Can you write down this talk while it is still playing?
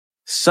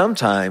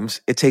Sometimes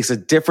it takes a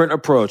different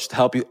approach to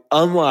help you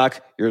unlock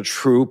your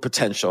true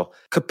potential.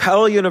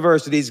 Capella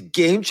University's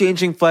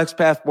game-changing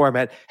FlexPath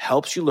format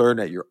helps you learn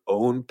at your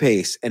own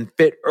pace and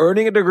fit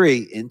earning a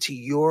degree into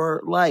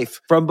your life.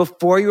 From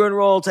before you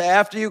enroll to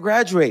after you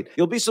graduate,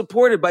 you'll be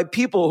supported by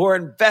people who are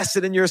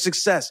invested in your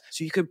success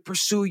so you can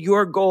pursue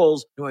your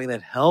goals knowing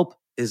that help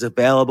is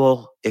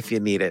available if you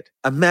need it.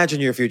 Imagine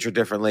your future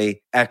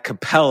differently at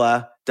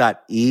capella.edu.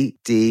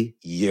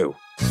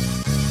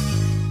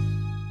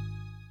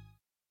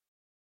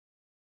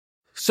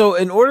 So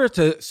in order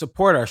to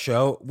support our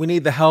show, we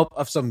need the help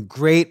of some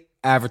great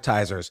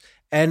advertisers.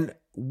 And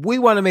we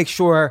want to make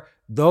sure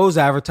those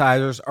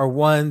advertisers are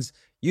ones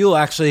you'll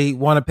actually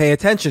want to pay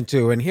attention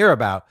to and hear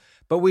about.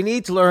 But we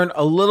need to learn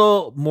a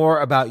little more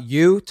about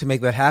you to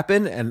make that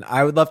happen. And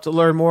I would love to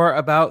learn more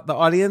about the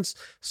audience.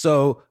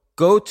 So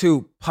go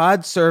to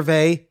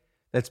PodSurvey,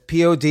 that's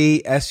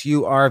PodSurvey,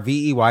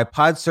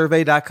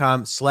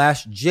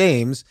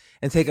 podsurvey.com/James,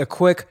 and take a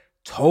quick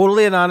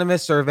totally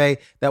anonymous survey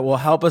that will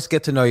help us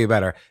get to know you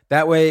better.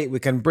 That way we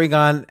can bring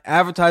on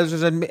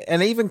advertisers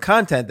and even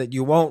content that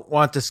you won't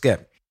want to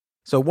skip.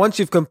 So once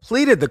you've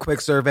completed the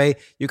quick survey,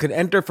 you can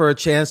enter for a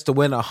chance to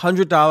win a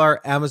 $100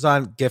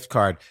 Amazon gift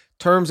card.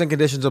 Terms and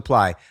conditions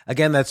apply.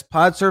 Again, that's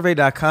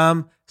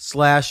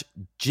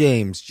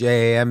podsurvey.com/James,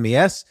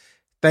 James.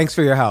 Thanks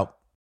for your help.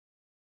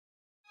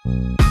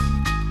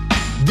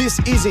 This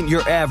isn't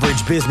your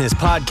average business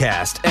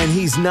podcast, and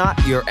he's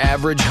not your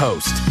average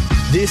host.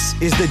 This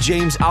is the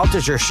James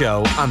Altucher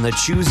Show on the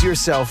Choose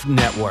Yourself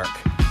Network.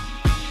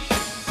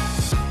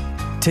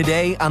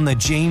 Today on the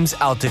James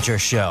Altucher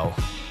Show.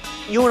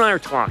 You and I are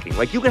talking.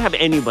 Like, you could have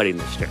anybody in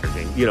this chair,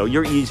 James. You know,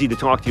 you're easy to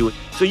talk to.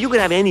 So you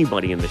could have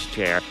anybody in this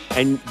chair,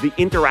 and the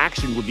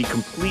interaction would be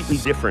completely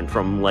different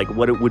from, like,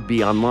 what it would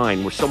be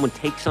online, where someone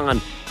takes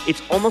on... It's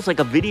almost like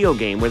a video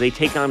game where they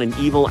take on an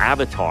evil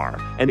avatar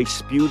and they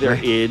spew their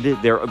id,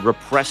 their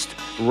repressed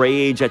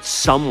rage at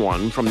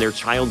someone from their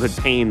childhood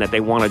pain that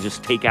they want to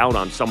just take out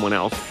on someone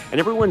else.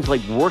 And everyone's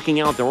like working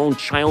out their own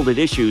childhood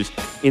issues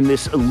in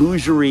this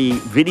illusory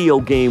video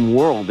game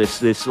world,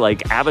 this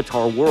like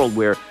avatar world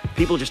where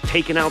people just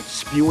taking out,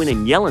 spewing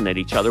and yelling at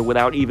each other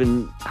without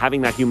even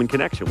having that human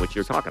connection, which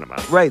you're talking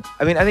about. Right.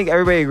 I mean, I think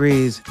everybody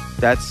agrees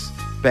that's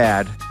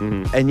bad.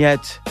 Mm-hmm. And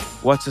yet,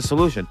 what's the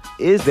solution?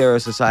 Is there a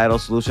societal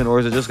solution, or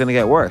is it just going to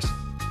get worse?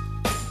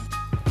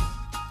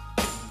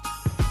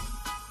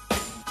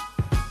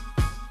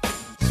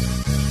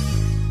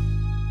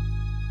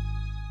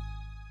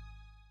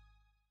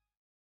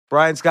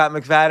 Brian Scott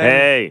McFadden.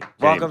 Hey, James.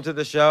 Welcome to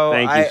the show.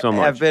 Thank you so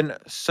much. I have been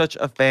such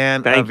a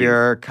fan of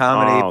your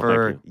comedy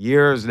for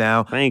years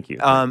now. Thank you.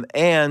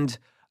 And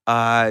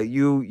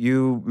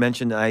you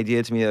mentioned an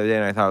idea to me the other day,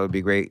 and I thought it would be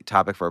a great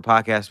topic for a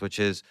podcast, which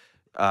is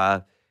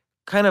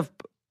kind of,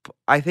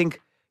 I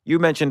think you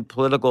mentioned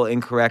political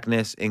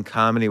incorrectness in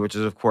comedy, which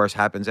is, of course,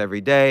 happens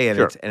every day, and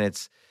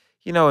it's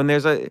you know, and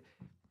there's a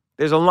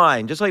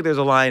line, just like there's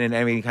a line in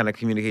any kind of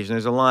communication.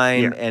 There's a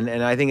line,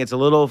 and I think it's a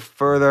little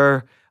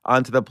further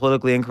onto the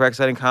politically incorrect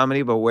side in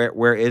comedy, but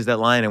where is that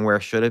line and where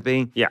should it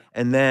be? Yeah.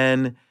 And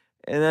then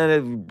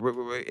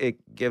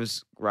it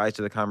gives rise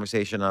to the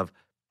conversation of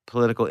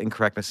political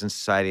incorrectness in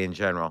society in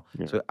general.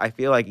 Yeah. So I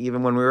feel like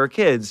even when we were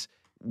kids,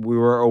 we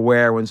were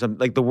aware when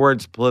like the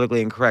words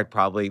politically incorrect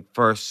probably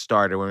first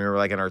started when we were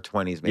like in our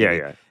 20s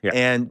maybe.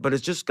 Yeah. But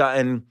it's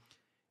gotten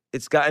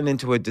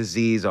into a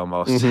disease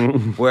almost,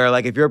 mm-hmm. where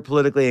like if you're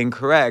politically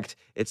incorrect,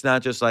 it's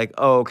not just like,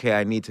 oh, okay,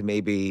 I need to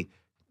maybe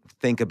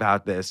think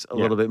about this a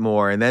little bit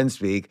more and then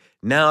speak.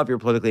 Now, if you're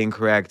politically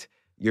incorrect,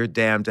 you're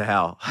damned to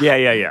hell.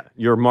 Yeah.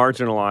 You're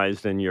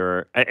marginalized, and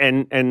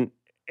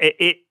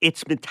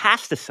it's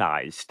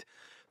metastasized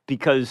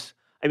because,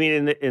 I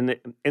mean, in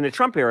the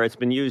Trump era, it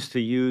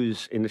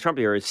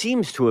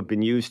seems to have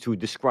been used to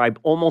describe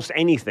almost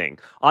anything.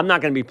 I'm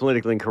not going to be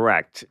politically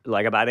incorrect,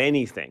 like about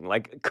anything.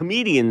 Like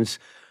comedians,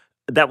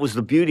 that was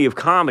the beauty of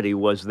comedy,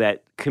 was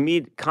that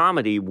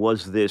comedy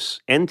was this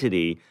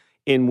entity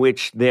in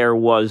which there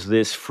was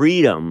this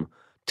freedom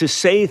to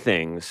say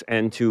things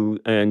and to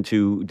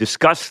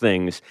discuss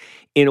things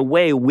in a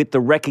way with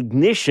the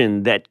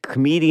recognition that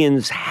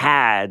comedians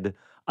had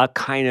a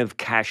kind of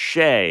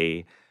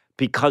cachet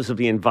because of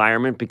the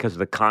environment, because of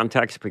the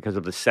context, because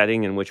of the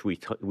setting in which we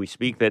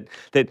speak, that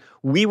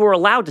we were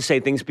allowed to say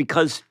things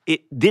because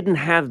it didn't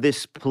have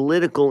this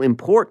political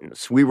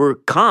importance. We were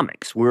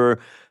comics. We're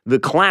the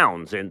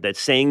clowns and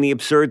that's saying the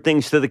absurd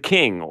things to the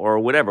king or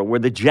whatever. We're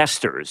the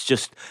jesters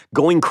just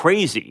going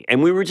crazy.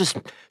 And we were just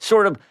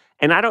sort of,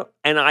 and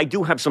I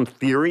do have some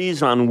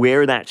theories on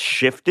where that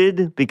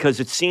shifted, because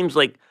it seems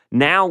like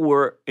now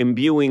we're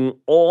imbuing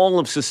all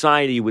of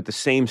society with the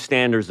same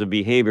standards of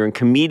behavior and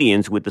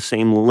comedians with the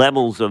same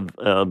levels of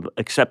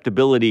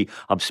acceptability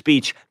of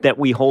speech that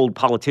we hold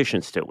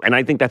politicians to. And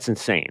I think that's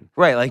insane.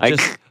 Right.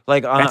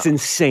 That's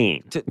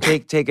insane.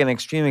 Take an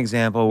extreme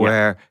example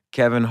where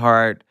Kevin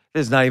Hart,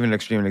 this is not even an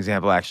extreme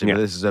example actually, but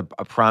this is a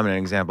prominent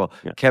example.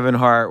 Yeah. Kevin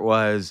Hart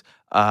was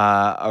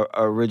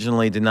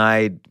originally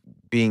denied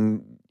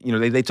being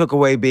they took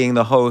away being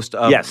the host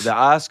of Yes. the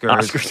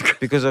Oscars Oscars.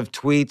 because of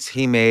tweets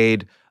he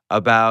made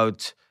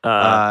about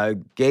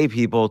gay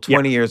people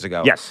 20 years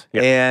ago. Yes.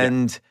 Yeah.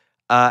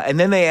 And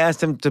then they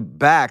asked him to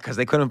back because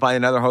they couldn't find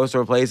another host to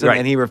replace him, Right.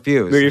 and he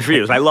refused. He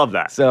refused. I love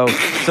that. So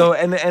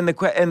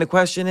the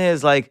question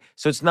is like,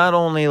 so it's not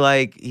only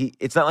like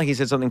it's not like he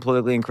said something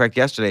politically incorrect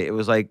yesterday. It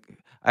was like,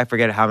 I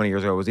forget how many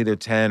years ago. It was either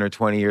 10 or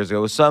 20 years ago.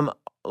 It was some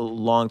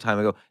long time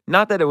ago.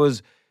 Not that it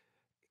was,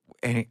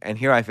 and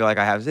here I feel like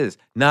I have this.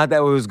 Not that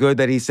it was good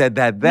that he said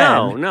that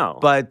then. No.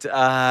 But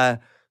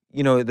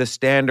the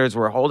standards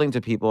we're holding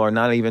to people are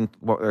not even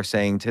what they're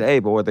saying today,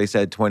 but what they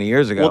said 20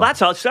 years ago. Well,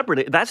 that's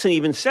an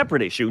even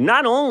separate issue.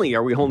 Not only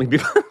are we holding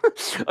people,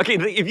 okay,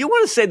 if you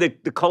want to say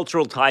that the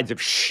cultural tides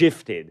have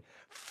shifted,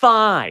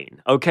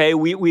 fine. Okay,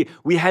 we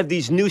have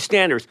these new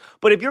standards,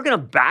 but if you're going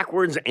to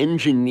backwards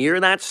engineer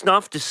that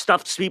stuff to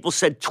stuff people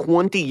said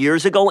 20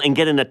 years ago and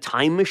get in a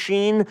time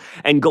machine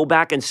and go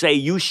back and say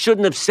you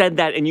shouldn't have said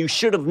that and you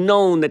should have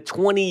known that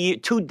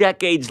 2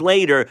 decades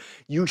later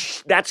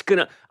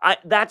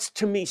that's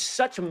to me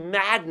such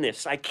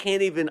madness. I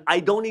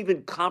don't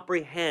even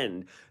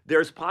comprehend.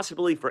 There's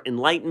possibility for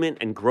enlightenment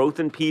and growth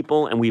in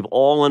people, and we've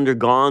all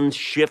undergone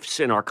shifts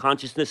in our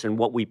consciousness and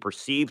what we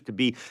perceive to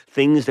be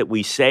things that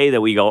we say that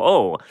we go,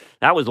 oh,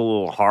 that was a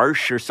little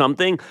harsh or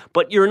something.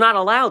 But you're not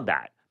allowed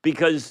that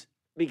because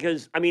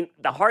I mean,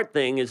 the hard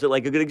thing is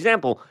like a good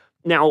example.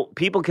 Now,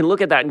 people can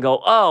look at that and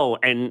go, oh,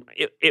 and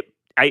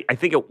I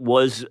think it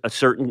was a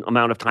certain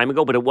amount of time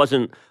ago, but it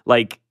wasn't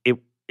like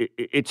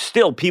it's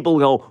still people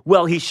go,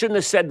 well, he shouldn't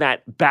have said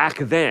that back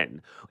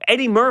then.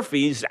 Eddie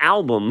Murphy's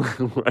album,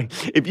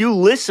 right, if you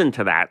listen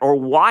to that or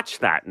watch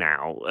that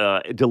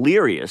now,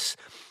 Delirious,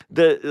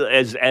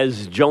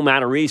 as Joe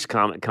Matarese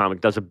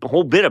comic does a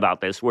whole bit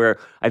about this, where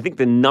I think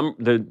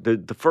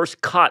the first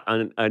cut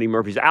on Eddie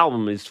Murphy's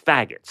album is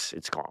faggots.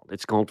 It's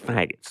called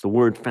faggots. The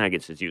word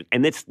faggots is used,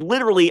 and it's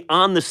literally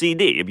on the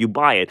CD if you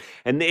buy it,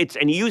 and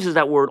he uses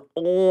that word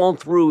all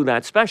through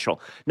that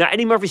special. Now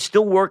Eddie Murphy's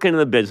still working in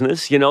the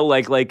business,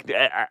 like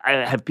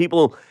I have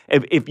people.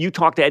 If you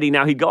talk to Eddie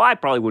now, he'd go, I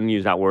probably wouldn't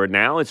use that word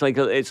now. It's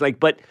like,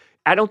 but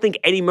I don't think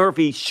Eddie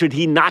Murphy, should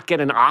he not get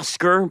an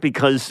Oscar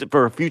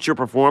for a future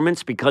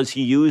performance because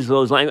he used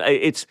those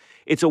language?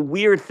 It's a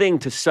weird thing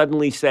to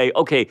suddenly say,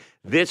 okay,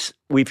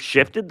 we've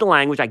shifted the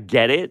language. I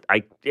get it.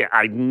 I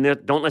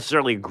don't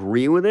necessarily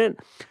agree with it,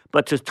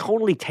 but to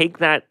totally take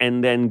that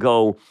and then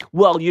go,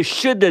 well, you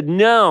should have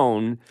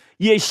known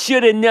in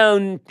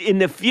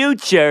the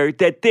future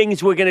that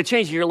things were going to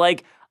change. You're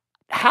like,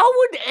 how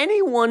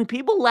would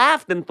people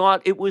laughed and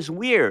thought it was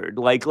weird,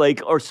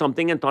 or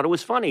something, and thought it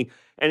was funny?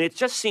 And it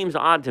just seems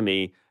odd to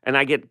me, and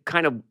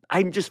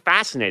I'm just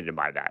fascinated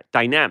by that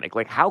dynamic.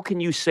 Like, how can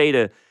you say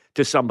to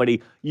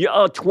somebody,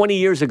 20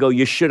 years ago,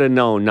 you should have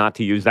known not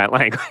to use that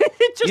language?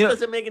 It just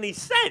doesn't make any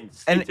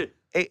sense. And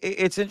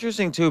it's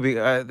interesting, too,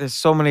 because there's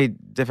so many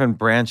different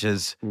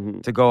branches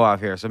to go off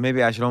here, so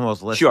maybe I should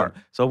almost list Sure.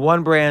 them. So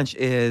one branch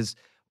is,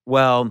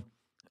 well,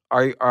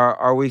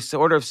 are we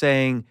sort of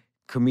saying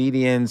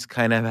comedians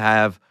kind of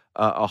have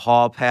a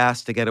hall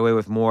pass to get away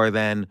with more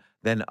than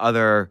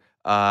other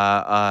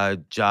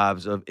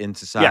jobs in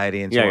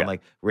society and so on,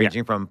 like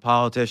ranging from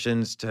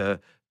politicians to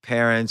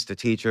parents to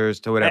teachers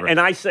to whatever. And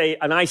I say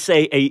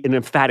an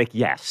emphatic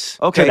yes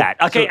to that.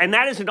 Okay, and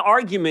that is an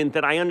argument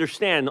that I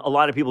understand a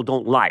lot of people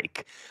don't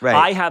like. Right.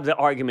 I have the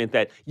argument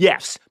that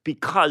yes,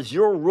 because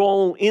your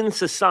role in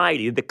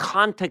society, the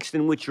context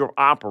in which you're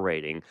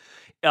operating,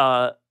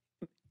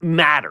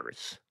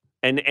 matters.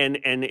 And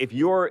if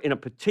you're in a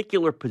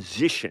particular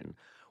position,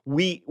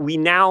 we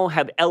now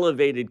have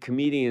elevated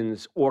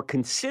comedians or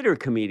consider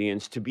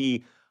comedians to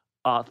be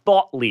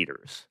thought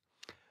leaders.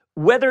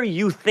 Whether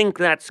you think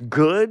that's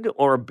good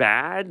or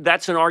bad,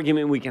 that's an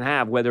argument we can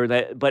have.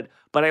 But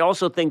I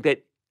also think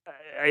that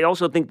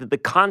the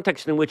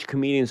context in which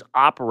comedians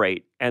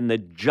operate and the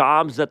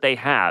jobs that they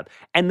have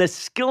and the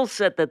skill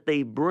set that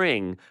they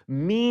bring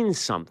means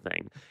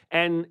something.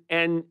 And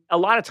a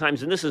lot of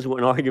times, and this is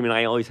an argument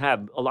I always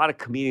have, a lot of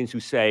comedians who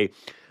say,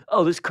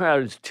 oh, this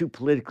crowd is too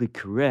politically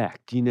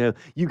correct. You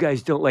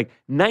guys don't like.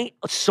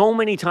 So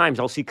many times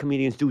I'll see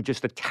comedians do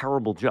just a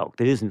terrible joke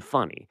that isn't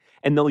funny.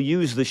 And they'll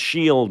use the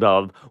shield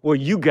of, well,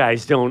 you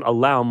guys don't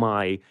allow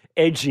my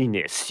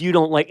edginess. You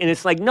don't like, and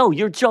it's like, no,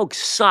 your joke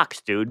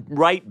sucks, dude.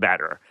 Write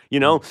better.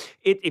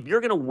 If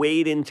you're going to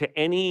wade into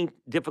any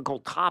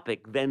difficult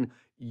topic, then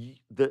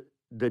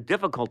the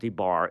difficulty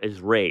bar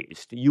is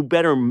raised. You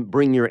better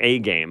bring your A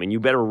game, and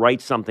you better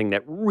write something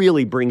that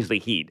really brings the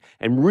heat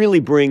and really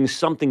brings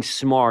something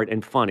smart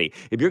and funny.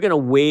 If you're going to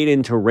wade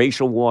into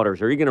racial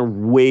waters, or you're going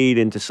to wade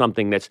into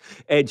something that's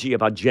edgy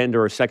about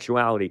gender or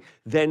sexuality,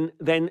 then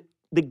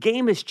the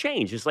game has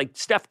changed. It's like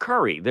Steph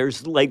Curry.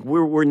 There's like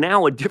we're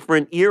now a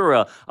different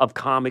era of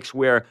comics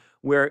where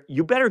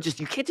you can't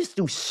just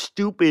do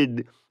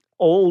stupid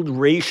old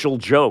racial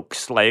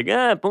jokes like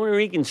Puerto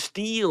Rican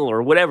steel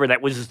or whatever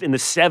that was in the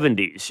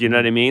 70s. You know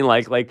what I mean?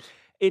 Like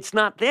it's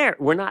not there.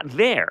 We're not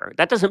there.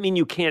 That doesn't mean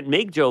you can't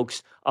make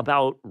jokes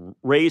about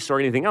race or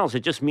anything else. It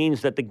just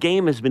means that the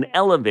game has been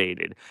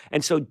elevated.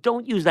 And so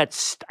don't use that.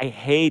 I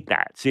hate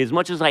that. See, as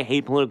much as I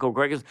hate political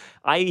correctness,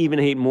 I even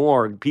hate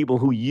more people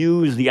who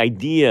use the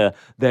idea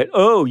that,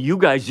 oh, you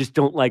guys just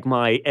don't like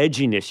my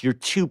edginess. You're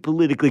too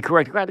politically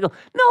correct. I go,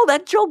 no,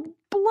 that joke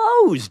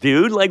blows,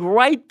 dude. Like,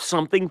 write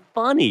something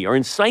funny or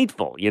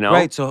insightful, you know?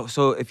 Right.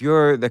 So if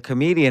you're the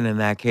comedian in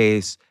that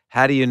case,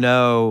 how do you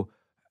know?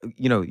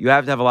 You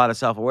have to have a lot of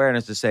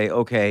self-awareness to say,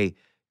 okay,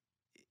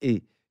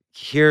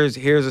 here's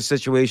a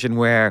situation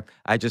where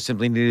I just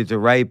simply needed to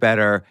write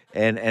better,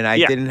 and I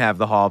didn't have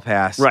the hall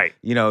pass, right?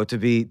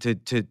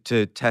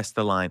 To test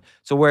the line.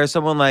 So whereas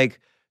someone like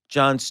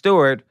Jon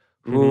Stewart,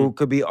 who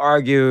could be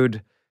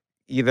argued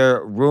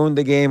either ruined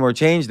the game or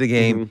changed the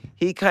game,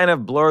 he kind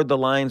of blurred the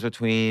lines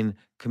between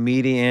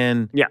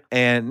comedian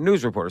and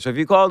news reporter. So if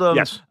you called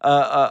him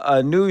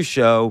a news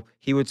show,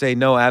 he would say,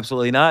 no,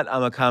 absolutely not.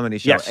 I'm a comedy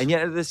show. Yes. And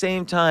yet at the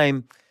same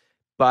time,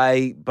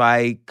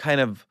 by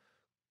kind of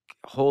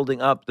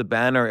holding up the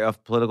banner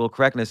of political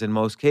correctness in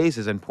most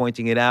cases and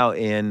pointing it out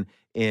in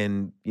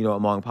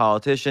among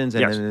politicians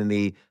and in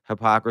the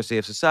hypocrisy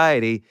of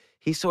society,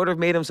 he sort of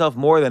made himself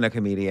more than a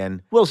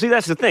comedian. Well, see,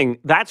 that's the thing.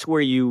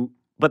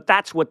 But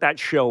that's what that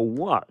show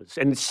was.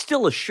 And it's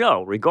still a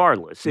show,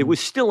 regardless. It was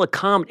still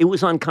it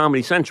was on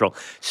Comedy Central.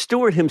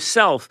 Stewart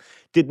himself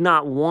did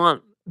not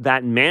want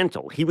that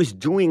mantle. He was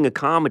doing a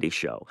comedy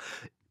show.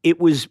 It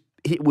was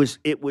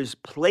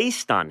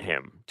placed on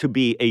him to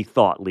be a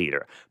thought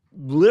leader.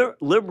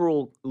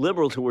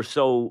 Liberals who were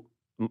so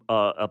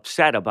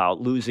upset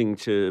about losing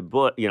to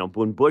Bush,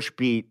 when Bush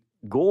beat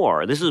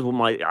Gore. This is I'm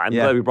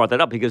glad we brought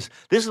that up, because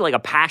this is like a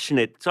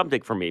passionate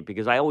subject for me,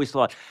 because I always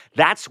thought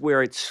that's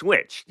where it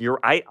switched.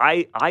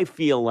 I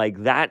feel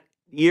like that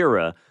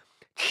era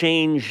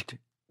changed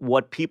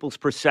what people's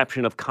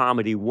perception of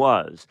comedy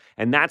was.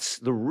 And that's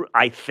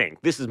I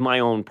think, this is my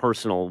own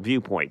personal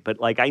viewpoint,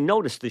 but like I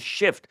noticed this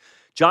shift.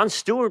 Jon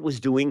Stewart was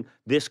doing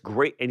this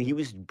great, and he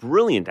was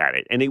brilliant at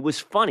it, and it was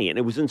funny, and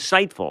it was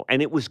insightful,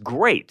 and it was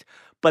great.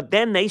 But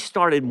then they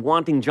started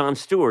wanting Jon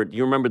Stewart.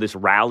 You remember this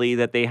rally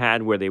that they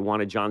had where they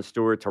wanted Jon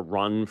Stewart to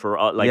run for,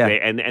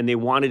 and they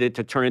wanted it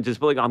to turn into this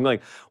political. I'm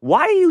like,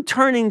 why are you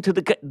turning to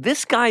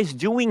this guy's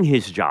doing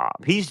his job.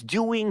 He's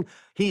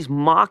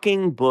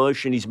mocking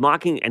Bush, and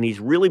he's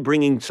really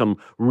bringing some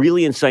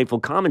really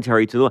insightful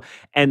commentary to the,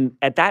 and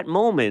at that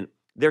moment,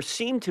 there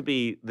seemed to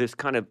be this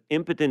kind of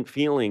impotent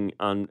feeling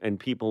in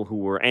people who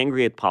were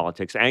angry at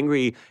politics,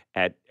 angry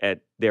at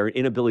their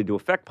inability to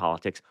affect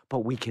politics, but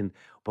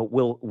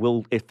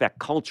we'll affect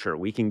culture.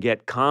 We can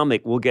get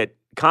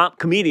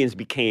comedians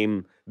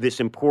became this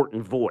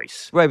important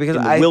voice, right? Because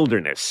in the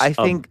wilderness. I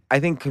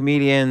think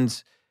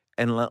comedians,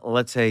 and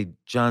let's say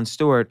Jon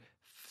Stewart,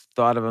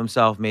 thought of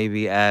himself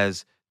maybe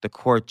as the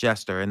court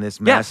jester in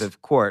this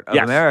massive court of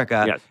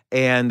America,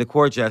 and the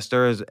court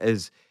jester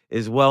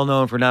is well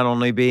known for not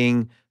only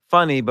being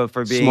funny, but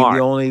for being smart.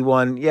 The only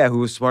one, who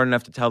was smart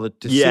enough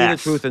to see the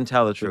truth and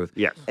tell the truth.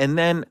 Yes. And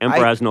then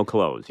Emperor has no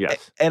clothes.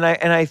 Yes. And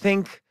I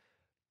think,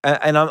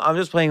 and I'm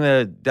just playing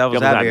the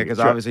devil's advocate, because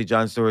obviously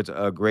Jon Stewart's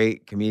a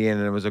great comedian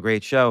and it was a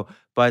great show,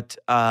 but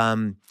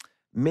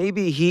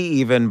maybe he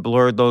even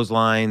blurred those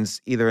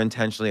lines either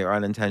intentionally or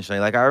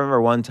unintentionally. Like I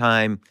remember one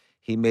time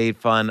he made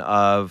fun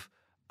of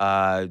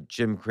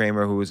Jim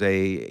Cramer, who was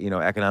a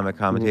economic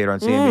commentator on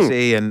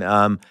CNBC, and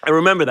I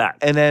remember that.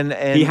 And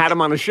he had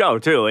him on a show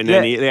too, and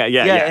then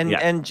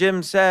and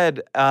Jim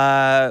said,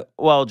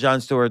 well,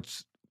 Jon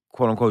Stewart's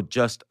quote unquote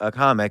just a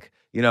comic,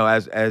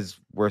 as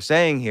we're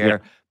saying here. Yeah.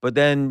 But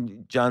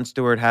then Jon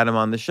Stewart had him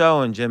on the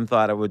show, and Jim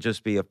thought it would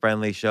just be a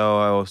friendly show.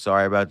 Oh,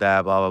 sorry about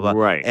that, blah blah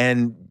blah. Right.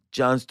 And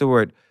Jon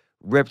Stewart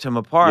ripped him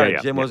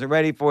apart. Jim wasn't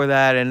ready for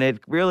that, and it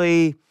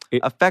really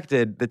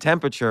affected the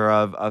temperature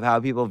of how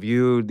people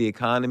viewed the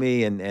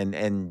economy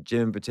and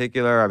Jim in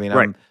particular. I mean,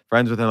 I'm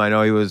friends with him. I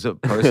know he was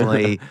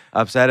personally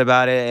upset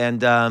about it,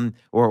 and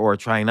or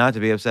trying not to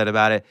be upset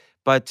about it.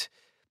 But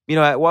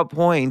at what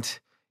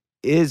point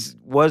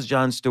was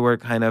Jon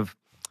Stewart kind of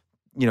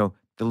the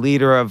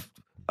leader of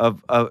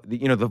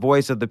the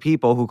voice of the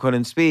people who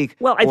couldn't speak,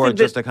 I or think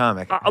just a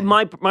comic?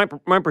 My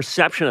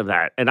perception of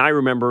that, and I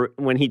remember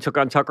when he took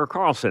on Tucker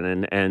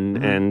Carlson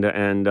and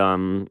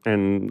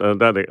the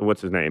other,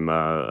 what's his name?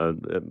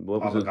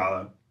 What was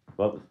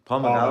Paul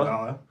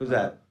Magala? Who's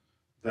that?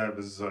 That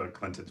was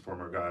Clinton's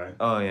former guy.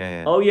 Oh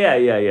yeah. Oh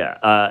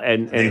yeah.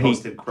 And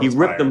he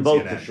ripped them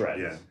both to shreds.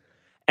 Yeah.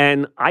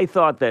 And I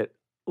thought that,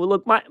 well,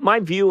 look, my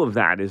view of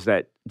that is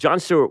that Jon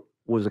Stewart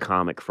was a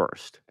comic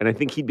first, and I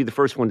think he'd be the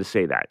first one to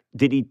say that.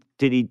 Did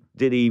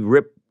he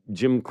rip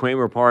Jim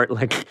Cramer apart?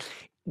 Like,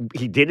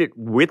 he did it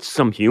with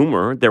some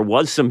humor. There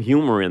was some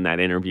humor in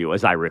that interview,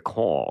 as I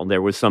recall.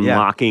 There was some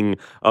mocking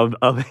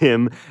of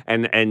him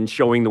and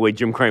showing the way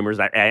Jim Cramer's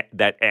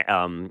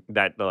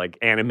that like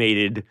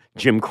animated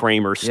Jim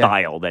Cramer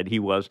style that he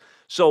was.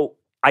 So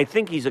I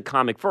think he's a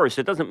comic first.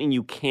 It doesn't mean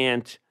you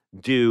can't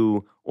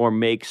do or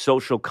make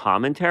social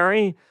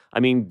commentary I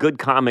mean, good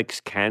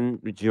comics can.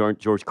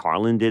 George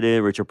Carlin did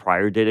it. Richard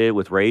Pryor did it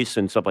with race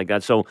and stuff like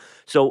that. So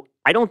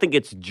I don't think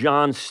it's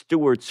Jon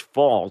Stewart's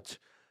fault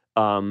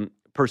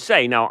per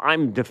se. Now,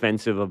 I'm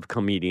defensive of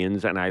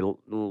comedians, and I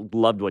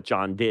loved what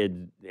John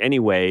did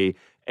anyway,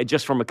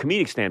 just from a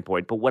comedic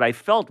standpoint. But what I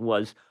felt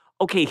was,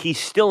 okay, he's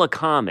still a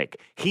comic.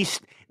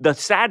 The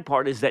sad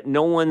part is that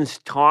no one's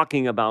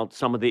talking about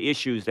some of the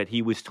issues that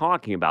he was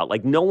talking about.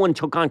 Like, no one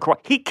took on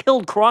he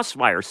killed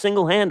Crossfire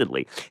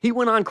single-handedly. He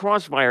went on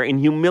Crossfire and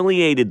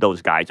humiliated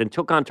those guys and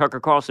took on Tucker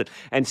Carlson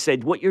and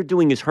said, what you're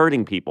doing is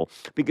hurting people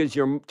because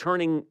you're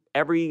turning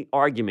every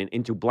argument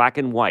into black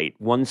and white,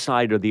 one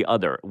side or the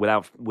other,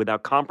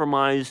 without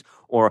compromise.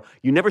 Or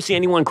you never see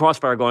anyone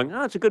Crossfire going,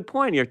 oh, it's a good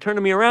point. You're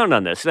turning me around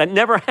on this. That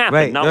never happened.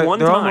 Right. Not one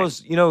they're time.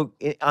 almost,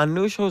 on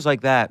news shows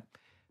like that,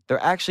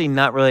 they're actually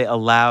not really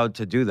allowed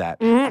to do that.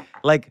 Mhm.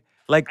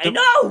 I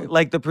know.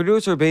 Like the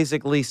producer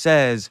basically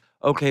says,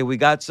 okay, we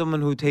got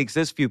someone who takes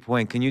this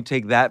viewpoint. Can you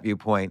take that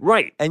viewpoint?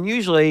 Right. And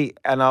usually,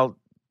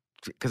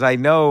 because I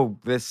know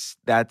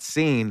that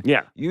scene.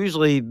 Yeah.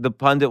 Usually the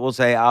pundit will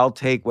say, I'll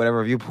take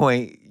whatever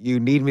viewpoint you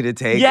need me to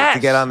take to Yes.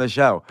 get on the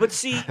show. But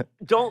see,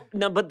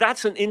 but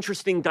that's an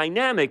interesting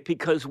dynamic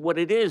because what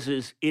it is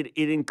it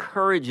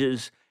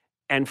encourages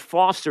and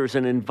fosters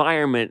an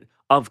environment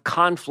of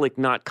conflict,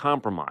 not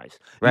compromise,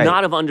 Right.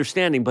 not of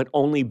understanding, but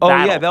only Oh,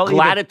 battle, yeah, they'll even-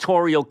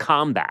 gladiatorial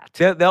combat.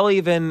 They'll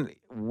even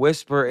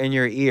whisper in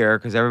your ear,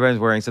 because everyone's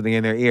wearing something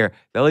in their ear.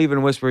 They'll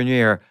even whisper in your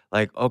ear,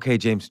 like, okay,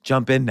 James,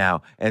 jump in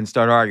now and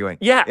start arguing.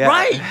 Yeah,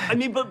 right. I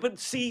mean, but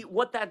see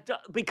what that does,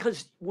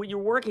 because when you're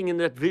working in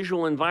that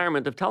visual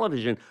environment of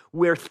television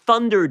where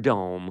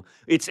Thunderdome,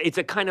 it's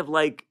a kind of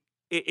like,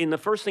 in the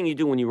first thing you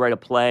do when you write a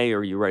play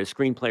or you write a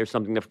screenplay or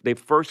something, the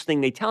first thing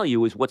they tell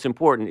you is what's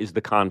important is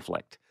the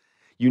conflict.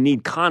 You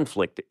need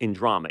conflict in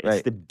drama. It's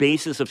Right. the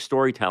basis of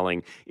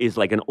storytelling is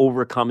like an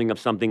overcoming of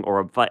something or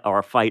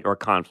a fight or a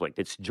conflict.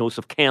 It's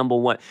Joseph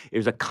Campbell.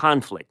 There's a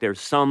conflict. There's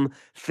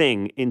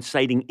something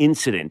inciting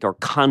incident or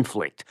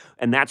conflict,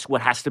 and that's what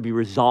has to be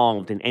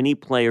resolved in any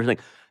play or thing.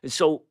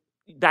 So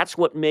that's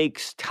what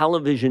makes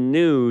television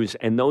news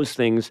and those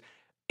things.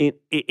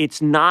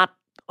 It's not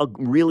a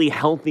really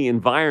healthy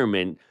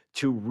environment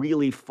to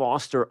really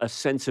foster a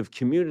sense of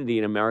community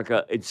in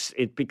America.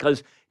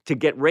 Because to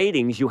get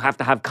ratings, you have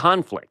to have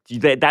conflict.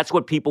 That's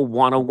what people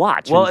want to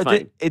watch. Well,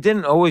 and it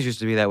didn't always used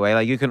to be that way.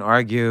 Like, you can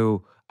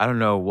argue, I don't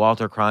know,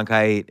 Walter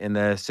Cronkite in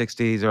the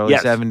 60s, early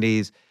Yes.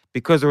 70s,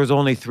 because there was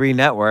only 3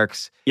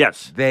 networks,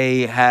 yes,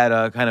 they had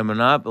a kind of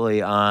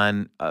monopoly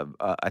on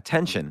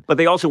attention. but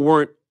they also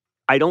weren't.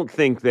 I don't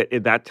think that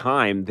at that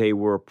time they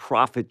were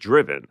profit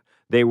driven.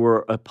 They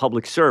were a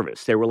public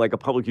service. They were like a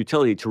public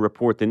utility to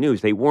report the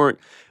news. They weren't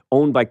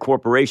owned by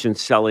corporations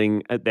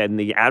selling then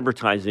the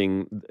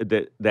advertising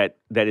that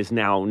is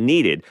now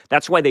needed.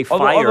 That's why they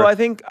fire. Although I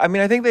think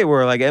they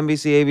were like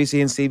NBC,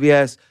 ABC, and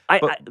CBS.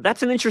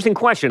 That's an interesting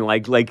question.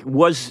 Like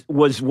was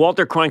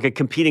Walter Cronkite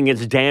competing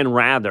against Dan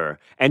Rather,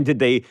 and did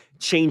they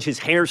change his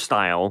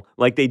hairstyle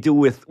like they do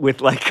with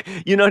like,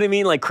 you know what I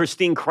mean? Like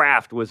Christine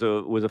Kraft was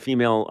a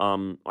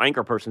female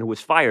anchor person who was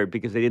fired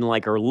because they didn't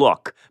like her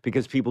look,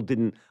 because people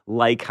didn't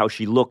like how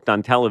she looked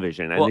on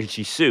television, and then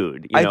she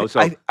sued.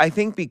 I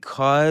think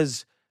because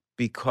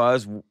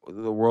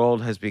the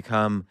world has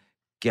become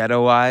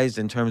ghettoized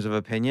in terms of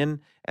opinion,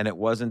 and it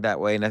wasn't that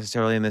way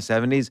necessarily in the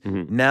 70s.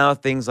 Mm-hmm. Now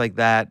things like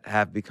that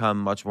have become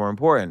much more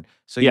important.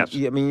 So Yes.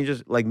 you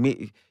just like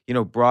me,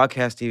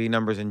 broadcast TV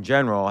numbers in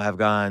general have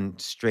gone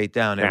straight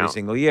down every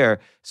single year.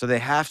 So they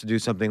have to do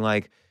something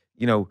like,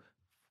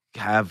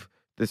 have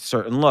this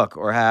certain look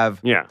or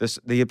have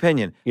the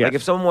opinion. Yes. Like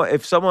if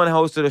someone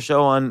hosted a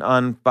show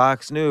on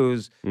Fox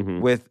News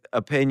Mm-hmm. with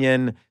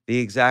opinion the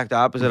exact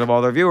opposite of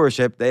all their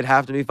viewership, they'd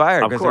have to be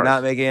fired Of because they're course.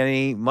 not making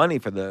any money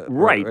for the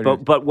Right, or-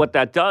 but what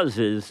that does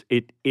is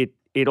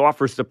it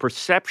offers the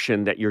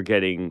perception that you're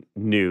getting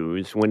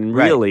news when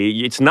Right.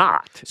 really it's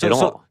not at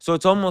all. So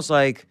it's almost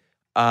like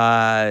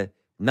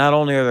not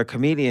only are the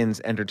comedians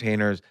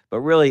entertainers, but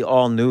really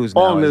all news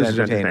now All is news is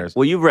entertainers. entertainment.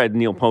 Well, you've read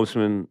Neil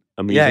Postman,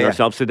 Amusing Yeah.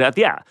 Ourselves to Death.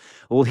 Yeah.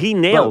 Well, he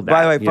Well, nailed that.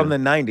 by the way, you from know.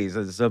 the 90s,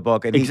 it's a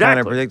book, and he Exactly. kind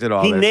of predicted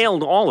all He this.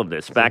 nailed all of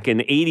this back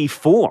in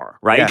 '84,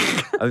 right?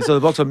 Yeah. So the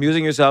book's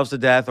Amusing Yourselves to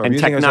Death, or And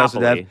Amusing Yourselves to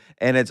Death, Technopoly.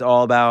 and it's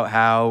all about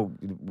how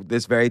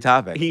this very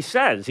topic. He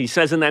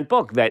says in that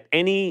book that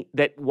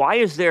why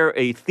is there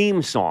a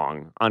theme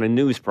song on a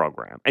news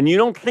program? And you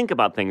don't think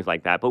about things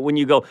like that, but when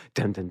you go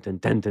dun dun dun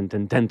dun dun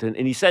dun dun, dun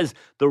and he says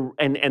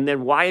and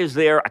then why is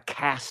there a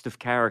cast of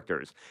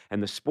characters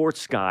and the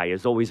sports guy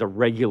is always a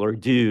regular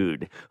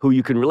dude who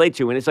you can relate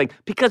to, and it's like,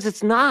 because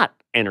it's not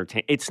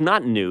it's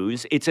not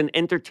news, it's an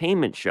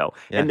entertainment show,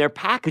 and they're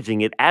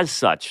packaging it as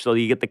such, so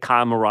you get the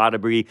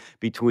camaraderie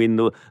between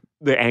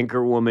the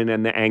anchor woman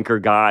and the anchor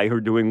guy who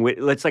are doing,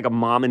 it's like a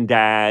mom and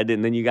dad,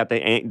 and then you got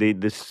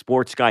the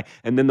sports guy,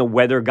 and then the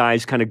weather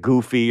guy's kind of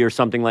goofy or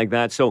something like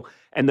that. So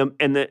and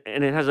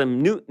it has a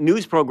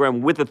news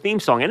program with a theme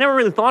song. I never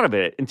really thought of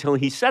it until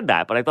he said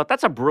that, but I thought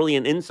that's a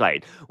brilliant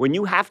insight. When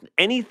you have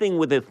anything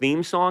with a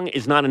theme song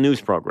is not a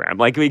news program,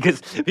 like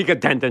because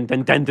dun, dun,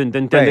 dun, dun, dun,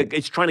 dun, dun, Right.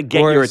 it's trying to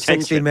get Or your 60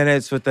 attention.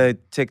 minutes with the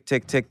tick,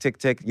 tick, tick, tick,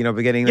 tick,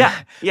 beginning. Yeah,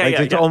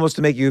 Like yeah. almost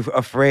to make you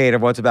afraid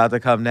of what's about to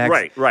come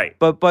next. Right.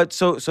 But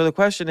so the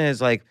question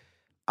is, like,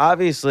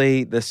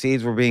 obviously the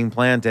seeds were being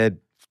planted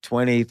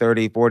 20,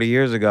 30, 40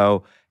 years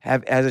ago.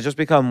 Has it just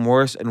become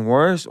worse and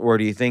worse, or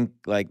do you think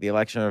like the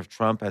election of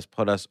Trump has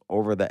put us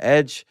over the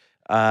edge?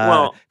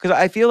 Well, Because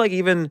I feel like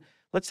even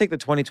let's take the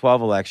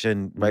 2012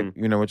 election, right?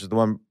 Mhm. Which is the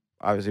one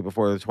obviously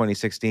before the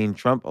 2016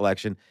 Trump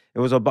election. It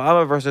was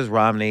Obama versus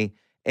Romney,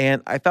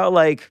 and I felt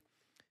like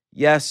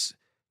yes,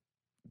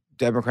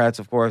 Democrats,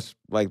 of course,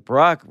 like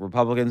Barack,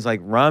 Republicans like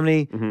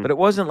Romney, Mhm. but it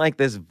wasn't like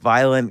this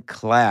violent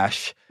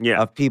clash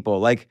Yeah. of people.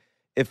 Like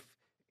if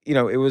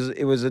it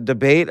was a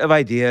debate of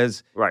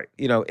ideas. Right.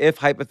 If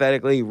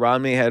hypothetically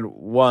Romney had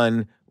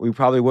won, we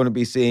probably wouldn't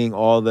be seeing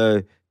all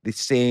the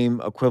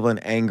same equivalent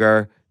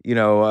anger. Maybe,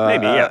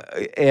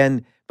 yeah.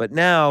 But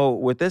now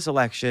with this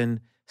election,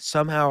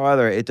 somehow or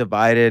other, it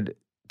divided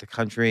the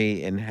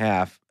country in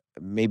half.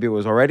 Maybe it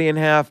was already in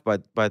half,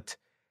 but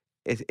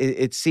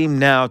it seemed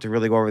now to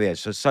really go over the edge.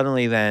 So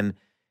suddenly, then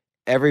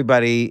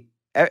everybody,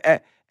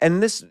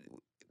 and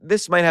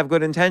this might have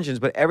good intentions,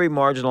 but every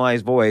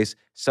marginalized voice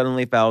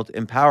suddenly felt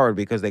empowered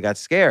because they got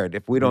scared.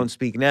 If we Mhm. don't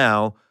speak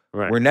now,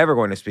 Right. we're never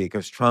going to speak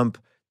because Trump,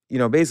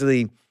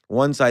 basically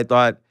one side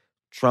thought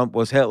Trump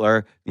was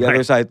Hitler, the other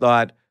Right. side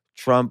thought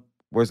Trump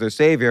was their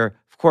savior.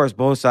 Of course,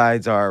 both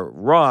sides are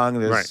wrong.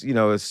 There's,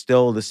 Right. it's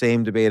still the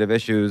same debate of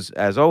issues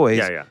as always.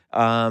 Yeah.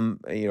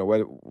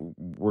 Whether,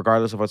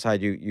 regardless of what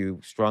side you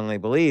strongly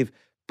believe,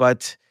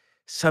 but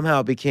somehow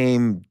it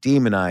became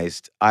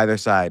demonized either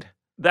side.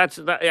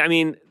 I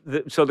mean,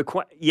 that's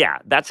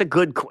a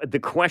good. The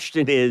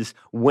question is,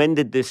 when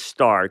did this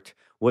start?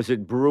 Was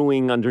it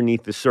brewing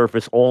underneath the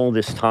surface all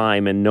this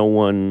time, and no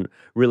one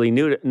really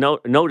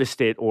noticed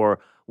it, or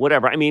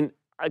whatever? I mean,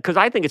 because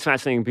I think it's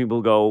fascinating.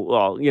 People go,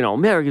 "Well,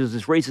 America is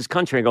this racist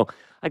country."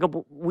 I go,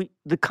 but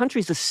the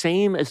country's the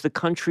same as the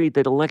country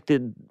that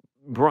elected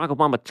Barack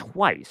Obama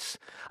twice.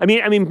 I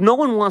mean, no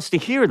one wants to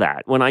hear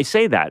that when I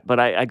say that, but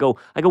I go,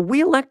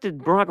 we elected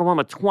Barack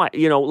Obama twice.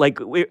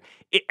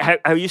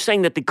 Are you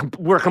saying that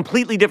we're a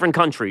completely different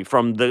country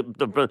from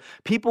the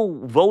people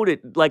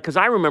voted? Like, because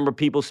I remember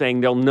people saying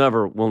we'll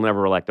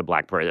never elect a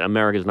black president.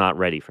 America's not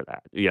ready for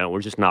that.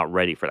 We're just not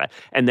ready for that.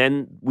 And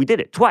then we did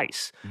it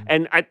twice,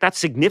 and that's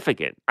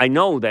significant. I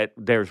know that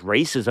there's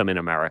racism in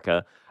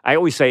America. I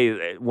always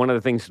say one of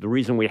the things, the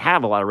reason we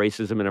have a lot of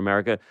racism in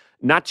America,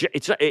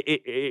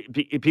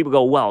 people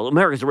go, well,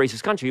 America's a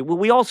racist country. Well,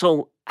 we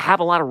also have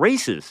a lot of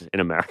races in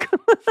America.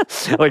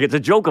 Like, it's a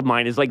joke of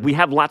mine. Is like we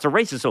have lots of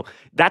races. So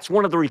that's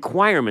one of the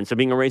requirements of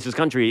being a racist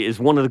country. Is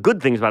one of the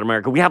good things about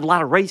America. We have a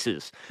lot of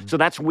races. So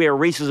that's where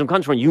racism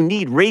comes from. You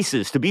need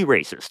races to be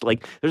racist.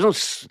 Like there's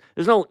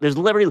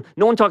literally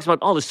no one talks about,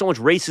 oh, there's so much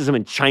racism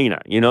in China.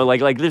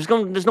 Like there's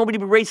nobody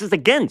to be racist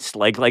against.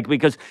 Like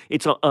because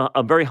it's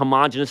a very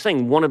homogenous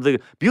thing. One of the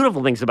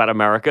beautiful things about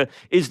America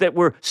is that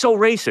we're so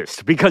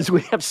racist because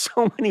we have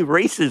so many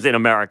races in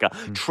America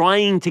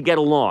trying to get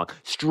along,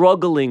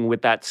 struggling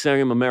with that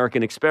same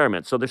American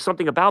experiment. So there's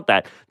something about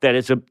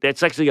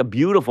that's actually a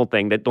beautiful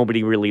thing that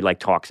nobody really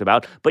talks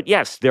about. But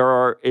yes, there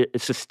are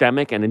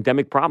systemic and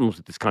endemic problems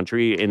with this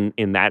country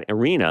in that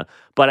arena.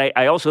 But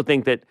I also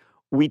think that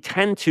we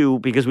tend to,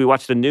 because we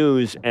watch the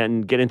news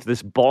and get into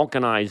this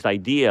balkanized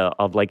idea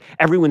of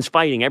everyone's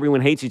fighting,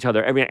 everyone hates each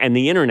other, and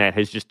the internet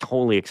has just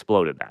totally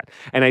exploded that.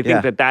 And I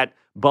think that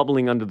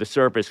bubbling under the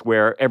surface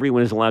where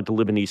everyone is allowed to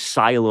live in these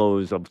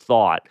silos of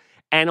thought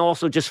and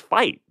also just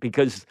fight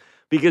because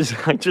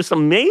I'm just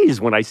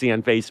amazed when I see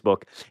on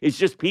Facebook, it's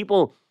just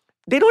people,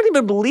 they don't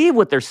even believe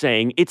what they're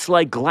saying. It's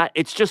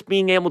it's just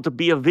being able to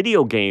be a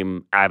video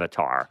game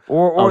avatar.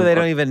 Or they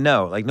don't even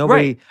know. Like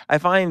nobody, Right. I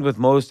find with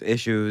most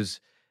issues,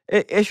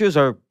 issues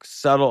are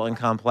subtle and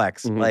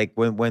complex. Mhm. Like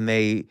when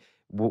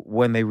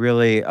they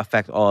really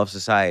affect all of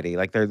society.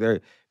 Like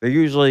they're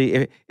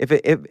usually,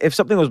 if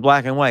something was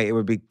black and white, it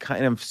would be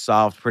kind of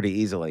solved pretty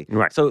easily.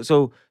 Right.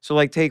 So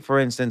like take for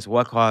instance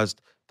what caused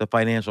the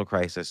financial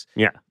crisis.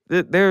 Yeah.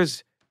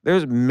 There's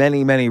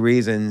many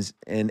reasons,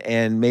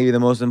 and maybe the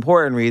most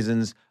important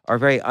reasons are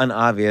very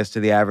unobvious to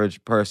the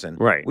average person.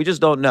 Right. We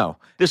just don't know.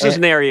 This is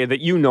an area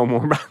that you know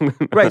more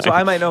about. Right. So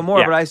I might know more,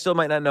 Yeah. but I still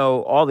might not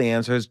know all the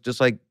answers, just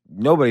like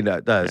nobody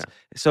does.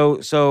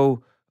 Yeah.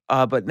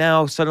 But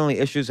now suddenly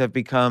issues have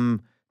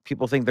become,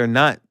 people think they're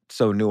not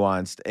so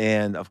nuanced.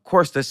 And of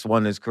course, this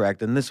one is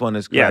correct, and this one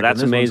is correct. Yeah, and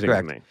that's this one's amazing to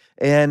correct. me.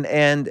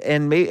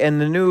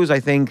 And the news, I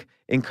think,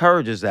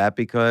 encourages that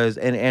because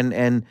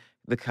and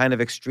the kind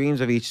of extremes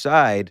of each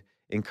side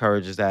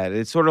encourages that.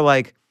 It's sort of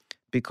like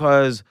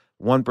because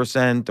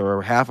 1%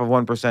 or half of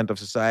 1% of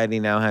society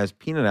now has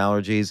peanut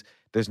allergies,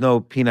 there's no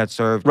peanuts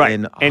served Right,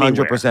 in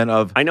anywhere. 100%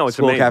 of I know, it's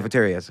school amazing.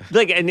 cafeterias.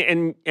 Like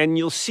and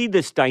you'll see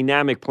this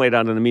dynamic played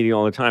out in the media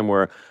all the time,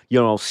 where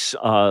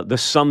the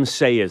some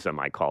sayism,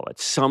 I call it.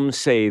 Some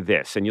say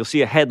this, and you'll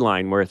see a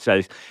headline where it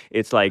says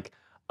it's like.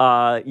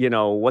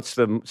 What's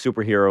the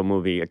superhero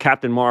movie?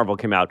 Captain Marvel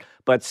came out,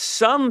 but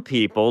some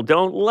people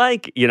don't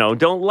like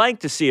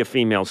to see a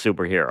female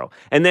superhero.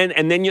 And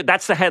then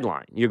that's the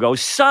headline. You go,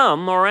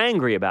 some are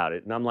angry about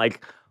it, and I'm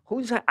like,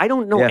 who's that? I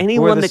don't know Yeah, who are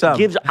anyone the that some?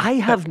 gives. I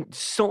have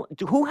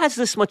who has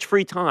this much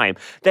free time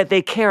that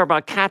they care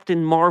about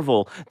Captain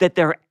Marvel, that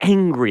they're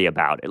angry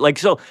about it. Like,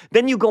 so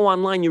then you go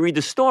online, you read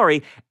the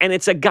story, and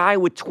it's a guy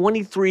with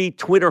 23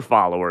 Twitter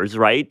followers,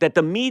 right? That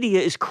the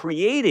media is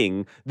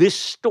creating this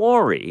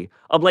story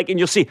of, like, and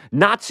you'll see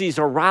Nazis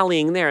are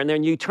rallying there, and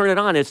then you turn it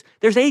on,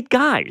 there's 8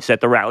 guys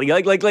at the rally,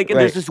 and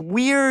there's this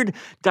weird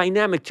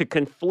dynamic to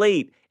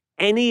conflate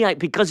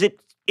because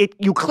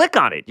you click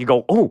on it, you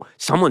go, oh,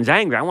 someone's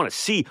angry. I want to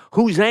see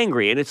who's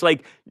angry. And it's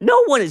like,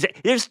 no one is.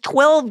 There's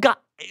 12 guys.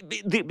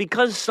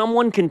 Because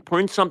someone can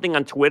print something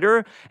on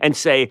Twitter and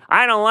say,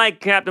 I don't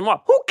like Captain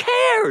Marvel. Who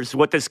cares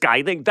what this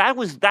guy thinks?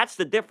 That's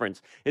the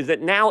difference, is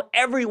that now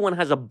everyone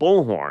has a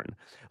bullhorn,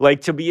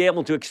 like, to be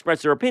able to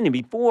express their opinion.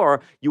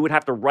 Before, you would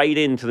have to write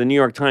into the New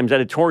York Times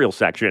editorial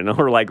section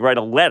or like write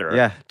a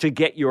letter to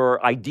get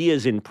your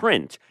ideas in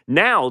print.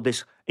 Now,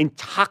 this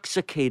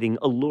intoxicating,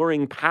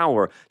 alluring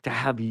power to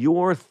have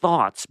your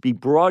thoughts be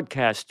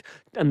broadcast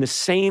and the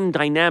same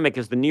dynamic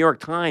as the New York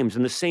Times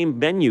and the same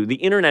venue. The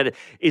internet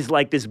is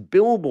like this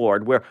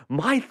billboard where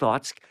my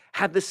thoughts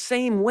have the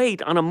same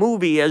weight on a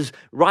movie as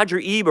Roger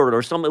Ebert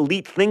or some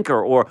elite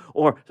thinker,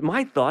 or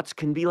my thoughts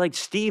can be like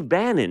Steve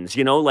Bannon's,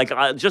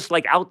 just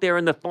like out there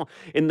in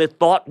the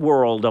thought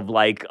world of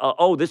like,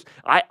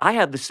 I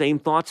have the same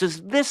thoughts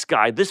as this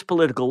guy, this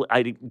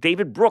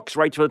David Brooks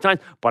writes for the Times,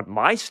 but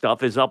my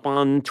stuff is up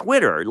on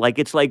Twitter. Like,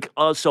 it's like,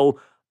 so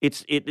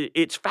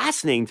it's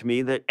fascinating to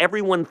me that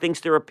everyone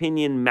thinks their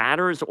opinion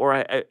matters,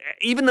 or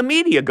even the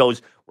media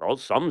goes, well,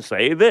 some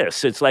say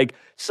this. It's like,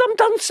 some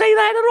don't say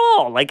that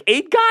at all. Like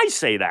 8 guys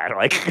say that.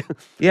 Like,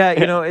 yeah,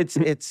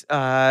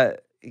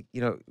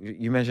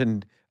 you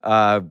mentioned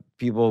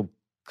people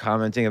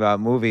commenting about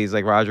movies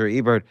like Roger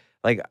Ebert.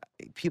 Like,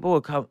 people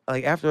would come,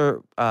 like,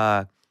 after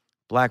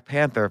Black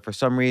Panther, for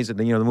some reason,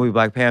 the movie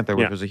Black Panther,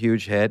 which was a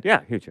huge hit.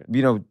 Yeah, huge hit.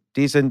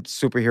 Decent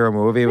superhero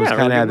movie. It was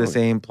kind of had the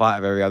same plot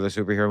of every other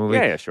superhero movie.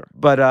 Yeah, sure.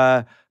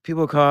 But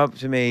people come up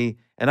to me,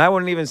 and I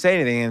wouldn't even say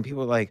anything, and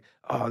people are like,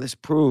 oh, this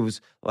proves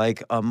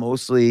like a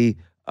mostly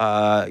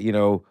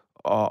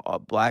a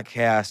black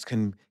cast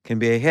can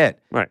be a hit.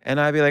 Right. And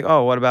I'd be like,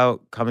 oh, what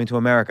about Coming to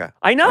America?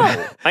 I know.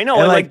 And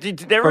like,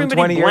 did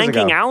everybody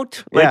blanking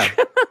out? Like,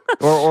 yeah.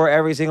 or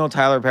every single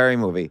Tyler Perry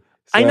movie.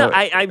 So, I know.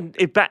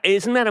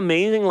 Isn't that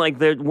amazing? Like,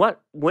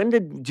 when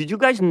did you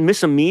guys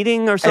miss a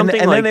meeting or something?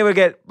 And then they would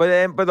get,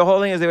 but the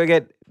whole thing is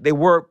they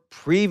were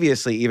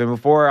previously, even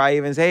before I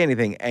even say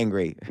anything,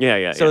 angry.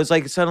 Yeah. So it's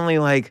like suddenly,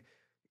 like,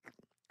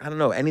 I don't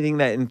know, anything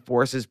that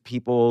enforces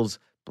people's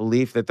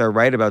belief that they're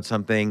right about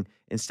something,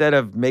 instead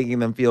of making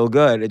them feel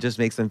good, it just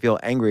makes them feel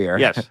angrier.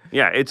 Yes.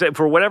 Yeah. It's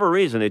for whatever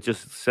reason, it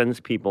just sends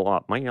people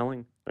up. Am I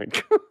yelling?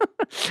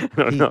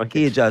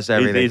 He adjusts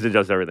everything. He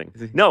adjusts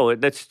everything. No,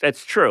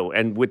 that's true.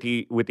 And with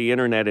the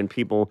internet and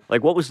people,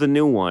 like, what was the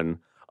new one?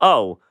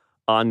 Oh,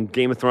 on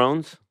Game of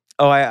Thrones?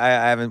 Oh, I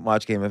haven't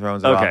watched Game of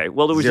Thrones at all. Okay.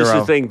 Well, there was just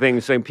a thing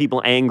saying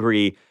people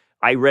angry.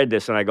 I read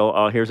this and I go,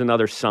 oh, here's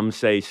another some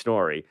say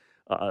story.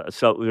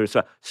 So there's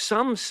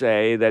some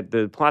say that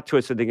the plot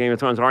twists of the Game of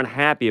Thrones aren't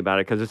happy about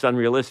it because it's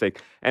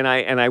unrealistic. And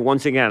I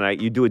once again,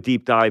 you do a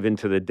deep dive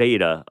into the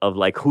data of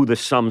like who the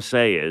some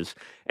say is,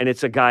 and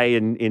it's a guy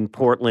in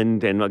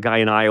Portland and a guy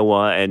in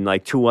Iowa and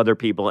like 2 other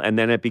people, and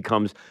then it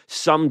becomes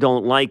some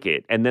don't like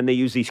it, and then they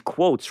use these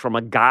quotes from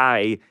a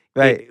guy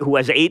who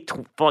has 8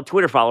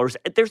 Twitter followers.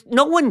 There's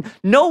no one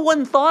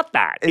thought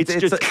that.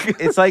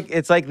 It's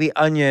like the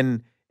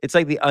Onion. It's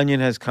like the Onion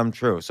has come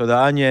true. So the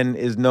Onion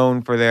is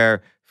known for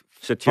their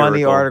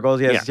funny articles,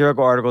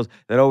 satirical articles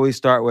that always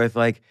start with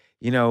like,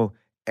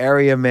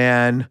 area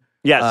man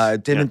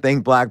didn't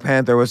think Black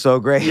Panther was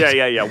so great.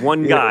 Yeah.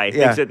 One guy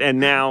thinks it,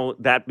 and now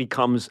that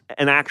becomes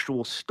an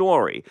actual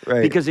story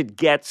because it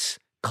gets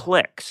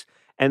clicks.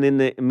 And in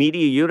the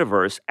media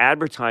universe,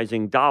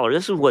 advertising dollar.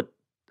 This is what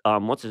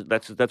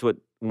that's what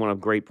one of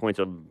great points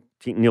of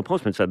Neil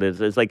Postman said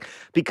is like,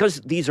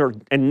 because these are,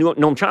 and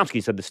Noam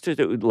Chomsky said this too,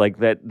 like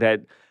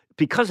that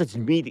because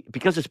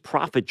it's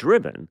profit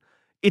driven.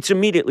 It's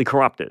immediately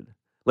corrupted.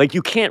 Like,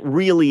 you can't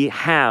really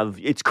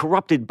it's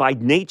corrupted by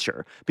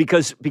nature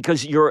because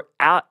you're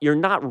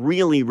not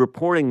really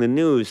reporting the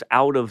news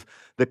out of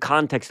the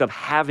context of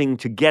having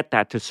to get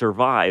that to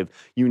survive.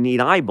 You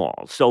need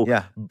eyeballs. So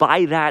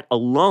by that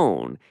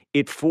alone,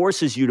 it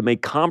forces you to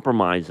make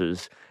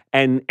compromises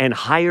and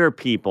hire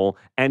people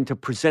and to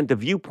present a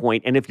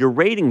viewpoint. And if your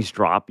ratings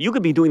drop, you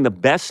could be doing the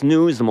best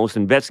news, the most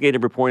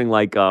investigative reporting,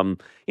 like the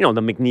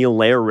McNeil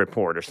Lehrer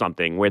report or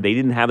something, where they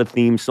didn't have a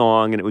theme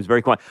song and it was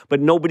very quiet. But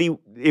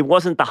it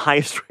wasn't the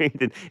highest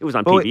rated. It was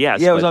on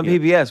PBS. It was on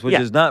PBS, which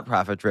is not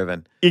profit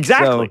driven.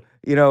 Exactly.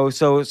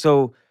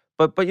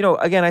 But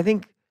again, I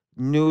think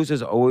news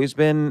has always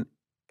been,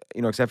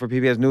 except for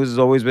PBS, news has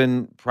always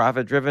been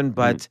profit driven.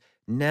 But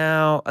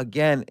now,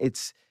 again,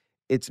 it's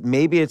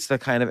maybe it's the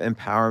kind of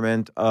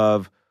empowerment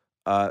of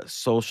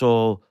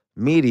social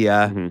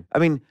media. Mhm. I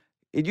mean,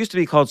 it used to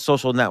be called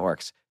social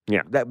networks.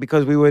 Yeah. That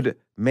because we would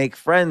make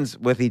friends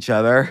with each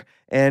other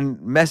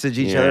and message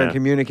each other and Yeah.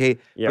 communicate.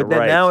 Yeah, But then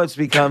right. now it's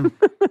become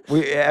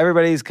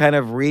everybody's kind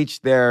of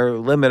reached their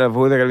limit of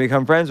who they're going to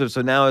become friends with.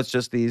 So now it's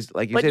just these,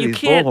 like you But say, you these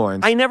can't.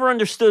 bullhorns. I never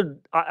understood.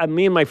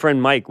 Me and my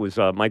friend Mike was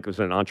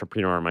an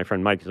entrepreneur. My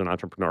friend Mike is an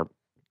entrepreneur.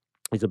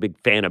 He's a big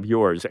fan of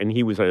yours, and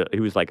he was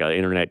like an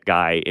internet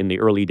guy in the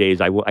early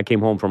days. I came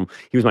home from,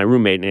 he was my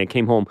roommate, and I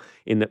came home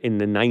in the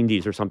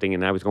 90s or something,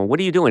 and I was going, "What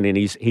are you doing?" And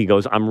he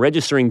goes, "I'm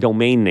registering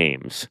domain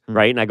names,"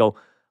 right? And I go,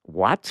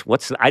 "What?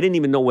 I didn't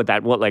even know what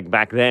like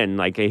back then.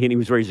 Like he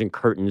was raising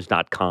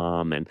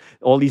curtains.com and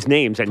all these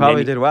names, and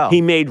Probably then did well. He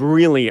made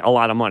really a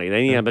lot of money.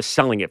 Then he ended up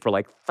selling it for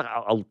like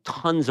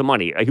tons of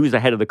money. He was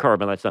ahead of the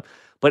curve and that stuff.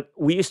 But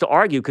we used to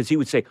argue because he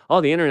would say, "Oh,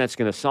 the internet's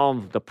going to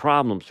solve the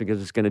problems because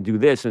it's going to do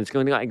this and it's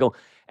going to." I go,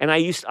 and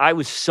I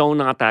was so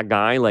not that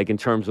guy, like in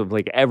terms of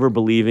like ever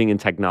believing in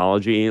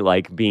technology,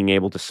 like being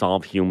able to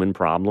solve human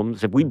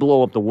problems. If we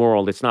blow up the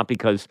world, it's not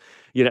because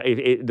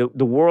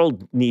the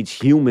world needs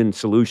human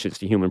solutions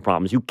to human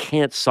problems. You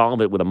can't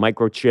solve it with a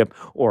microchip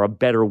or a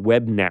better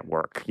web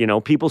network.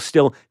 People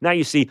still now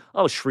you see,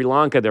 Sri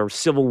Lanka, there are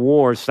civil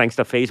wars thanks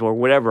to Facebook or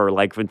whatever,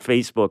 like in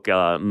Facebook,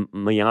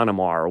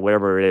 Myanmar or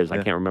whatever it is. I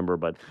can't remember,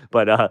 but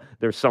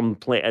there's some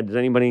does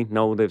anybody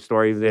know the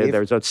story?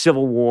 There's a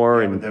civil war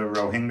Yeah, and with the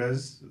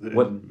Rohingyas.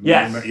 What?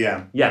 Yes.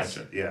 Yeah. Yes.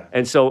 Gotcha. Yeah.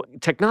 And so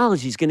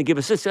technology is going to give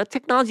us this.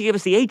 Technology gave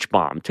us the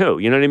H-bomb too.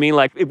 You know what I mean?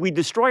 Like if we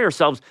destroy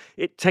ourselves,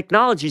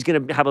 technology is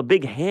going to have a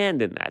big hand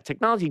in that.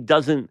 Technology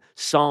doesn't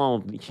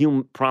solve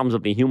problems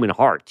of the human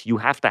heart. You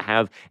have to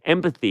have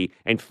empathy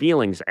and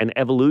feelings and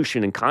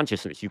evolution and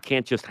consciousness. You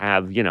can't just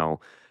have,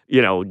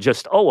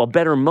 just, a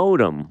better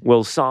modem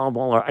will solve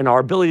our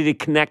ability to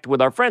connect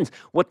with our friends.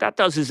 What that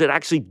does is it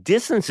actually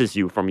distances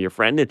you from your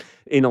friend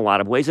in a lot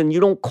of ways, and you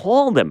don't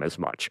call them as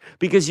much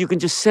because you can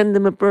just send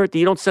them a birthday.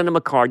 You don't send them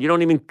a card. You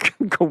don't even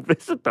go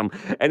visit them.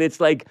 And it's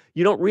like,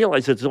 you don't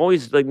realize it's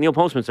always, like Neil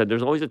Postman said,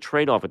 there's always a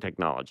trade-off of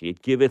technology.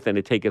 It giveth and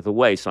it taketh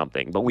away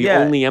something, but we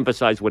only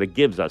emphasize what it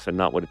gives us and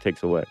not what it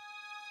takes away.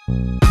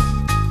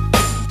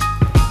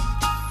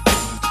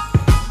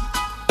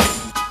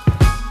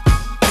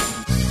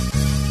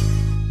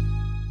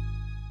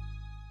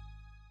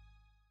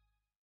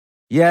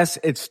 Yes,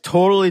 it's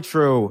totally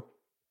true.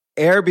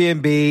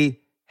 Airbnb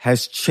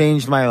has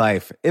changed my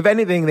life. If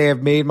anything, they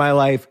have made my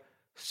life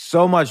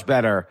so much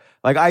better.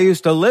 Like I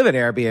used to live in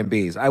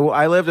Airbnbs.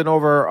 I lived in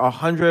over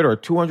 100 or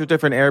 200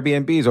 different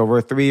Airbnbs over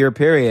a 3-year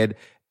period,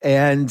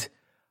 and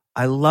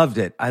I loved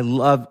it.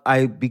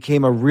 I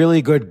became a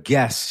really good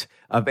guest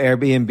of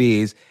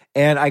Airbnbs,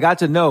 and I got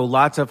to know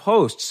lots of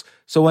hosts.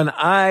 So when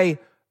I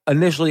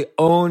initially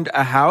owned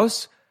a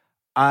house,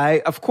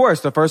 of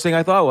course, the first thing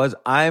I thought was,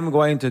 I'm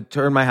going to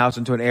turn my house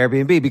into an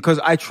Airbnb because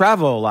I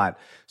travel a lot.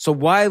 So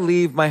why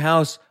leave my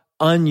house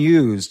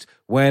unused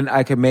when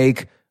I can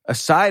make a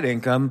side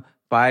income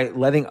by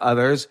letting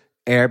others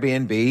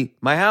Airbnb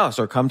my house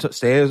or come to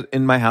stay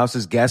in my house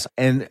as guests?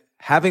 And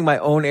having my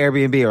own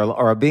Airbnb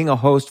or being a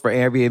host for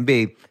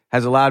Airbnb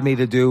has allowed me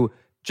to do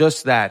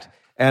just that.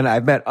 And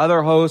I've met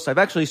other hosts. I've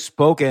actually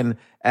spoken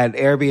at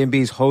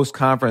Airbnb's host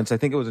conference. I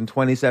think it was in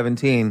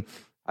 2017.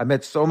 I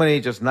met so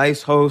many just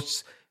nice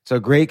hosts. It's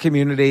a great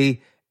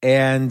community.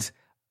 And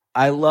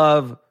I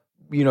love,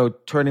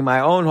 turning my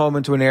own home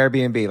into an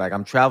Airbnb. Like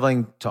I'm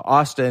traveling to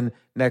Austin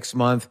next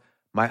month.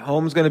 My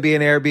home's going to be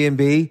an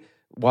Airbnb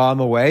while I'm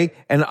away,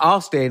 and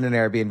I'll stay in an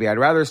Airbnb. I'd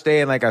rather stay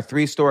in like a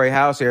 3-story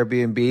house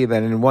Airbnb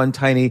than in one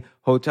tiny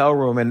hotel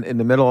room in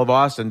the middle of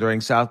Austin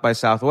during South by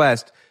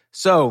Southwest.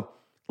 So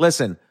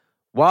listen,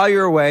 while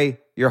you're away,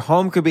 your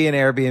home could be an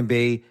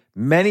Airbnb.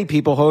 Many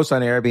people host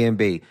on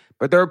Airbnb,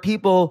 but there are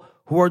people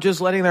who are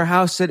just letting their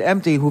house sit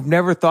empty, who've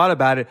never thought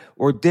about it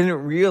or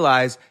didn't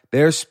realize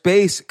their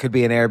space could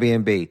be an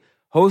Airbnb.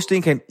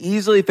 Hosting can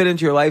easily fit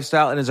into your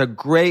lifestyle and is a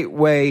great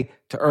way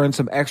to earn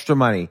some extra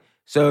money.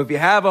 So if you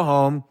have a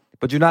home,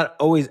 but you're not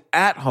always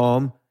at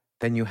home,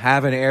 then you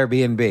have an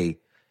Airbnb.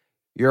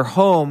 Your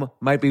home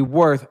might be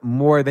worth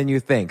more than you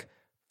think.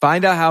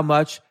 Find out how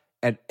much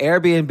at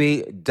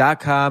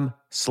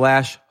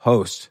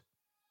airbnb.com/host.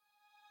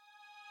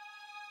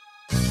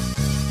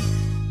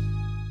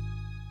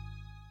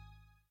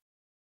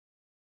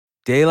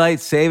 Daylight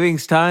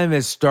savings time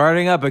is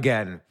starting up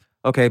again.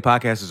 Okay,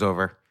 podcast is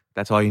over.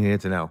 That's all you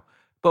needed to know.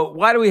 But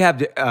why do we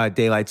have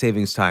daylight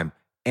savings time?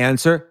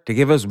 Answer: to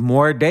give us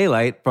more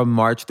daylight from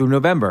March through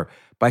November.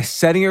 By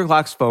setting your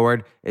clocks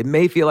forward, it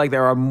may feel like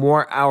there are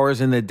more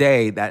hours in the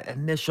day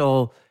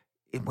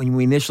when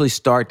we initially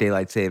start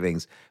daylight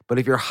savings. But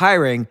if you're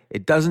hiring,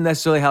 it doesn't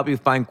necessarily help you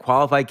find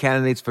qualified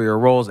candidates for your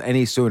roles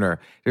any sooner.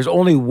 There's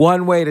only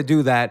one way to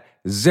do that: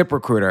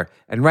 ZipRecruiter.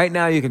 And right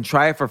now you can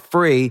try it for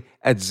free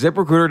at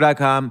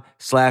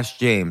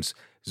ZipRecruiter.com/James.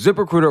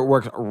 ZipRecruiter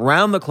works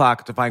around the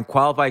clock to find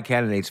qualified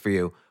candidates for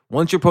you.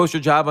 Once you post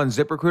your job on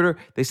ZipRecruiter,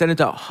 they send it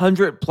to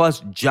 100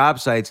 plus job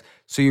sites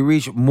so you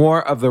reach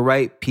more of the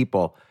right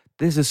people.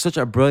 This is such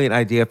a brilliant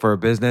idea for a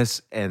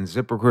business, and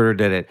ZipRecruiter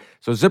did it.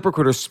 So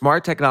ZipRecruiter's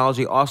smart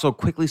technology also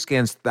quickly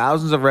scans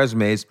thousands of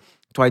resumes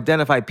to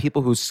identify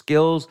people whose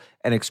skills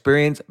and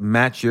experience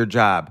match your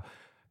job.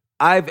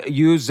 I've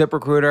used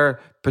ZipRecruiter,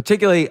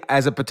 particularly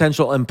as a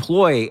potential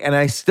employee, and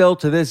I still,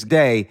 to this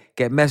day,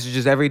 get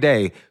messages every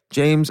day.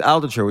 James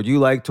Altucher, would you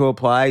like to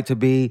apply to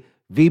be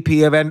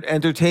VP of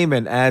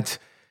Entertainment at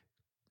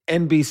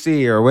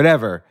NBC or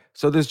whatever?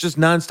 So there's just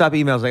nonstop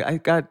emails. Like I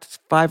got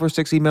 5 or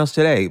 6 emails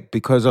today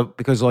because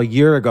a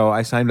year ago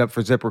I signed up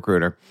for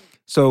ZipRecruiter.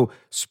 So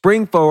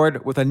spring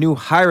forward with a new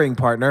hiring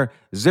partner,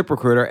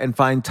 ZipRecruiter, and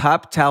find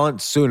top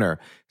talent sooner.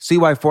 See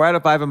why 4 out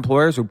of 5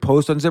 employers who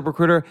post on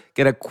ZipRecruiter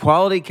get a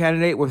quality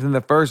candidate within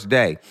the first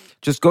day.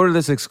 Just go to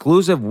this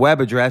exclusive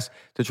web address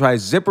to try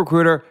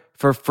ZipRecruiter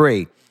for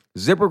free.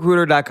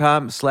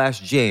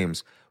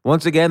 ZipRecruiter.com/James.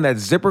 Once again,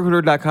 that's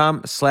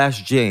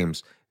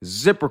ZipRecruiter.com/James.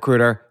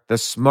 ZipRecruiter, the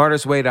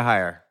smartest way to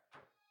hire.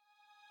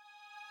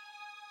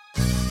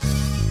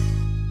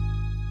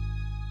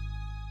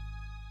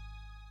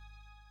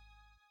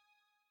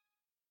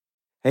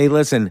 Hey,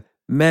 listen,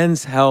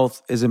 men's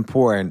health is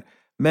important.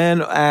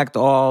 Men act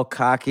all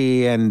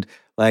cocky and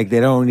like they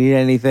don't need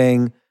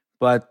anything.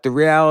 But the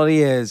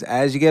reality is,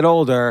 as you get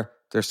older,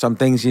 there's some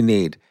things you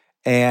need.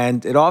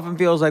 And it often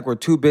feels like we're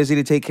too busy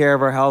to take care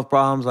of our health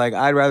problems. Like,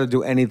 I'd rather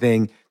do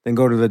anything than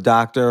go to the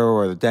doctor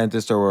or the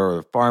dentist or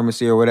the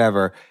pharmacy or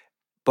whatever.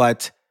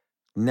 But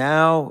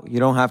now you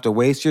don't have to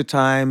waste your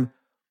time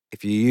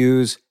if you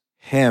use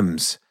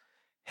Hims.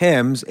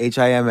 Hims,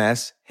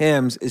 H-I-M-S,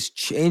 Hims is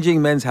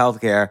changing men's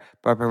healthcare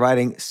by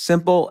providing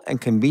simple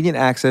and convenient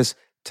access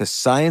to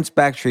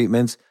science-backed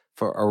treatments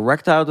for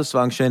erectile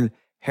dysfunction,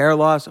 hair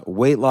loss,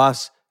 weight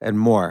loss, and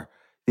more.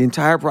 The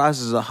entire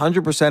process is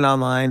 100%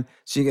 online,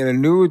 so you get a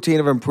new routine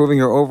of improving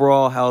your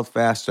overall health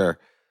faster.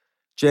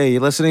 Jay,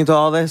 you listening to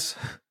all this?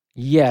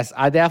 Yes,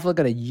 I definitely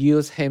gonna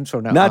use Hims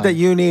from now Not on. that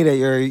you need it.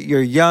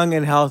 You're young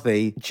and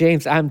healthy.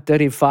 James, I'm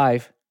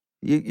 35.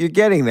 You're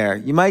getting there.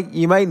 You might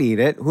need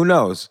it. Who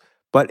knows?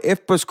 But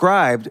if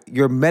prescribed,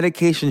 your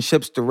medication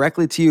ships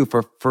directly to you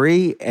for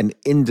free and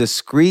in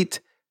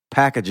discreet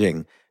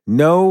packaging.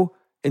 No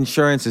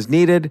insurance is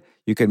needed.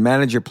 You can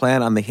manage your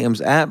plan on the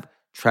Hims app,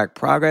 track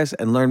progress,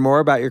 and learn more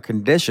about your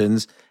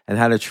conditions and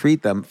how to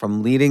treat them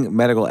from leading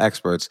medical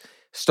experts.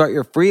 Start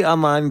your free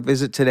online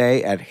visit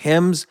today at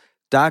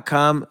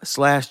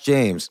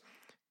hims.com/James.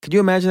 Could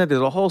you imagine that?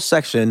 There's a whole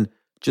section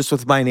just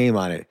with my name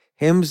on it.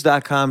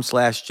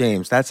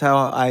 hims.com/James. That's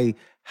how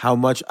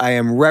much I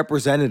am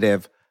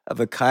representative of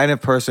the kind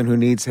of person who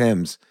needs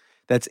Hims.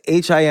 That's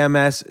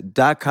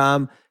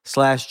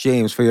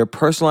HIMS.com/James for your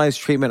personalized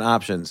treatment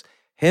options.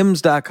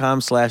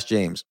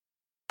 HIMS.com/James.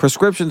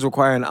 Prescriptions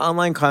require an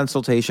online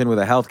consultation with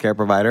a healthcare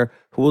provider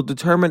who will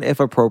determine if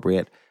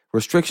appropriate.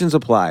 Restrictions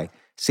apply.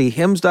 See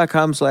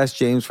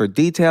HIMS.com/James for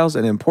details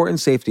and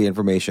important safety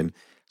information.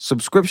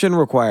 Subscription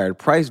required.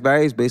 Price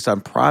varies based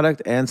on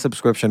product and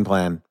subscription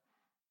plan.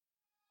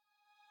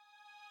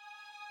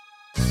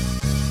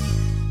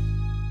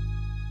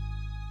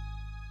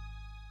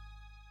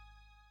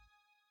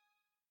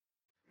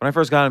 When I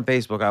first got on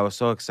Facebook, I was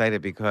so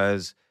excited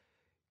because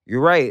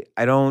you're right.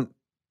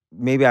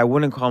 Maybe I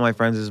wouldn't call my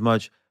friends as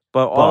much,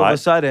 but all of a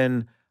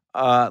sudden,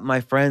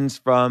 my friends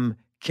from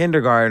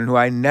kindergarten who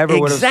I never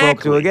would have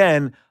spoke to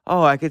again,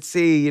 I could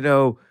see,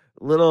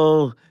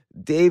 little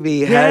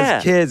Davey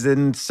has kids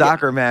and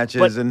soccer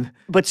matches.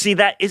 But see,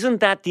 isn't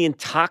that the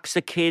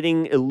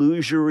intoxicating,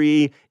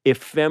 illusory,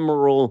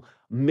 ephemeral,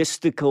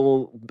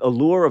 mystical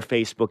allure of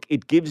Facebook?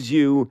 It gives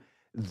you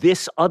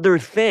this other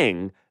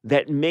thing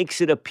that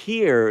makes it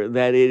appear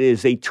that it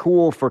is a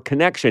tool for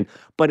connection,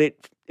 but it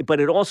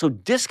also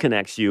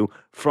disconnects you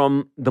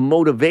from the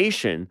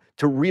motivation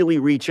to really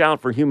reach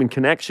out for human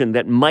connection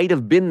that might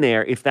have been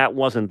there if that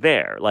wasn't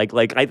there. Like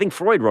I think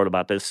Freud wrote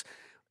about this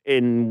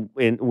in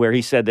where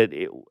he said that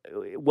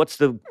what's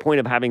the point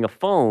of having a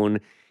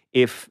phone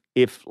if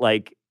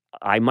like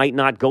I might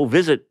not go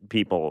visit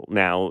people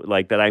now,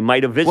 like that I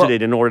might have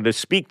visited in order to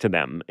speak to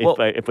them.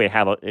 If we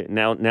have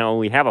now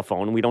we have a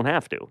phone, we don't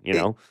have to.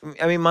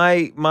 I mean,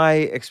 my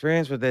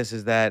experience with this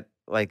is that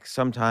like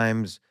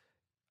sometimes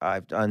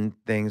I've done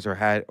things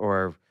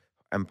or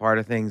I'm part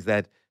of things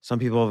that some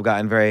people have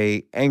gotten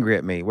very angry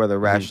at me, whether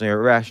rationally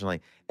or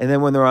irrationally. And then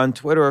when they're on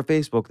Twitter or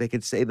Facebook, they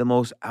could say the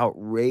most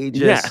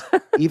outrageous,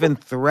 even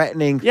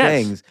threatening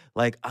things,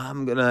 like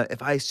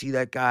if I see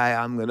that guy,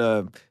 I'm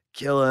gonna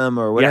kill him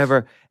or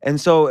whatever. Yes.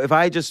 And so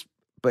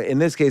but in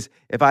this case,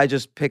 if I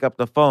just pick up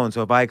the phone,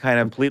 so if I kind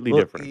of completely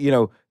different,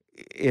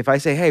 if I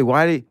say, hey,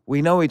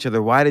 we know each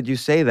other? Why did you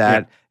say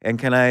that? Yeah. And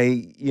can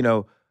I,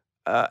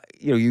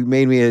 you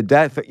made me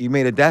you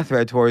made a death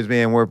threat towards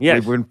me, and we've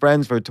been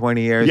friends for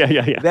 20 years.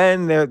 Yeah.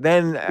 Then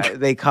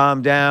they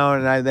calm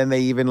down, and then they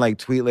even like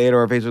tweet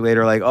later or Facebook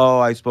later, like, oh,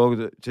 I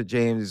spoke to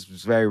James.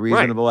 It's very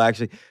reasonable,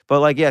 actually.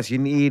 But like, yes, you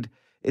need.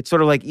 it's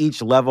sort of like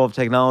each level of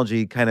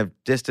technology kind of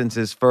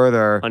distances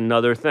further.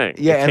 Another thing.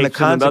 Yeah, It and the takes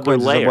another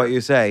consequences of layer. what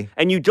you say.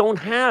 And you don't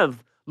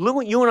have.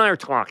 Look, you and I are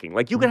talking.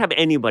 Like you Mm-hmm. can have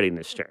anybody in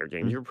this chair,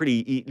 James. You're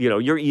pretty,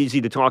 you're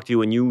easy to talk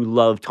to, and you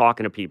love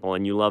talking to people,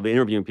 and you love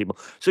interviewing people.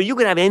 So you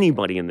could have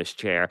anybody in this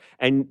chair,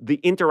 and the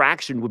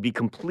interaction would be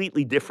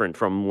completely different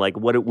from like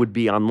what it would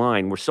be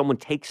online, where someone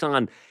takes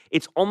on.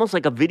 It's almost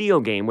like a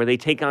video game where they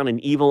take on an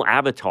evil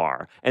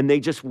avatar, and they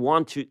just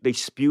they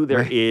spew their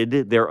Right.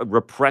 id, their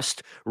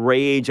repressed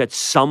rage at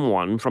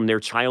someone from their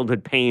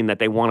childhood pain that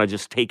they want to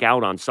just take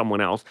out on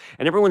someone else,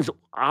 and everyone's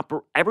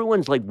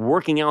like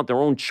working out their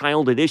own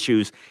childhood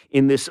issues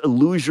in this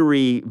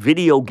illusory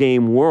video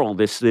game world,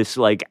 this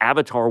like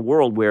avatar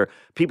world where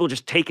people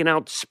just taking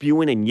out,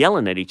 spewing, and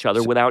yelling at each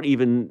other without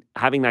even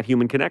having that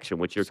human connection,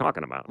 which you're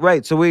talking about.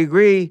 Right. So we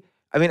agree.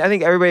 I mean, I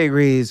think everybody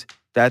agrees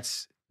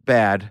that's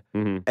bad.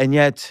 Mm-hmm. And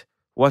yet,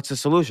 what's the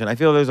solution? I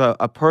feel there's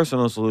a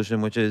personal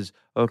solution, which is,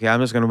 okay, I'm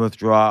just going to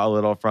withdraw a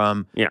little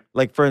from,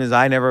 like, for instance,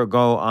 I never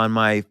go on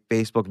my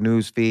Facebook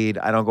news feed.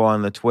 I don't go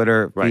on the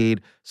Twitter feed.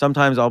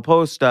 Sometimes I'll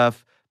post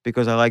stuff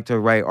because I like to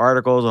write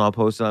articles and I'll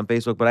post it on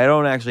Facebook, but I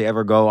don't actually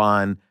ever go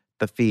on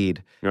the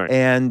feed. Right.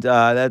 And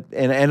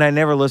I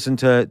never listen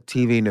to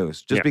TV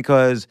news just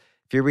because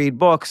if you read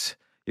books,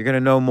 you're going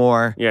to know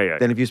more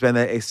than if you spend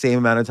the same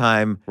amount of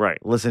time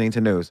listening to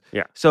news.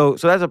 Yeah. So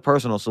that's a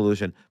personal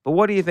solution. But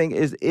what do you think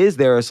is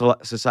there a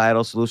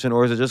societal solution,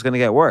 or is it just going to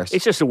get worse?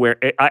 It's just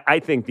I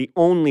think the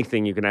only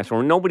thing you can ask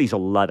for, nobody's a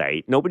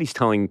Luddite. Nobody's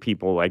telling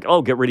people like,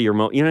 oh, get rid of your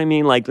you know what I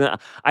mean? Like,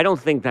 I don't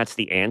think that's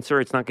the answer.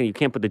 It's not going. You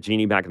can't put the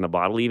genie back in the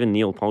bottle. Even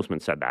Neil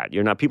Postman said that.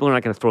 People are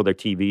not going to throw their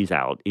TVs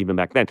out even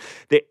back then.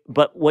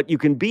 But what you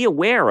can be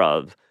aware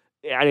of,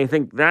 and I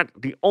think that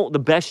the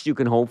best you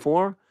can hope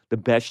for. The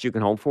best you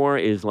can hope for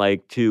is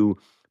like to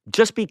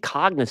just be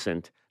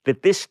cognizant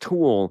that this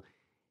tool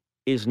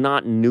is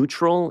not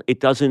neutral.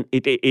 It doesn't.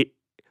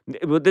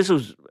 This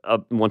was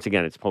once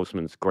again, it's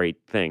Postman's great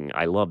thing.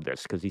 I love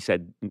this because he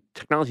said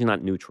technology is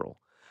not neutral.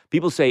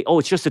 People say, "Oh,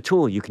 it's just a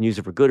tool. You can use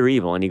it for good or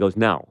evil," and he goes,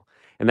 "No."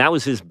 And that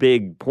was his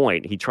big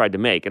point he tried to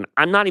make. And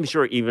I'm not even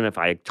sure even if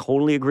I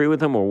totally agree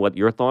with him or what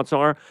your thoughts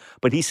are.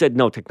 But he said,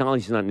 no,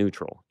 technology is not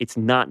neutral. It's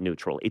not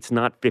neutral. It's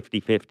not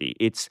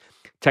 50-50.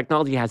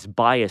 Technology has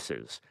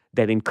biases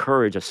that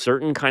encourage a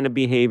certain kind of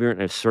behavior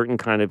and a certain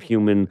kind of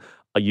human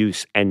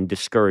use and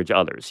discourage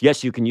others.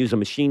 Yes, you can use a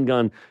machine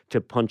gun to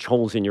punch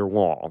holes in your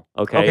wall.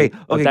 Okay.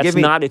 But that's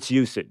not its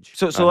usage.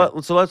 So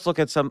let's look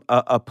at some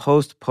a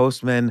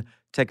Postman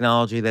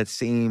technology that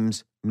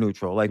seems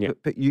neutral. Like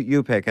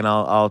you pick, and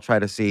I'll try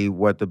to see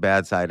what the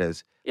bad side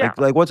is. Yeah.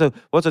 Like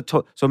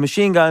so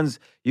machine guns,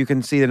 you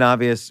can see an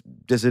obvious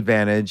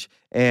disadvantage,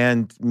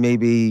 and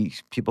maybe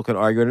people can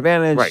argue an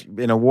advantage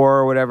in a war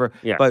or whatever.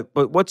 Yeah.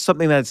 But what's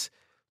something that's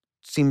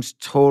seems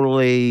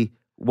totally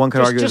one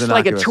could argue is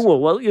like innocuous. a tool.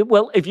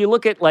 Well, if you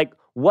look at like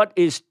what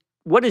is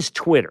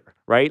Twitter,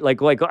 right? Like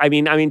I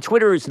mean,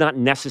 Twitter is not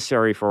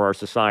necessary for our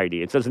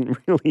society. It doesn't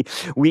really.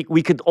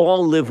 We could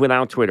all live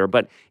without Twitter,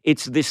 but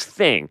it's this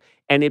thing,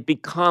 and it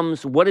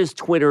becomes what is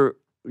Twitter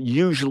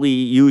usually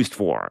used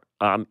for?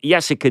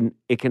 Yes, it can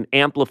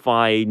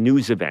amplify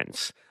news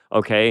events.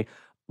 Okay.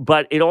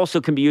 But it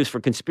also can be used for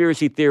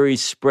conspiracy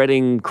theories,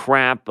 spreading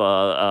crap,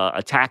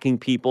 attacking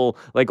people,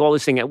 like all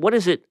this thing.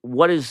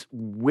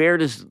 Where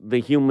does the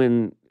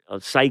human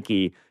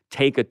psyche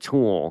take a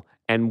tool,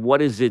 and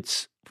what is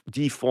its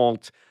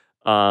default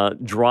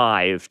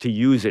drive to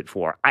use it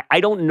for? I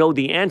don't know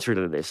the answer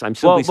to this. I'm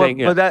simply saying.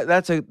 But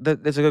that's a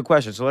good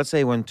question. So let's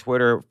say when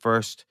Twitter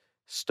first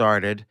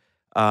started,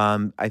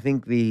 I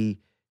think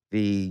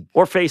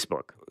or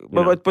Facebook.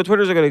 But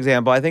Twitter's a good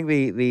example. I think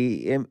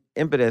the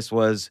impetus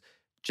was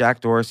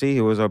Jack Dorsey,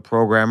 who was a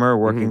programmer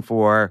working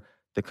for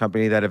the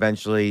company that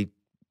eventually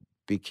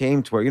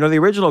became Twitter. The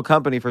original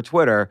company for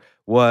Twitter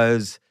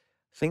was,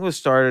 I think it was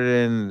started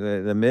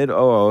in the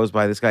mid-00s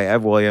by this guy,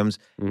 Ev Williams.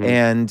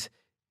 And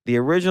the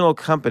original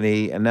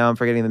company, and now I'm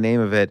forgetting the name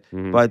of it,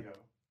 but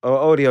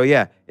Audio,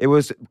 yeah. It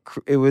was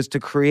to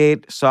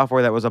create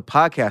software that was a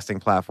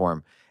podcasting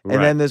platform.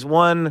 And then this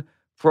one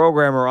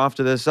programmer off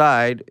to the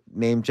side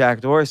named Jack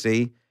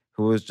Dorsey,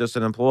 who was just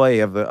an employee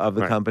of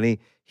the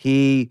company,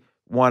 he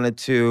wanted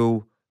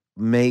to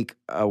make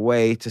a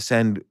way to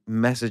send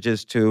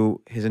messages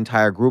to his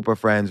entire group of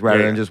friends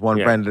rather than just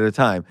one friend at a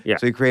time. Yeah.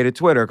 So he created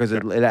Twitter because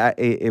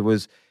it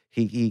was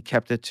he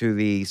kept it to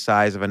the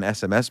size of an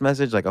SMS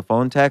message, like a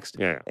phone text,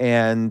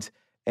 and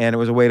it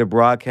was a way to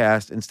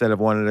broadcast instead of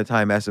one at a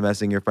time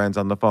SMSing your friends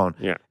on the phone.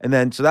 Yeah. And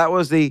then so that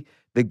was the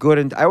good.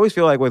 And I always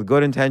feel like with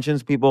good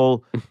intentions,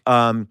 people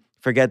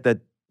forget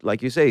that.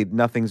 Like you say,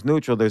 nothing's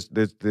neutral. There's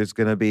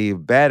going to be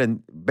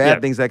bad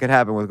things that could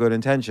happen with good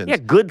intentions. Yeah,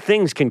 good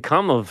things can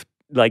come of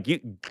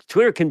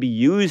Twitter can be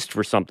used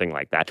for something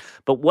like that.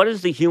 But what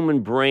does the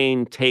human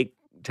brain take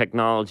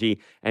technology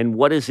and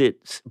what is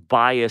its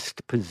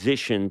biased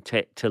position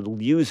to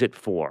use it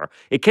for?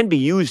 It can be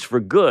used for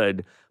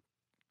good.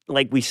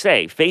 Like we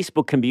say,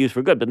 Facebook can be used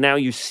for good, but now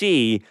you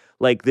see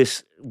like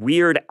this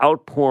weird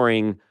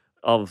outpouring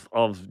of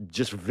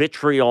just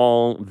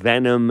vitriol,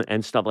 venom,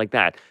 and stuff like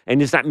that. And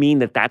does that mean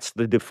that that's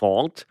the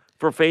default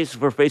for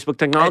Facebook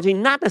technology?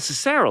 Not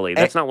necessarily.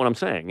 That's not what I'm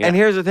saying. Yeah. And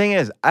here's the thing: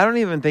 is I don't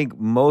even think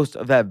most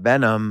of that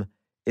venom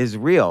is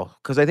real,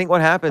 because I think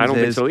what happens I don't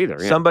think is so either.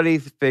 Yeah. somebody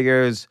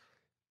figures,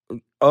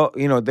 oh,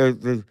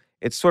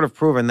 it's sort of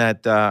proven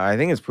that I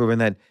think it's proven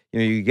that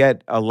you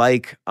get a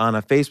like on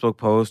a Facebook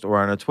post or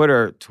on a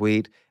Twitter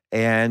tweet,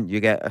 and you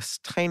get a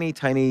tiny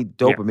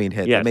dopamine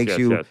hit that makes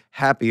you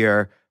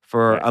happier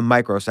for a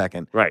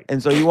microsecond. Right.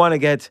 And so you want to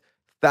get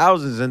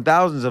thousands and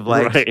thousands of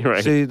likes,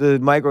 right. so the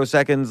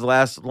microseconds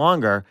last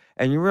longer,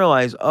 and you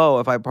realize, oh,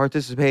 if I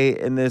participate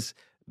in this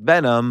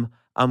venom,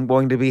 I'm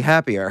going to be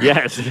happier.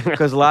 Yes.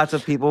 Because lots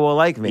of people will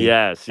like me.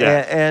 Yes.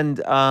 And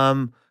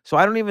so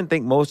I don't even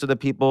think most of the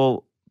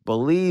people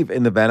believe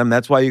in the venom.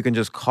 That's why you can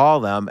just call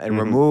them and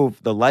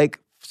remove the like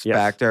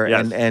factor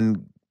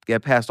and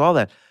get past all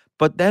that.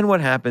 But then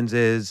what happens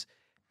is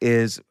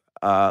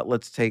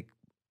let's take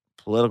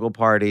political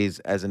parties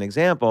as an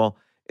example,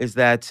 is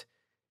that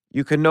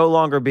you can no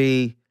longer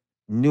be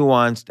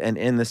nuanced and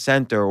in the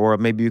center, or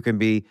maybe you can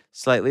be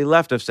slightly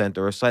left of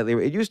center or slightly.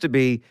 It used to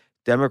be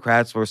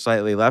Democrats were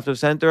slightly left of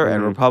center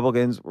and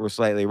Republicans were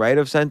slightly right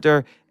of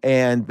center,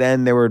 and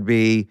then there would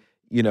be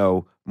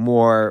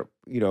more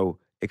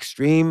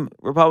extreme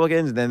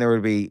Republicans, and then there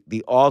would be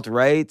the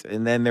alt-right,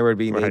 and then there would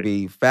be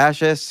maybe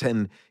fascists,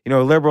 and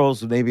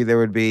liberals. Maybe there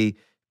would be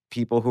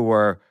people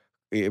who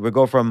it would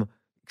go from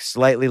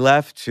slightly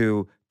left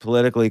to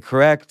politically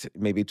correct,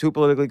 maybe too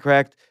politically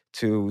correct,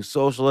 to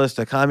socialist,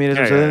 to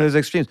communism. So then there's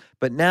extremes.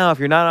 But now, if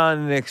you're not on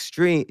an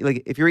extreme,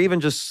 like if you're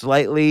even just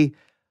slightly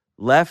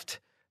left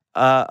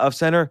of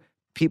center,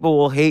 people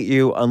will hate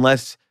you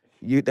unless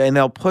and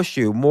they'll push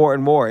you more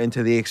and more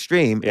into the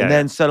extreme, and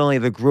then suddenly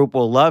the group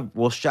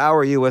will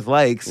shower you with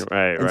likes,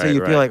 so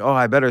you feel like, oh,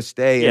 I better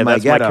stay in my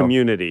ghetto. That's my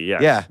community.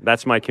 Yes. Yeah,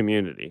 that's my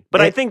community.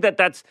 But I think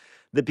that's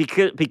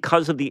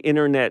because of the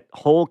internet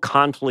whole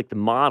conflict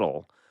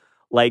model.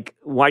 Like,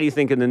 why do you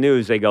think in the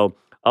news they go,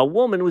 a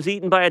woman was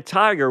eaten by a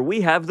tiger?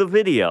 We have the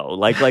video.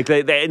 Like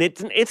and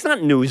it's not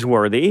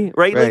newsworthy,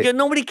 right? Like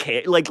nobody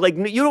cares. Like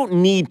you don't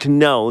need to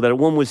know that a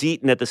woman was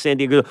eaten at the San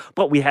Diego,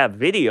 but we have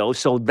video,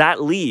 so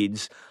that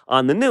leads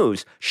on the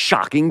news.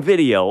 Shocking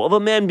video of a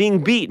man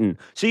being beaten.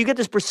 So you get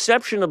this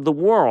perception of the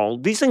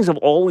world. These things have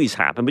always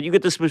happened, but you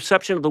get this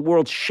perception of the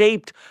world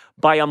shaped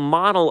by a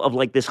model of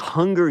like this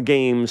Hunger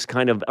Games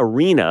kind of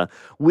arena,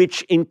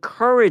 which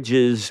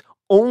encourages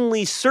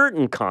only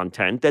certain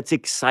content that's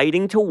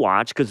exciting to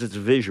watch because it's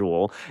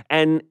visual,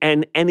 and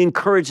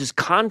encourages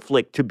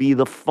conflict to be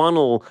the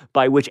funnel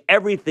by which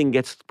everything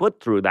gets put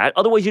through that.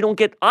 Otherwise, you don't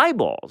get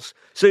eyeballs.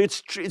 So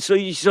if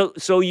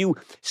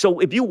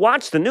you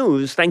watch the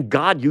news, thank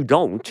God you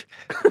don't.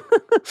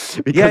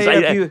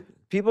 Because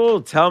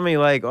people tell me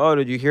like, oh,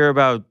 did you hear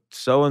about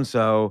so and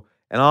so?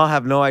 And I'll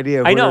have no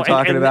idea who they're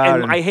talking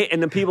about. And I hate.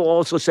 And then people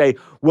also say,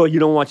 "Well, you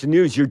don't watch the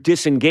news. You're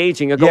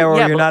disengaging." I go,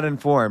 or you're not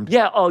informed.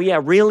 Yeah. Oh, yeah.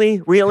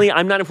 Really,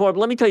 I'm not informed. But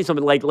let me tell you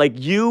something. Like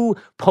you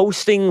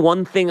posting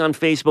one thing on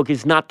Facebook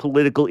is not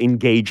political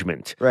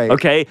engagement. Right.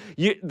 Okay.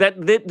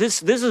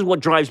 This is what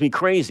drives me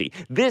crazy.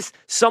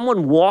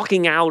 Someone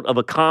walking out of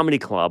a comedy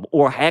club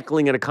or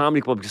heckling at a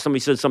comedy club because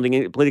somebody says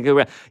something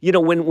politically.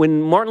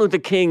 When Martin Luther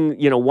King,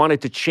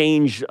 wanted to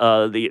change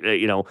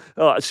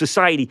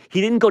society,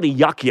 he didn't go to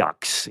Yuck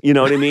Yucks. You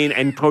know what I mean?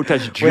 And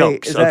protest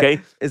jokes.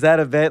 Is that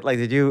event like?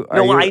 Did you?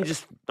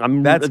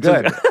 That's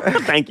good.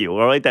 Thank you.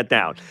 I'll write that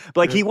down. But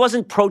like, he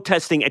wasn't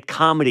protesting at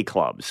comedy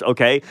clubs.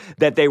 Okay,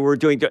 that they were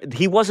doing.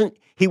 He wasn't.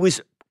 He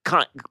was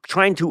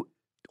trying to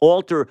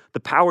alter the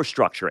power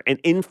structure and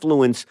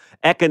influence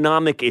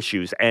economic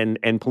issues and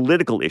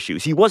political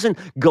issues. He wasn't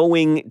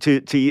going to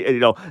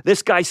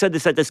this guy said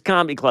this at this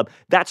comedy club.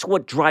 That's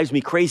what drives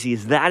me crazy,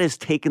 is that has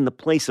taken the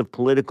place of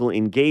political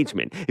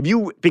engagement.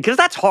 Because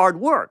that's hard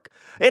work.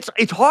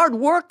 It's hard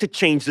work to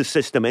change the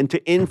system and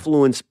to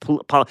influence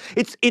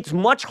it's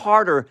much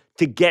harder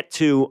to get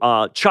to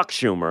Chuck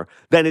Schumer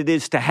than it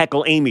is to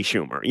heckle Amy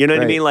Schumer. You know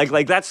what I mean?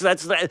 Like that's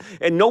that.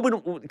 And nobody,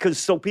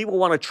 so people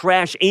want to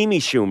trash Amy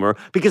Schumer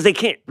because they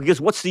can't,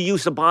 because what's the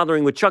use of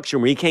bothering with Chuck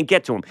Schumer? You can't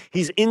get to him.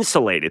 He's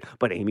insulated.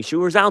 But Amy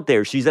Schumer's out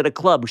there. She's at a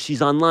club.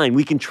 She's online.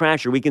 We can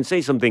trash her. We can say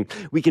something.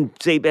 We can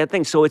say bad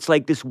things. So it's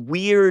like this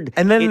weird.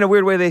 And then in a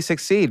weird way they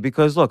succeed,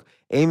 because look,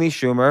 Amy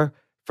Schumer,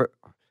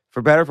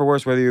 for better or for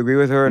worse, whether you agree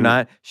with her or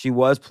not, she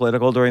was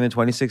political during the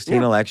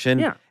 2016 election.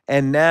 Yeah.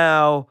 And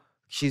now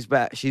she's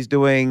back. She's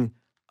doing,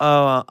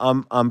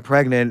 I'm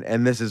pregnant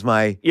and this is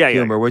my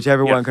humor, which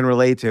everyone can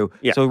relate to.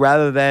 Yeah. So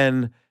rather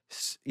than,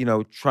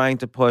 trying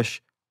to push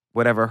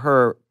whatever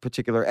her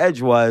particular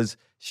edge was,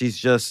 she's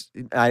just,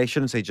 I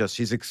shouldn't say just,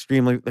 she's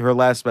extremely, her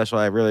last special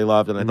I really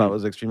loved and I thought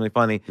was extremely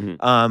funny.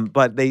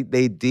 But they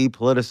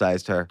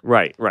depoliticized her.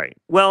 Right.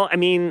 Well, I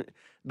mean,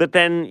 but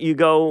then you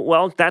go,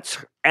 well,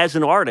 that's, as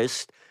an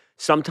artist,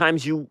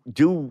 sometimes you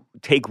do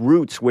take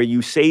routes where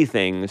you say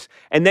things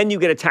and then you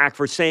get attacked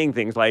for saying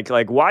things like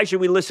why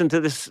should we listen to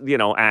this,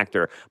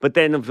 actor? But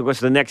then, of course,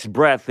 the next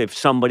breath, if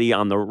somebody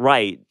on the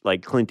right,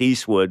 like Clint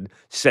Eastwood,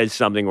 says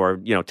something, or,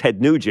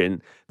 Ted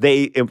Nugent,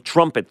 they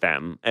trumpet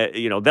them.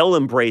 They'll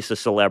embrace a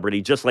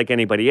celebrity just like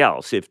anybody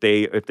else if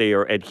they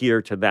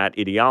adhere to that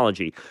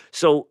ideology.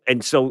 So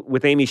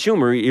with Amy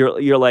Schumer,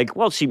 you're like,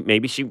 well,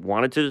 maybe she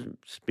wanted to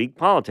speak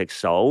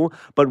politics.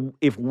 But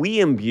if we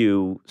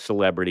imbue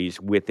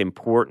celebrities with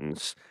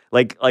importance,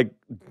 like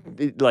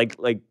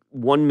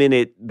 1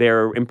 minute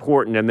they're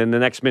important and then the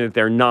next minute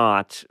they're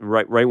not.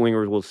 Right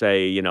wingers will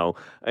say,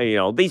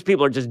 these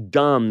people are just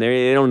dumb.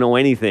 They don't know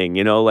anything.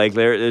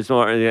 There's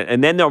no,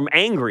 and then they're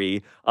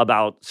angry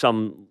about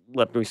some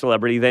left-wing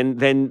celebrity.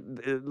 Then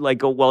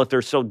well, if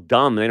they're so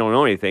dumb, they don't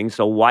know anything.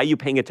 So why are you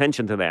paying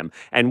attention to them?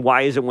 And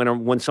why is it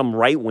when some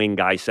right-wing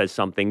guy says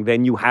something,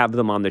 then you have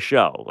them on the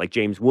show, like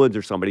James Woods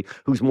or somebody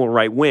who's more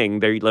right-wing?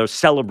 They're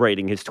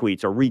celebrating his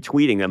tweets or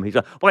retweeting them. He's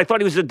like, well, I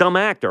thought he was a dumb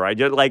actor. I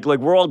just like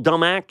we're all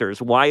dumb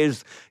actors. Why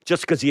is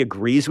just because he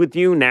agrees with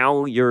you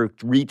now you're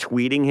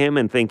retweeting him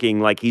and thinking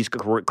like he's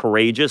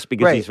courageous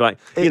because he's right?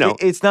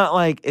 It's not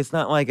like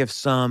if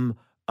some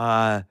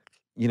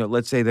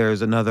let's say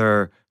there's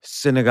another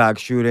synagogue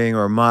shooting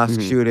or mosque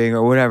shooting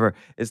or whatever.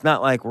 It's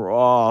not like we're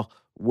all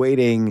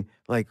waiting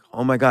like,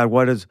 oh my God,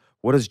 what does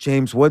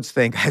James Woods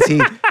think?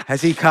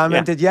 Has he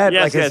commented yet?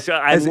 Yes.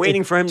 I'm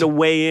waiting for him to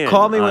weigh in.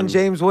 Call me when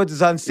James Woods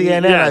is on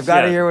CNN. Yes, I've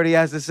got to hear what he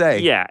has to say.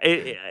 Yeah,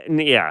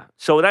 yeah.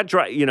 So that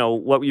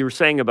what you were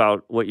saying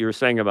about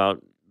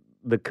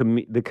the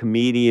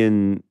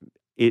comedian,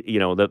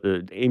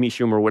 the Amy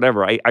Schumer,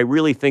 whatever. I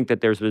really think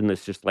that there's been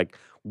this just like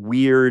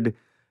weird.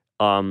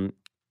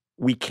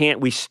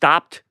 We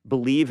stopped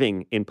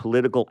believing in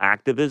political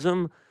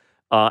activism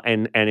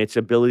and its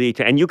ability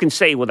to, and you can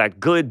say, well, that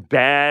good,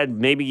 bad,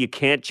 maybe you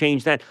can't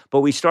change that.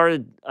 But we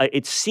started,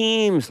 it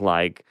seems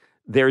like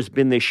there's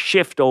been this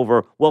shift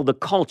over, well, the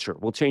culture,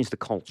 we'll change the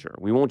culture.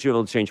 We won't be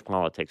able to change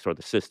politics or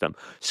the system.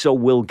 So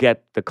we'll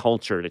get the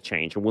culture to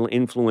change and we'll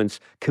influence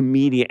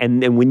comedian.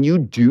 And then when you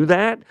do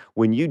that,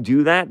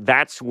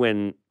 that's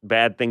when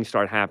bad things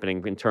start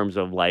happening in terms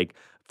of like,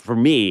 for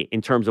me,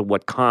 in terms of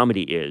what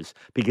comedy is,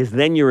 because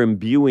then you're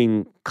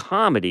imbuing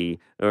comedy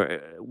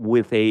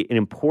with an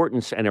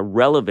importance and a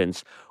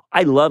relevance.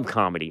 I love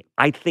comedy.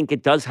 I think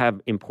it does have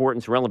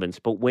importance, relevance,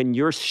 but when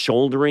you're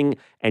shouldering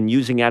and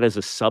using that as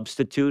a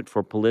substitute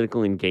for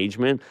political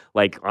engagement,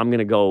 like I'm going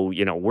to go,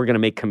 we're going to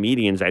make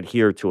comedians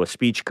adhere to a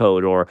speech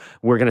code, or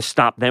we're going to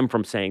stop them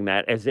from saying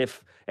that, as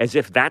if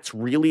that's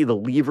really the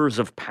levers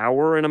of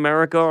power in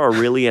America, or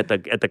really at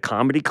the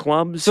comedy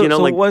clubs.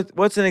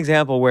 What's an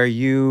example where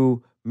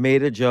you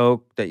made a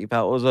joke that you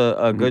felt was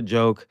a good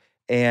joke,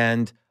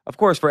 and of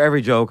course, for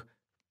every joke,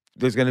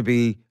 there's going to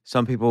be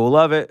some people who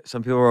love it,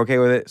 some people are okay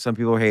with it, some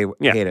people hate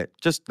it.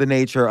 Just the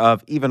nature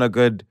of even a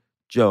good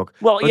joke.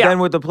 Well, but then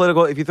with the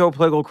political, if you throw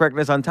political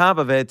correctness on top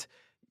of it,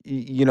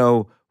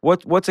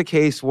 what's a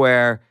case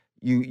where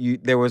you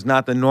there was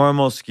not the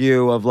normal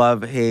skew of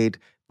love, hate,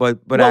 but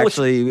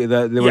actually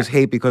there was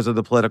hate because of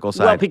the political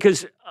side. Well,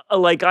 because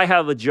I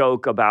have a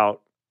joke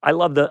about I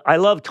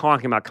love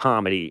talking about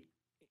comedy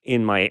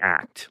in my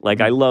act.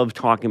 Like I love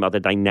talking about the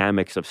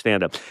dynamics of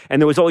stand-up.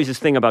 And there was always this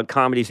thing about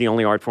comedy is the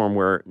only art form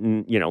where,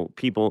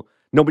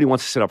 nobody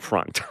wants to sit up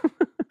front.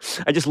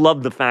 I just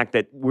love the fact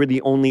that we're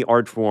the only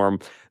art form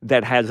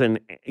that has an,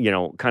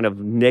 kind of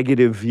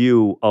negative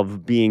view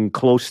of being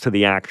close to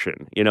the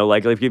action.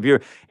 Like if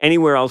you're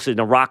anywhere else in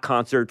a rock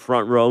concert,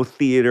 front row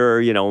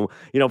theater,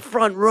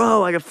 front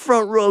row, I got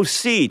front row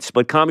seats,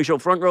 but comedy show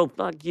front row,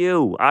 fuck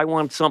you. I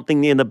want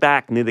something in the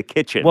back near the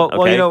kitchen.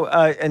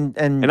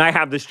 And I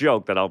have this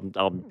joke that I'm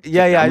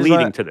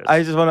leading to this.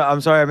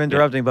 I'm sorry I'm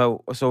interrupting, but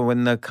so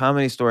when the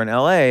Comedy Store in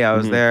LA, I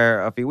was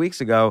there a few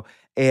weeks ago,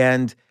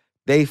 and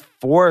they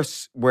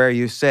force where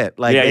you sit.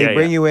 Like they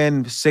bring you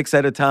in 6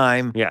 at a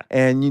time,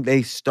 and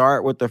they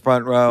start with the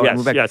front row. And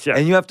move back. Yes.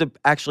 And you have to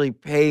actually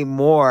pay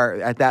more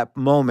at that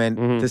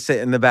moment to sit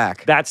in the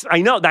back.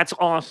 I know that's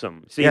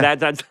awesome. See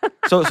that's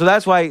so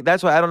that's why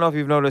I don't know if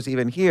you've noticed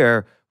even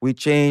here we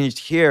changed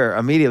here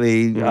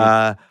immediately to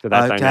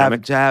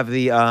have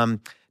the.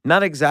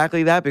 Not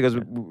exactly that, because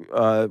we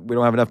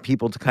don't have enough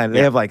people to kind of.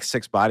 They have like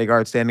 6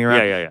 bodyguards standing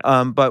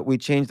around. But we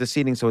changed the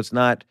seating so it's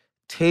not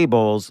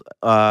tables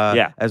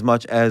as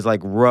much as like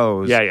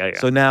rows.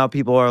 So now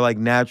people are like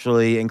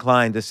naturally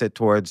inclined to sit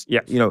towards,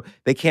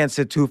 they can't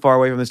sit too far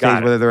away from the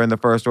stage, whether they're in the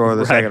first row or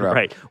the second row.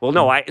 Right. Well,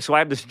 no, I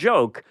have this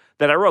joke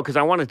that I wrote because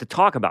I wanted to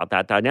talk about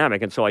that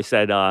dynamic. And so I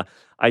said,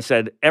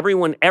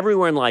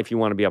 everywhere in life you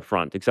want to be up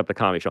front, except the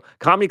comedy show.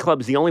 Comedy club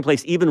is the only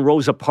place even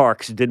Rosa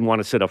Parks didn't want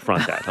to sit up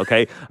front at.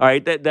 Okay, all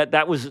right.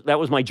 That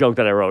was my joke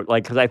that I wrote,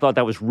 like, because I thought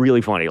that was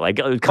really funny.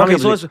 Like, okay,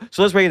 so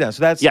let's break it down.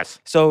 So that's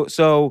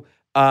So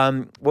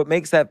what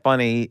makes that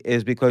funny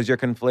is because you're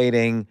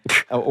conflating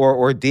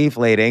or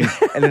deflating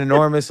an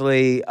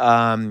enormously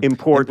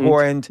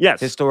important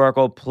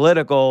historical,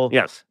 political,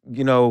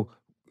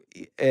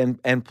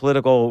 and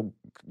political,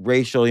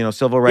 racial,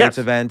 civil rights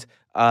event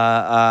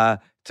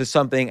to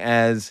something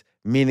as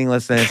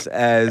meaninglessness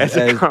as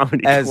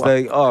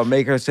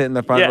make her sit in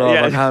the front row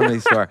of a comedy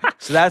store.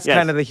 So that's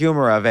kind of the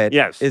humor of it.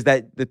 Is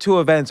that the two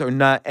events are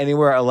not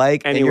anywhere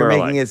alike, and you're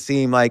making it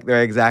seem like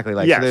they're exactly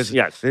like.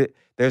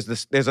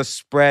 there's a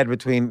spread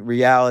between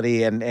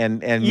reality and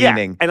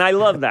meaning. And I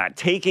love that.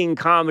 Taking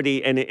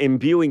comedy and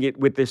imbuing it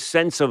with this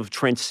sense of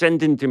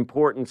transcendent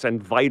importance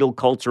and vital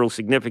cultural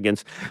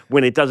significance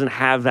when it doesn't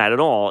have that at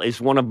all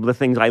is one of the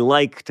things I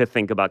like to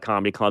think about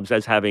comedy clubs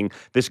as having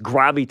this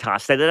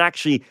gravitas that it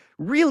actually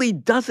really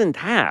doesn't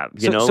have.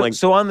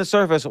 So on the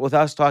surface, with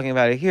us talking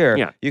about it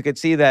here, you could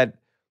see that,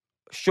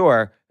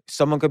 sure,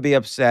 someone could be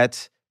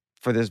upset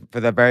for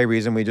the very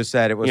reason we just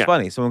said it was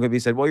funny. Someone could be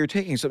said, well, you're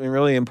taking something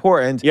really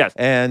important. Yes.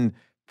 And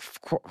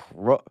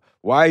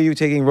why are you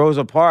taking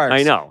Rosa Parks?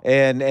 I know.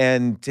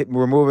 And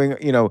removing,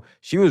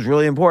 she was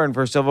really important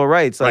for civil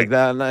rights like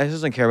that. And I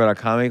doesn't care about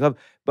a comedy club.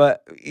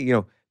 But,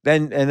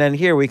 then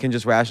here we can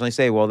just rationally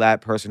say, well,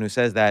 that person who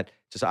says that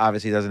just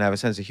obviously doesn't have a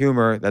sense of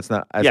humor. That's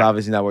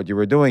obviously not what you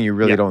were doing. You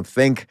really don't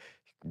think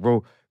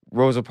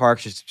Rosa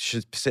Parks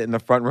should sit in the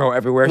front row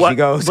everywhere she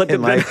goes. But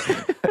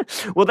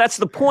well, that's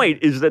the point,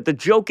 is that the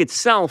joke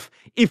itself,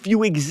 if you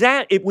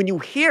when you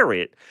hear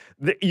it,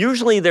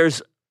 usually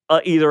there's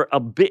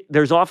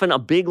there's often a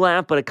big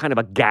laugh, but a kind of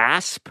a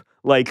gasp,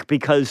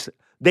 because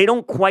they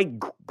don't quite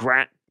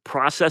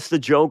process the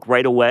joke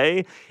right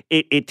away.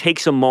 It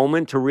takes a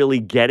moment to really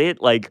get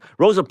it. Like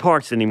Rosa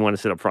Parks didn't even want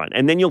to sit up front.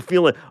 And then you'll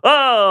feel it,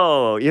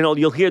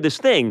 you'll hear this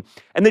thing.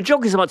 And the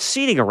joke is about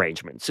seating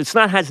arrangements.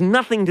 Has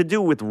nothing to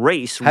do with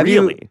race,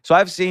 really. So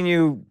I've seen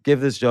you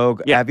give this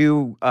joke. Yeah. Have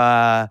you,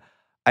 I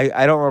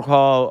don't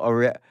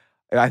recall,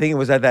 I think it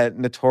was at that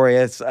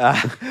notorious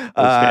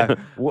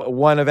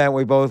one event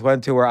we both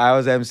went to where I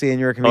was MC and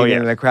you were a comedian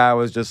and the crowd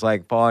was just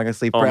like falling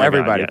asleep for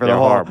everybody, for the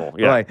whole. Horrible.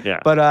 Yeah,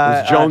 But it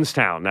was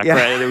Jonestown.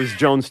 It was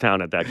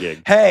Jonestown at that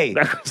gig. Hey,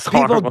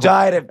 people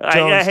died at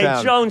Jonestown. Hey,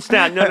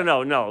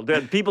 Jonestown. No.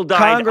 The people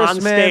died on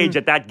stage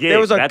at that gig. There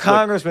was a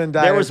congressman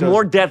died. There was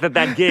more death at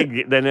that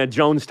gig than at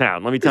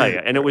Jonestown, let me tell you.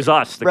 And it was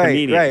us, the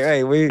comedians.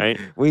 Right.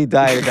 We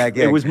died at that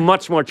gig. It was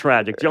much more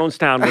tragic.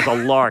 Jonestown was a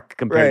lark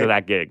compared to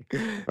that gig.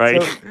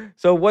 Right?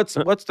 So what's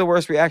the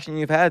worst reaction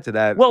you've had to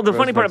that? Well, the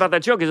funny part about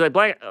that joke is that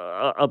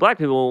black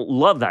people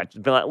love that.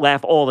 They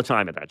laugh all the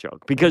time at that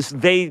joke because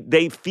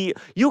they feel,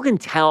 you can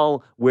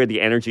tell where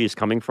the energy is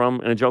coming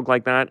from in a joke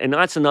like that. And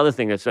that's another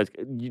thing that says,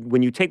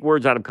 when you take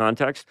words out of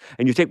context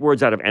and you take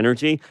words out of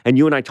energy, and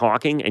you and I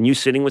talking and you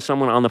sitting with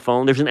someone on the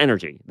phone, there's an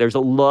energy, there's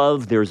a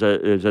love, there's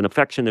an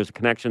affection, there's a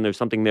connection, there's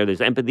something there, there's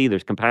empathy,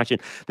 there's compassion,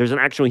 there's an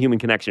actual human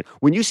connection.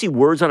 When you see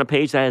words on a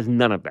page, that has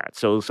none of that.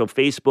 So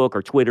Facebook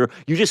or Twitter,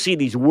 you just see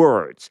these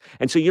words,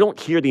 and so you don't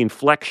hear the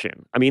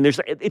inflection. I mean,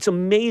 it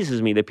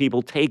amazes me that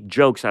people take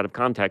jokes out of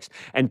context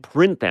and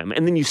print them,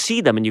 and then you see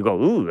them and you go,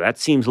 ooh, that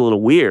seems a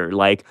little weird.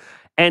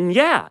 And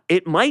yeah,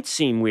 it might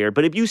seem weird,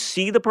 but if you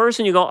see the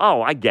person, you go,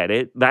 oh, I get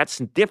it. That's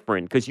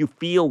different because you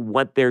feel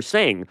what they're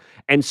saying.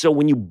 And so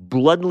when you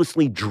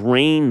bloodlessly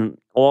drain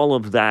all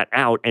of that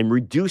out and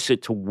reduce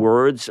it to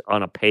words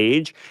on a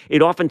page,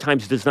 it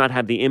oftentimes does not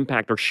have the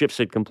impact or shifts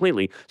it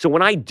completely. So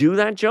when I do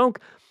that joke,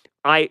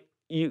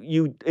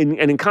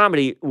 in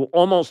comedy,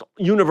 almost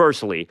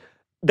universally,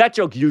 that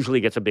joke usually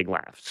gets a big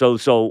laugh.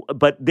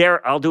 But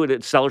I'll do it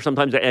at Cellar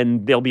sometimes,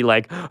 and they'll be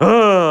like,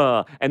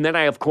 ugh. And then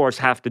I, of course,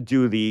 have to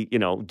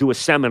do a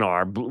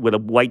seminar with a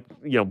white,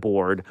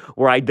 board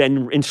where I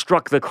then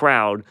instruct the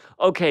crowd,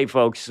 okay,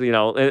 folks,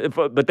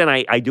 but then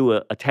I do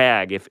a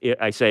tag. What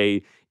do I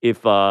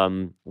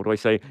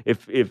say?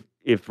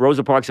 If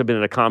Rosa Parks had been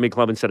in a comedy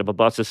club instead of a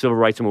bus, the civil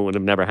rights movement would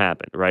have never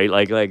happened, right?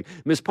 Like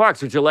Miss Parks,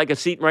 would you like a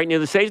seat right near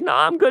the stage? No,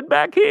 I'm good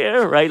back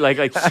here, right?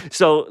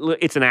 So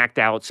it's an act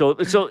out. So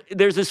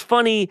there's this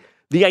funny.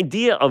 The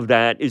idea of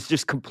that is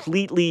just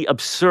completely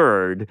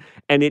absurd,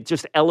 and it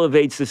just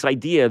elevates this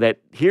idea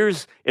that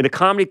here's in a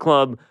comedy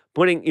club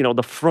putting,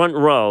 the front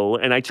row,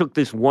 and I took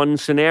this one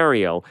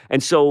scenario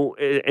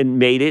and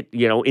made it,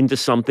 into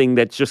something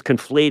that's just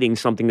conflating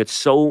something that's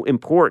so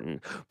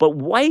important. But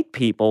white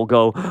people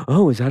go,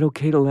 oh, is that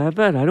okay to laugh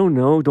at? I don't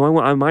know.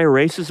 Am I a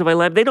racist if I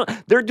laugh?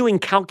 They're doing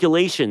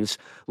calculations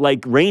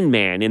like Rain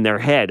Man in their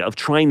head of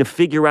trying to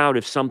figure out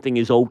if something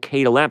is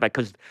okay to laugh at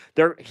because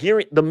they're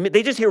hearing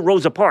they just hear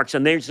Rosa Parks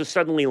and they're just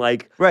suddenly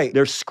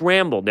they're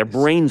scrambled. Their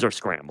brains are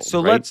scrambled.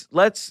 So right?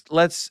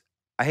 let's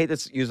I hate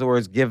to use the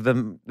words give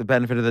them the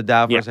benefit of the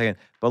doubt for a second,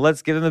 but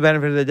let's give them the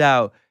benefit of the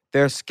doubt.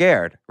 They're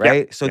scared,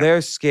 right? Yeah. So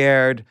they're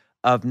scared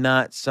of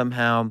not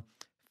somehow,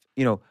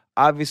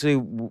 obviously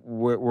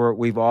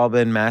we've all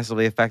been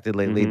massively affected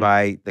lately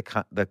by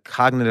the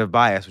cognitive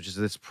bias, which is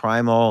this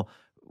primal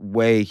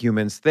way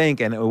humans think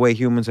and a way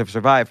humans have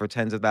survived for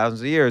tens of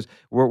thousands of years.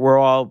 We're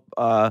all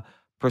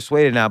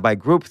persuaded now by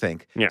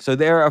groupthink. Yeah. So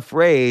they're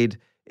afraid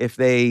if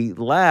they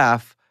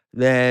laugh,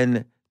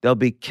 then they'll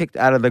be kicked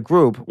out of the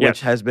group, which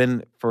has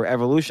been, for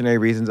evolutionary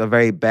reasons, a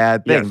very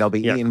bad thing. Yes. They'll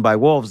be eaten by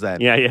wolves then.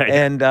 Yeah.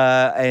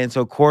 And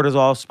so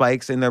cortisol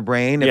spikes in their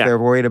brain if they're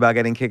worried about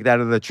getting kicked out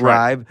of the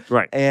tribe.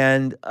 Right.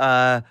 And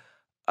so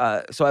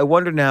I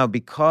wonder now,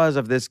 because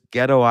of this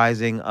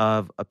ghettoizing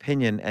of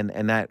opinion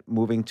and that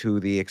moving to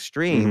the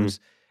extremes,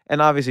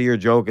 and obviously your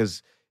joke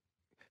is,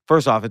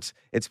 first off,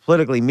 it's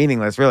politically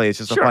meaningless, really. It's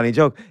just a funny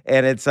joke.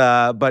 And it's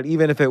but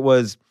even if it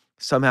was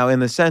somehow in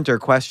the center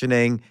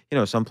questioning,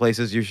 some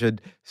places you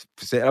should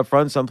sit up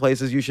front, some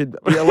places you should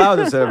be allowed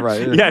to sit up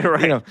front. Yeah,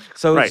 right.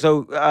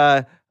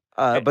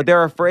 Right. But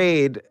they're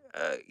afraid.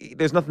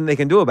 There's nothing they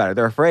can do about it.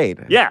 They're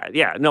afraid.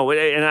 Yeah, no,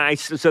 and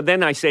so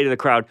then I say to the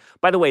crowd,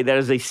 by the way, that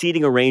is a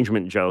seating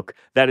arrangement joke.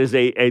 That is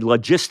a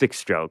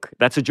logistics joke.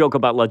 That's a joke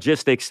about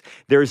logistics.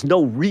 There is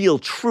no real,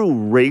 true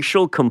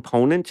racial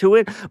component to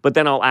it. But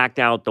then I'll act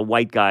out the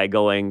white guy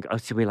going, "Oh,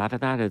 should we laugh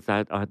at that? Is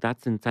that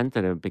that's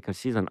insensitive because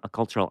she's a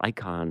cultural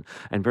icon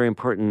and very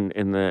important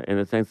in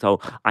the thing." So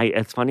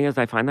as funny as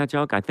I find that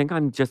joke, I think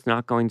I'm just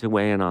not going to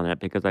weigh in on it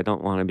because I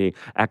don't want to be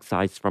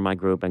excised from my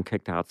group and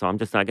kicked out. So I'm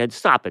just not going to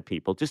stop it,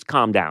 people. Just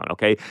calm down,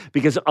 okay?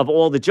 Because of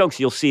all the jokes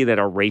you'll see that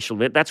are racial,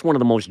 that's one of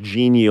the most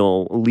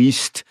genial,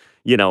 least,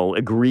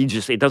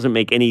 egregious. It doesn't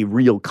make any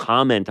real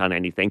comment on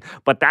anything,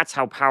 but that's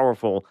how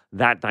powerful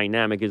that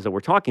dynamic is that we're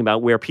talking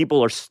about, where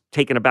people are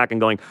taken aback and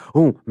going,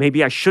 "Oh,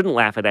 maybe I shouldn't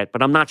laugh at that,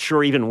 but I'm not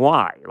sure even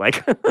why."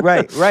 Like,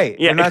 right. Yeah.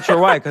 You're not sure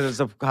why because it's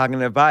a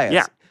cognitive bias.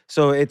 Yeah.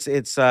 So it's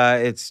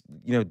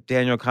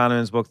Daniel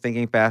Kahneman's book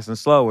Thinking Fast and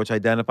Slow, which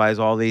identifies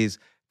all these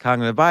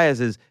cognitive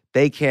biases.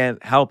 They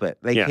can't help it.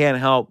 They can't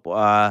help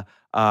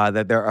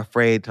that they're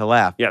afraid to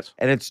laugh. Yes.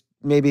 And it's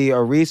maybe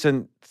a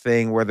recent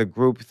thing where the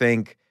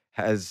groupthink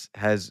has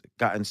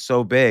gotten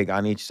so big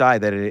on each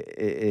side that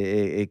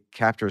it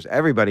captures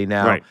everybody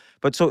now. Right.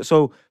 But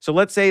so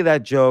let's say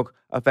that joke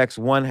affects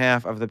one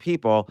half of the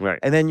people, Right.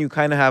 and then you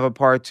kind of have a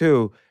part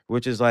two,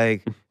 which is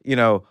like,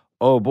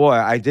 oh boy,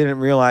 I didn't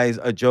realize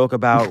a joke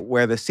about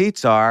where the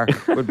seats are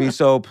would be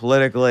so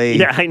politically.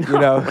 Yeah, I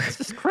know.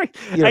 This is great.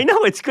 I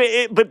know it's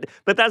great, but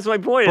that's my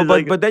point.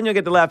 But then you'll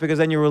get to laugh because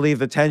then you relieve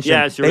the tension.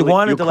 Yes, they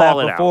wanted to laugh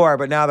out. before,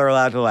 but now they're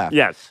allowed to laugh.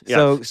 Yes.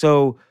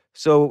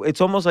 So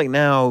it's almost like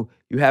now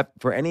you have,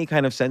 for any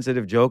kind of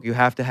sensitive joke, you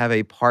have to have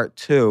a part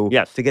two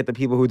to get the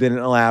people who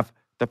didn't laugh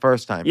the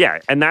first time. Yeah,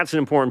 and that's an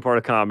important part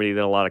of comedy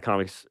that a lot of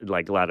comics,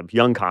 like a lot of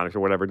young comics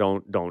or whatever,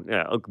 don't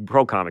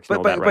pro comics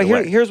know that right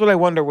away. Here's what I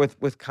wonder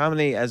with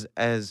comedy as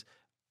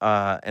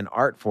an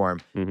art form,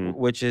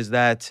 which is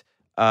that,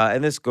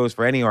 and this goes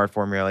for any art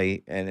form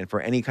really, and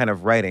for any kind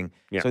of writing.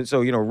 Yeah.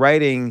 So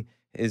writing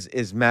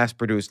is mass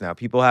produced now.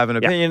 People have an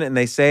opinion and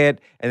they say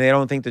it, and they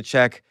don't think to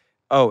check,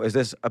 oh, is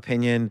this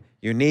opinion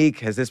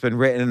unique? Has this been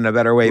written in a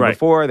better way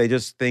before? They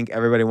just think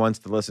everybody wants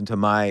to listen to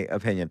my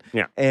opinion.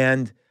 Yeah.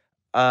 And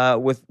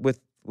with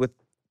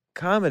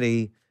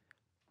comedy,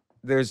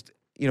 there's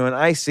and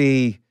I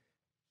see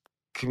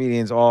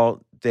comedians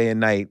all day and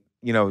night,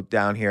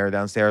 down here,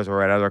 downstairs,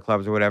 or at other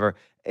clubs or whatever.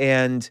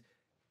 And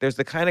there's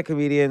the kind of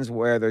comedians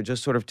where they're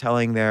just sort of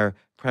telling their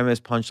premise,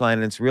 punchline,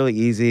 and it's really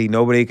easy.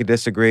 Nobody could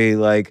disagree.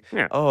 Like,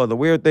 oh, the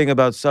weird thing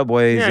about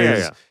subways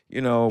is,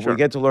 we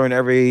get to learn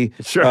every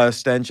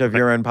stench of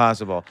urine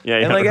possible.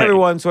 And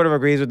everyone sort of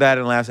agrees with that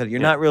and laughs at it.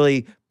 You're not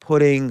really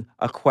putting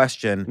a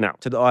question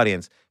to the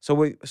audience.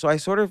 So I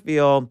sort of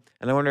feel,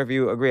 and I wonder if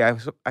you agree,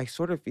 I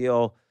sort of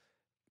feel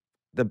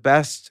the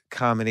best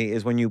comedy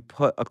is when you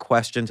put a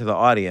question to the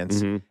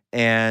audience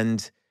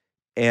and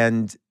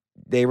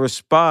they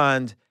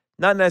respond,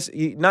 not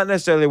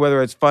necessarily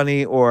whether it's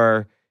funny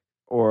or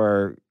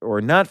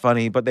not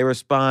funny, but they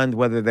respond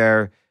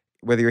whether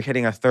you're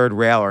hitting a third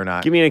rail or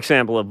not. Give me an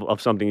example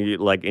of something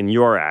like in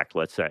your act,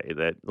 let's say,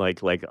 that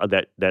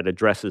that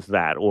addresses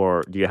that,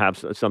 or do you have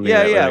something?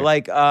 I'll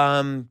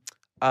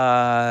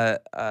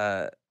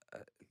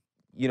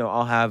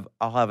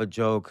have a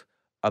joke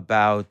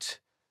about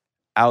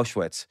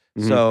Auschwitz.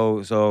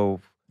 So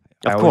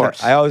of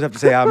course, I always have to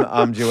say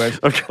I'm Jewish.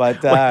 Okay.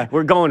 But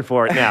we're going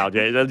for it now,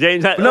 James.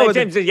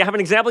 James, do you have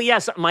an example?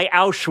 Yes, my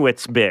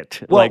Auschwitz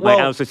bit, my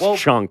Auschwitz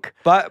chunk.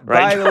 But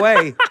by the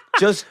way,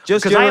 just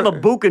because I have a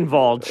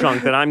Buchenwald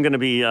chunk that I'm going to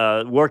be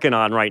working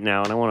on right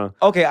now, and I want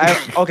to. Okay.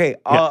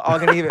 I'm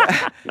gonna even.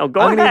 No,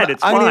 go ahead.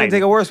 It's fine. I'm gonna even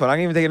take a worse one. I'm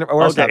gonna even take a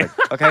worse topic.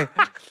 Okay.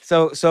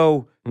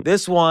 So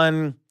this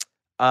one,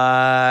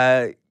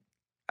 I've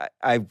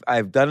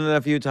done it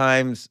a few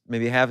times.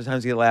 Maybe half the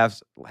times it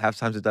laughs, half the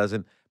times it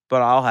doesn't.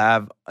 But I'll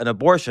have an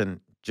abortion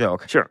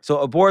joke. Sure. So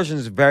abortion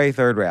is very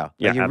third rail.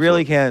 Yeah, you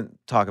really can't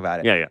talk about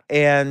it. Yeah.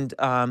 And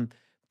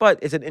but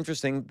it's an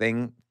interesting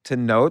thing to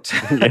note.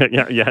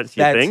 Yes,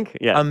 you think?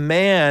 Yeah. A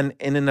man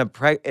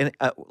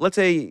let's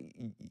say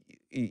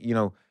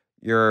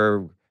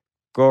your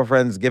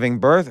girlfriend's giving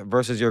birth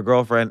versus your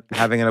girlfriend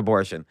having an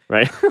abortion.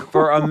 Right.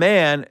 For a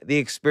man, the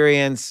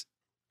experience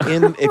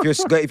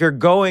if you're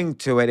going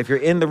to it, if you're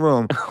in the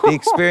room, the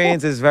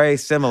experience is very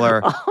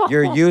similar.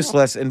 You're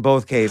useless in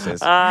both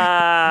cases.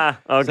 Okay.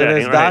 So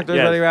there's doctors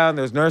running around,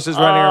 there's nurses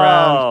running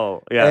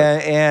around.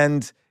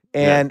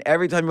 And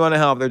every time you want to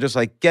help, they're just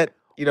like, get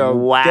to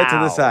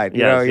the side.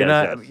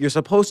 You're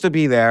supposed to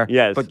be there,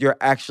 but you're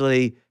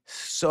actually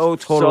so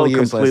totally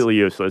useless. Completely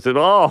useless.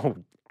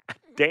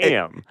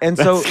 Damn. And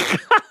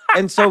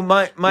so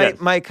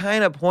my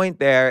kind of point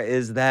there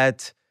is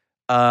that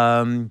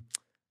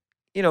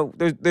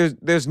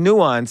there's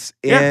nuance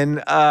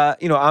in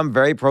I'm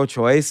very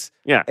pro-choice.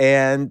 Yeah.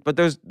 But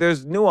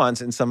there's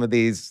nuance in some of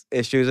these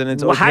issues, and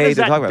it's Well, how okay does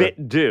to talk that about it.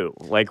 bit do?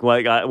 Like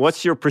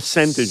what's your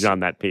percentage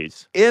on that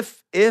piece?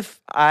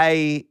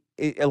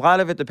 A lot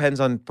of it depends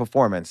on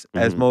performance,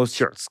 as most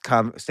Sure.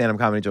 stand-up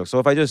comedy jokes. So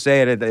if I just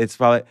say it, it's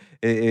probably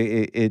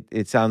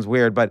it sounds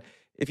weird, but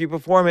if you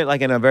perform it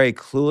like in a very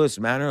clueless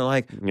manner,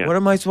 like what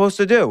am I supposed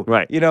to do?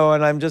 Right.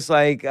 And I'm just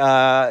like,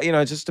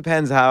 it just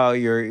depends how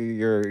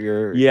you're what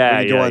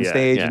you do on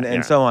stage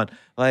and so on.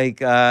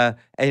 Like, and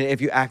if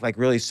you act like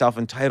really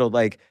self-entitled,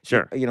 like,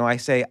 sure. I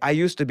say, I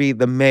used to be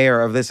the mayor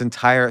of this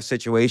entire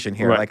situation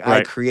here. Right, like,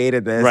 right. I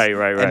created this. Right.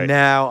 And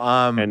now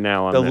I'm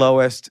the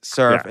lowest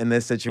serf in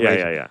this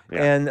situation.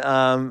 Yeah.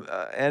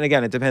 And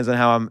again, it depends on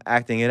how I'm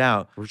acting it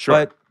out.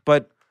 Sure.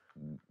 But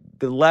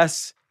the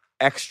less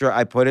extra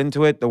I put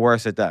into it, the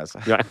worse it does.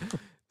 Yeah.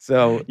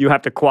 So you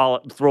have to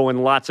throw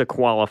in lots of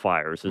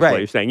qualifiers, is what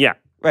you're saying. Yeah.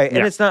 Right.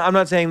 And I'm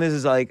not saying this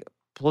is like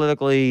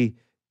politically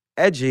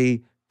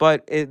edgy,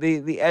 but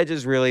the edge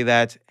is really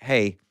that,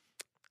 hey,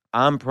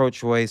 I'm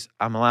pro-choice.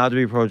 I'm allowed to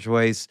be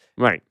pro-choice.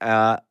 Right.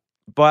 But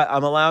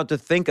I'm allowed to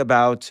think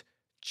about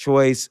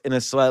choice in a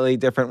slightly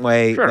different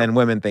way than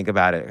women think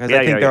about it. Because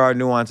I think there are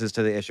nuances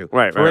to the issue.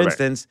 Right. For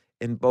instance,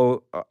 in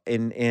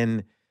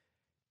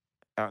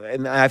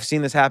and I've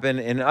seen this happen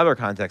in other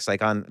contexts.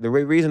 Like on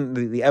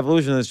the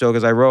evolution of this joke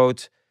is I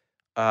wrote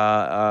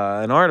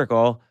an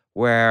article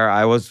where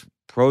I was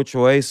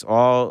pro-choice,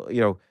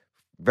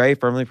 very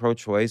firmly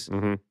pro-choice,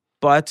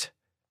 but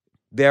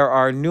there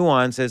are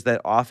nuances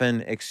that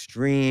often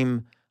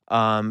extreme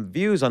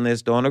views on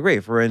this don't agree.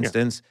 For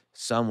instance,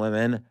 some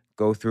women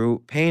go through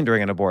pain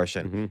during an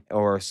abortion,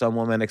 or some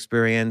women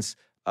experience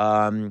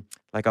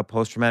like a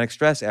post-traumatic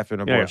stress after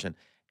an abortion.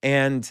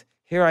 And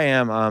here I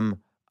am,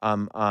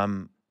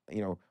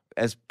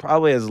 as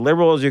probably as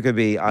liberal as you could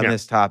be on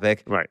this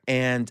topic. Right.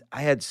 And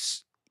I had,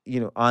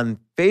 on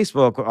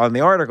Facebook, on the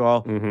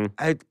article,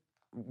 I had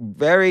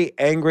very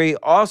angry,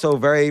 also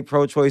very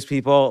pro-choice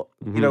people,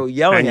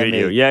 yelling at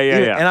me. Yeah.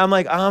 And I'm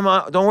like,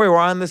 don't worry, we're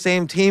on the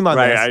same team on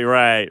this.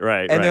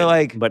 Right. And they're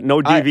like, but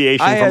no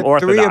deviation I from had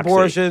orthodoxy. 3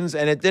 abortions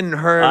and it didn't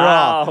hurt at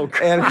all.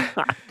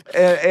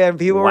 And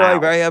people were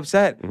like very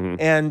upset.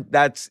 And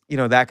that's,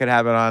 that could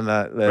happen on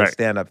the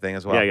stand-up thing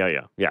as well.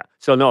 Yeah.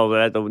 So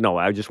no,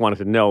 I just wanted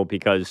to know,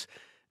 because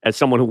as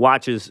someone who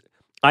watches,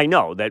 I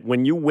know that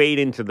when you wade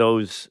into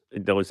those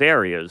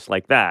areas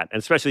like that, and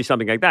especially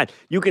something like that,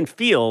 you can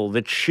feel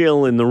the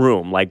chill in the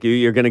room. Like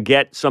you're going to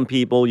get some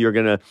people,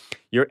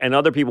 and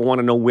other people want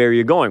to know where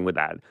you're going with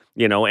that,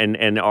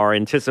 and are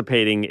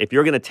anticipating if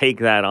you're going to take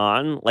that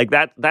on, like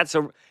that.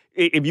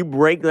 If you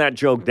break that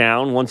joke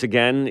down, once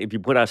again, if you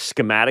put a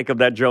schematic of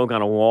that joke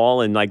on a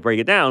wall and like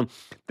break it down,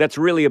 that's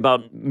really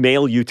about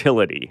male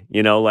utility,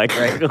 Right.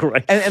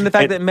 right. And the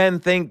fact that men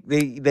think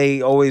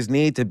they always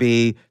need to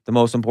be the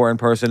most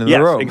important person in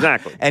the room.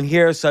 Exactly. And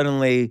here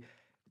suddenly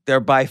they're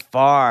by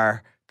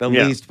far the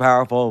least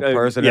powerful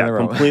person in the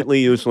room.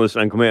 Completely useless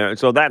and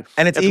so that,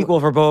 and it's equal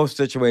for both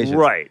situations.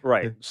 Right.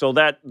 So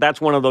that's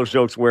one of those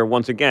jokes where,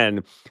 once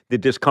again, the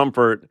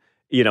discomfort,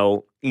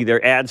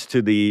 either adds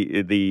to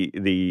the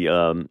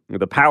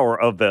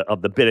power of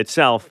the bit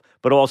itself,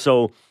 but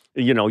also,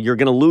 you're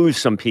going to lose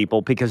some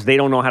people because they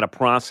don't know how to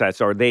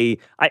process, or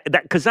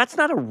because that's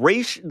not a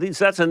race.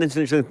 That's an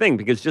interesting thing,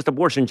 because just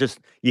abortion,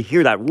 you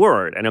hear that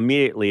word and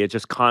immediately it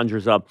just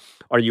conjures up,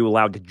 are you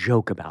allowed to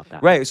joke about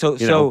that? Right.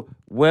 So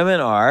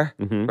women are,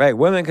 right.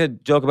 Women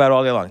could joke about it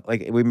all day long.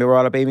 Like we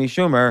brought up Amy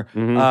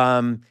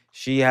Schumer.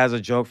 She has a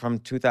joke from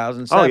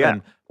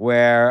 2007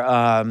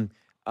 where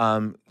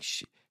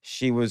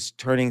she was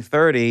turning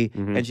 30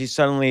 and she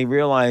suddenly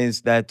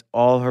realized that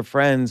all her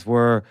friends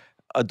were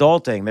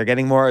adulting. They're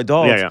getting more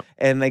adults.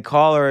 And they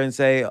call her and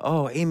say,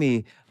 "Oh,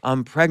 Amy,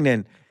 I'm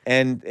pregnant."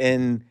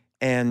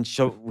 And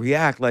she'll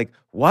react like,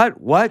 What?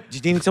 Do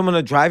you need someone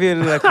to drive you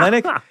to the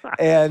clinic?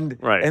 And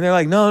they're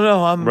like,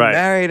 No, I'm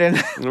married and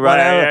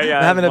whatever,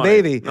 I'm having a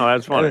baby. No,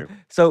 that's funny.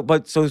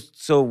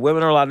 So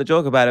women are allowed to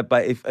joke about it,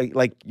 but if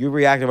like you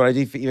reacted when I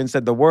even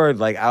said the word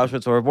like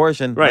Auschwitz or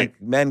abortion,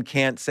 like men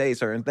can't say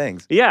certain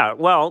things. Yeah,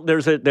 well,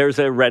 there's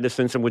a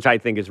reticence, in which I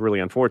think is really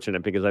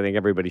unfortunate, because I think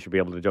everybody should be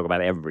able to joke about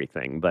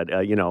everything. But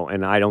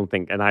and I don't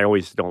think, and I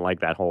always don't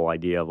like that whole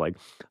idea of like,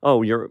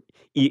 oh, you're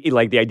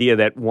like the idea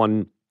that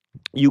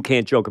you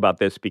can't joke about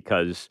this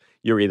because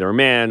you're either a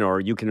man, or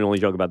you can only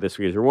joke about this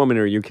because you're a woman,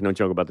 or you can only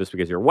joke about this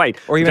because you're white,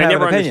 or even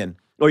have an opinion.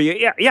 Or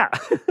yeah,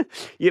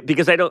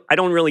 because I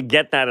don't really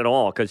get that at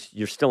all, because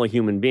you're still a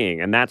human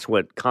being, and that's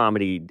what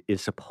comedy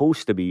is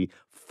supposed to be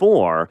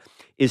for,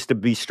 is to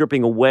be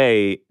stripping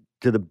away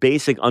to the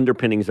basic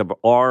underpinnings of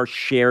our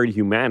shared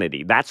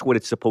humanity. That's what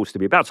it's supposed to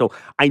be about. So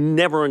I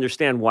never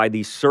understand why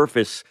these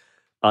surface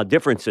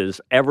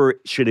differences ever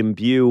should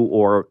imbue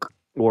or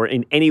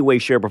in any way,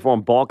 shape, or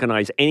form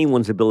balkanize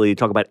anyone's ability to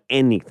talk about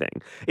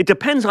anything. It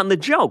depends on the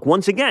joke.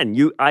 Once again,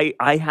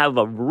 I have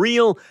a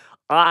real...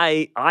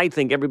 I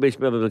think everybody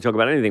should be able to talk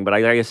about anything, but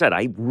like I said,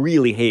 I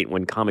really hate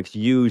when comics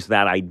use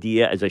that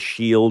idea as a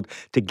shield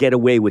to get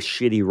away with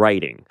shitty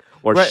writing.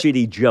 or Right.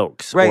 shitty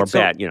jokes Right. or So,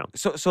 bad, you know.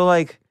 so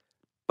like,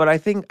 but I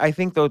think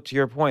though, to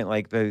your point,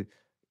 like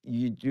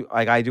you do,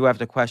 like I do have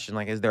to question,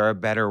 like, is there a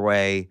better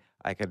way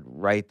I could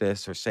write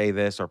this or say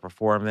this or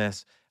perform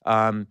this?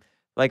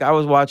 Like I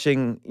was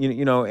watching,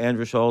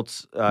 Andrew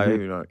Schultz,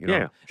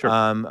 Yeah,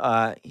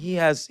 sure. he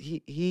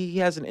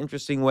has an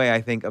interesting way, I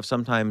think, of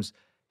sometimes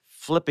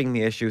flipping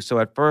the issue. So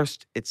at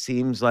first it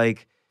seems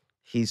like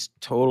he's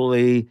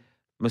totally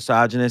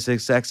misogynistic,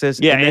 sexist,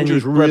 Yeah, and then he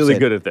Andrew's flips really it.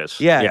 good at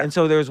this. Yeah, Yeah. and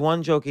so there's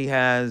one joke he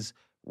has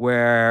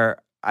where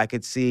I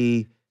could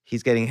see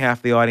he's getting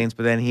half the audience,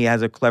 but then he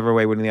has a clever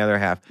way winning the other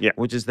half. Yeah.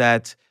 Which is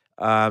that,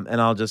 and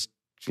I'll just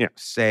Yeah.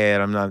 say it.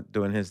 I'm not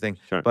doing his thing,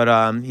 Sure. but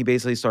he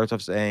basically starts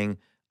off saying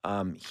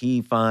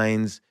he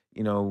finds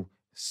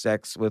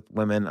sex with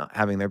women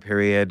having their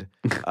period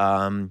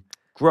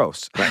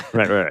gross.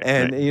 Right.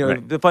 And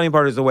right. the funny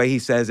part is the way he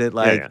says it.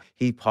 Like yeah.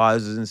 he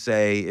pauses and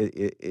say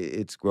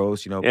it's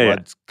gross. Yeah,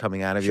 blood's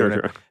coming out of you.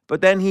 Sure.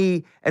 But then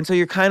so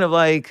you're kind of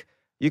like,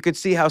 you could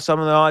see how some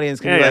of the audience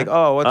can be Yeah, like,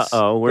 oh, what's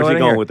where's he on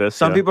going here? with this?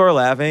 Some Yeah. people are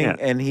laughing, Yeah.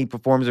 and he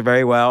performs it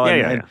very well.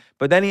 Yeah.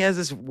 But then he has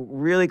this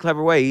really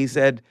clever way. He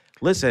said,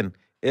 listen,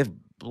 if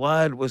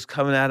blood was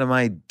coming out of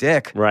my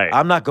dick, Right.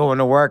 I'm not going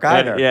to work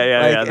either.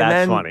 Yeah. And That's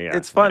then funny. Yeah.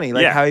 It's funny,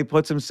 like Yeah. how he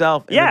puts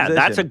himself in a Yeah,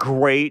 that's a position.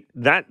 great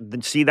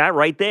see that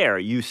right there.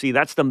 You see,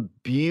 that's the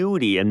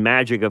beauty and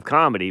magic of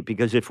comedy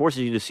because it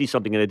forces you to see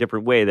something in a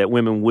different way that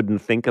women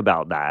wouldn't think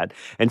about that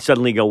and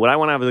suddenly go, "What I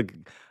want to have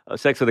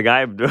sex with a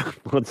guy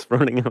what's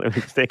running out of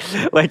his thing."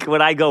 Like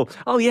when I go,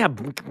 "Oh yeah,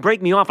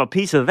 break me off a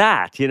piece of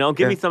that,"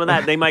 give me some of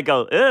that. They might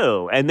go,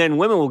 "Ew," and then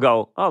women will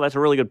go, "Oh, that's a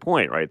really good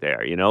point right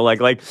there."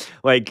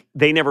 Like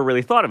they never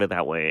really thought of it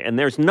that way. And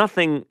there's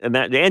nothing, and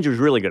that Andrew's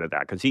really good at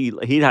that because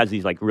he has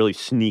these like really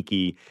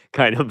sneaky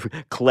kind of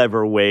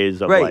clever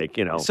ways of Right. like.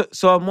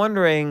 So I'm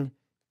wondering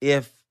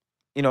if,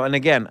 and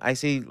again, I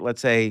see,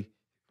 let's say,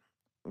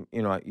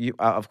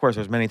 of course,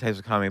 there's many types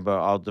of comedy, but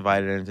I'll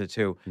divide it into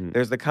two.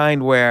 There's the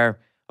kind where,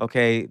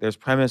 okay, there's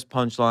premise,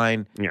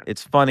 punchline, Yeah.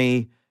 it's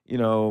funny,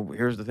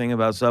 here's the thing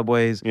about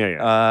subways,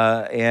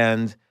 Yeah.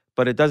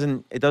 But it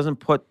doesn't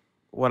put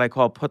what I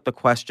call put the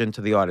question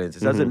to the audience.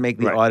 It doesn't make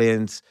the Right.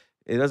 audience,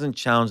 it doesn't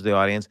challenge the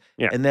audience.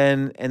 Yeah. And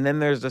then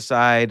there's the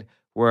side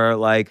where,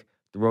 like,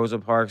 the Rosa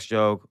Parks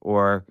joke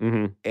or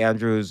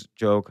Andrew's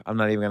joke, I'm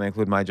not even going to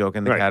include my joke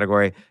in the Right.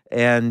 category,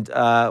 and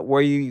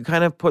where you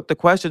kind of put the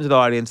question to the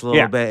audience a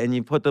little Yeah. bit, and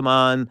you put them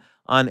on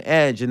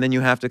edge, and then you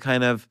have to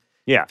kind of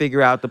Yeah.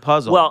 figure out the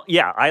puzzle. Well,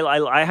 yeah,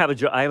 I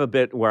have a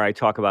bit where I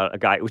talk about a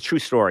guy. It was a true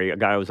story. A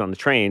guy was on the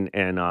train,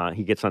 and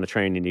he gets on the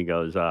train, and he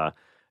goes,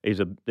 he's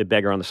a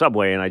beggar on the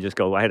subway, and I just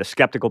go, I had a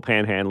skeptical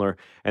panhandler,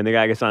 and the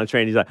guy gets on the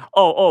train, he's like,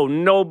 oh,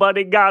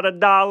 nobody got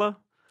 $1.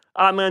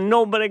 I mean,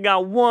 nobody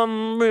got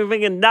one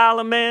freaking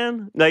dollar,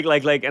 man.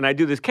 Like, and I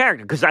do this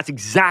character because that's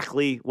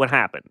exactly what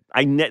happened.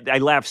 I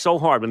laughed so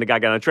hard when the guy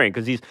got on the train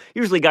because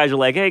usually guys are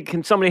like, hey,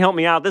 can somebody help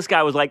me out? This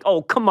guy was like,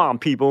 oh, come on,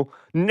 people,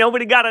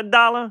 nobody got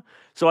 $1.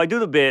 So I do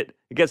the bit.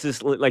 It gets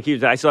this like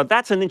huge. I thought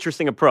that's an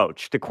interesting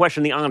approach to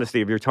question the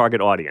honesty of your target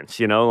audience.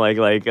 I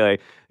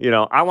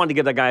wanted to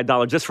give that guy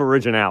 $1 just for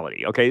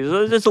originality. Okay,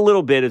 so it's a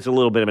little bit. It's a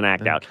little bit of an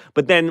act out.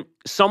 But then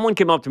someone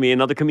came up to me,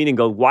 another comedian,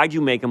 goes, "Why'd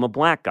you make him a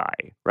black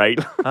guy?" Right?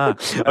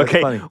 That's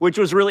Okay, funny. which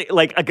was really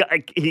like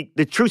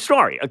the true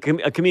story. A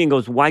comedian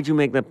goes, "Why'd you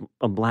make them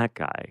a black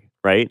guy?"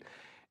 Right?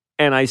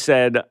 And I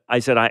said,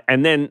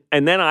 and then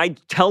I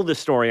tell the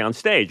story on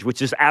stage,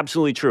 which is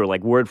absolutely true,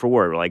 like word for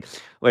word, like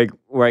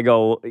where I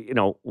go,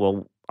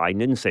 well, I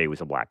didn't say he was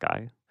a black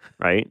guy,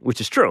 right? Which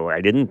is true.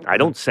 I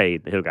don't say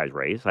the guy's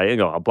race. I didn't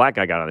go, a black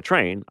guy got on a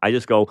train. I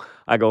go,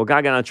 a guy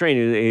got on a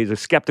train. He's a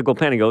skeptical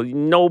pen. He goes,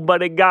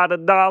 nobody got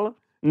 $1.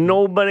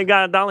 Nobody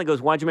got $1. He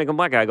goes, why'd you make him a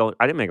black guy? I go,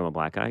 I didn't make him a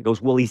black guy. He goes,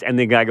 and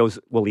the guy goes,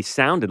 well, he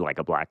sounded like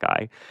a black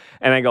guy.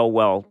 And I go,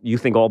 well, you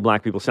think all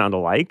black people sound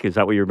alike? Is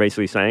that what you're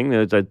basically saying?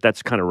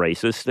 That's kind of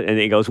racist. And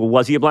he goes, well,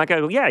 was he a black guy? I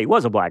go, yeah, he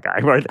was a black guy.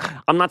 Right?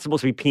 I'm not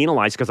supposed to be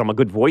penalized because I'm a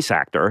good voice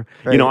actor.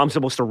 Right. I'm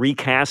supposed to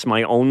recast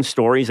my own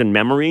stories and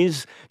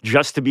memories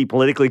just to be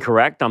politically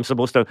correct. I'm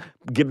supposed to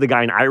give the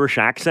guy an Irish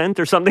accent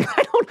or something.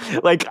 I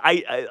don't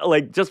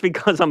like just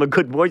because I'm a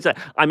good voice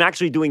actor, I'm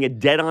actually doing a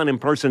dead-on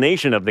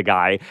impersonation of the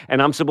guy, and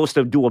I'm supposed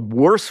to do a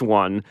worse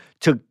one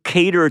to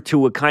cater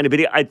to a kind of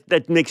idiot.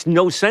 That makes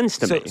no sense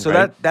to me. So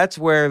right? that's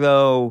where,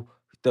 though,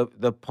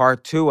 the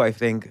part two, I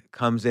think,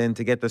 comes in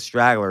to get the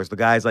stragglers, the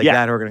guys like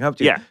that who are going to come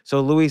to you. Yeah.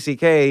 So Louis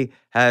C.K.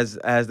 has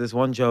this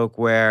one joke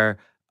where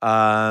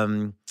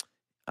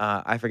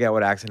I forget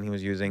what accent he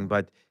was using,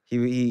 but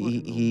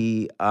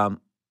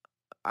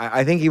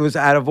I think he was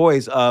at a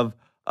voice of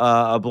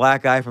a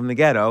black guy from the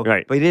ghetto,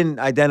 Right. but he didn't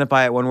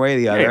identify it one way or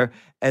the other. Yeah.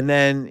 And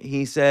then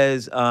he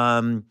says,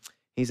 I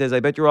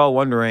bet you're all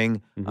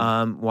wondering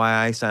why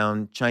I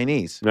sound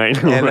Chinese. Right.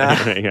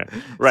 And,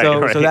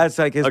 Right. So that's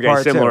like his okay,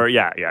 part similar. two.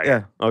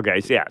 Yeah.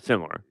 Okay, so yeah,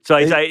 similar. So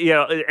I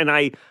and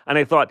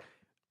I thought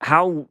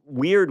how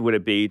weird would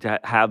it be to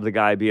have the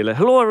guy be like,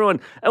 "Hello,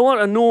 everyone. I want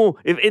to know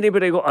if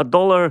anybody got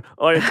 $1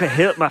 or to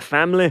help my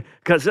family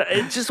because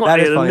I just want That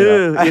is to funny,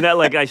 know." though. You know,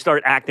 like I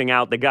start acting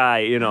out the guy.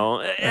 You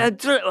know,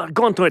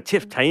 going through a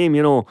tough time.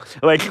 You know,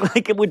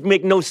 like it would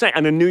make no sense.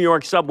 On a New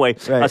York subway,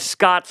 Right. a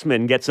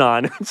Scotsman gets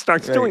on and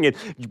starts doing it,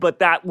 but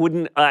that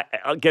wouldn't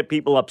get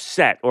people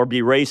upset or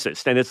be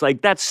racist. And it's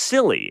like that's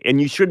silly, and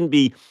you shouldn't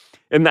be.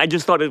 And I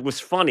just thought it was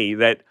funny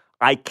that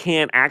I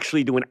can't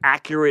actually do an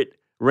accurate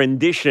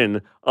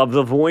rendition of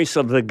the voice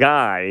of the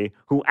guy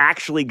who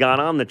actually got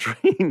on the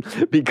train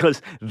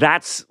because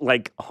that's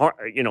like,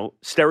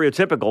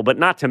 stereotypical, but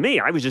not to me.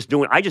 I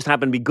just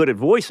happen to be good at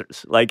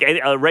voices. Like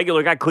a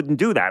regular guy couldn't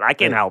do that. I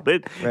can't help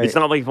it. Right. It's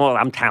not like, well,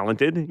 I'm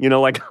talented,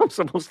 like I'm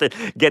supposed to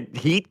get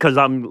heat because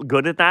I'm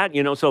good at that,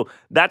 so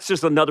that's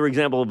just another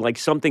example of like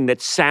something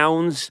that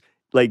sounds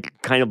like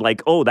kind of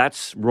like, oh,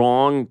 that's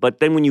wrong. But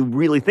then when you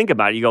really think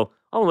about it, you go,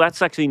 oh,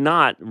 that's actually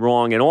not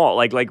wrong at all.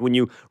 Like when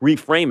you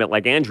reframe it,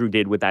 like Andrew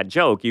did with that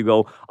joke, you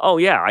go, oh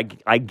yeah,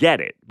 I get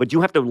it. But you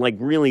have to like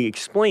really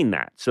explain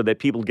that so that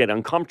people get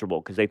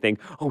uncomfortable because they think,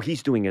 oh,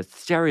 he's doing a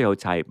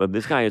stereotype of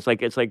this guy. It's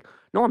like,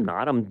 no, I'm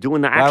not. I'm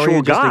doing the Why actual were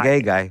you just guy. a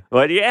gay guy?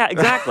 But yeah,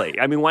 exactly.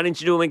 I mean, why didn't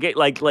you do him a gay?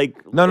 Like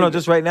No,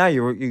 just right now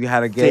you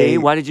had a gay. See,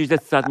 why did you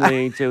just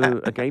suddenly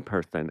do a gay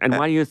person? And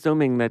why are you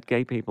assuming that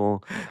gay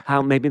people?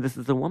 How maybe this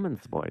is a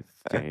woman's voice,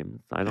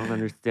 James? I don't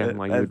understand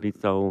why you would be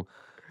so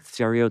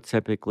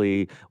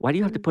stereotypically. Why do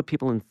you have to put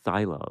people in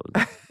silos?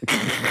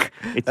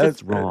 It's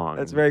just wrong.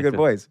 That's a very good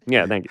voice.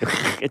 Yeah, thank you.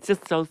 It's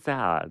just so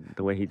sad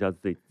the way he does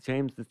the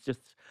James. It's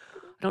just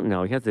I don't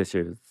know. He has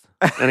issues.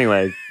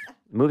 Anyways.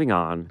 Moving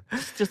on.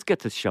 Just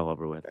get this show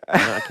over with.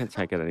 I can't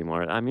take it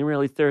anymore. I mean,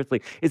 really,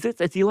 seriously. Is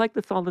he like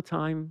this all the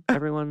time,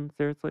 everyone?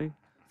 Seriously?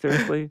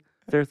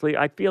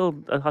 I feel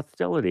a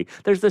hostility.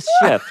 There's a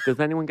shift. Does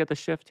anyone get the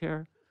shift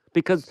here?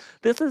 Because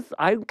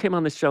I came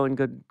on the show in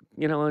good,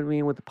 you know what I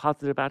mean, with a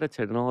positive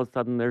attitude, and all of a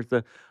sudden there's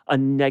a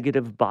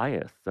negative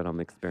bias that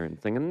I'm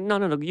experiencing. And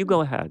no, you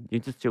go ahead. You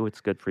just do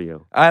what's good for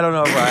you. I don't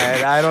know,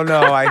 Brian. I don't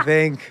know. I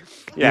think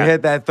you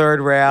hit that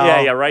third rail.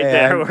 Yeah, right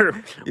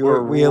there.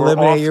 We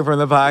eliminate you from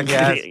the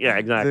podcast. Yeah,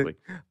 exactly.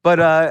 But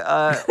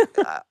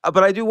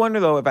I do wonder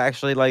though if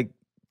actually like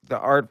the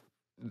art.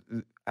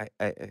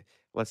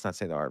 Let's not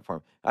say the art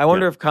form. I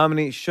wonder if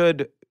comedy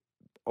should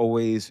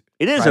always.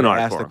 It is try an to art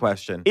ask form. the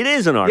question. It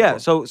is an art Yeah.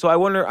 form. So I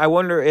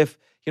wonder if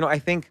I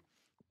think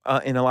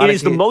in a lot It of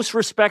is the most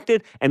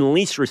respected and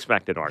least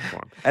respected art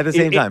form. At the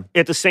same time.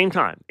 At the same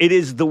time. It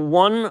is the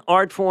one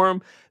art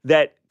form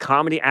that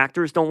comedy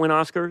actors don't win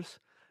Oscars.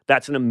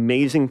 That's an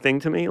amazing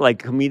thing to me.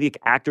 Like comedic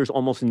actors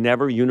almost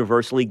never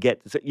universally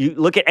get. You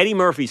look at Eddie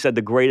Murphy said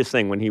the greatest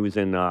thing when he was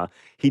in.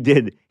 He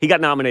got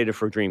nominated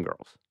for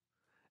Dreamgirls,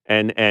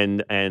 and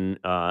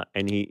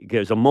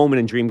there's a moment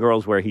in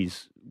Dreamgirls where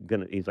he's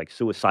like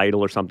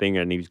suicidal or something,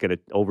 and he's gonna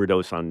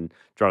overdose on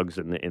drugs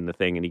in the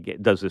thing, and he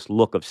does this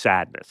look of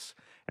sadness.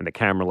 And the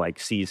camera like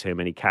sees him,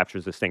 and he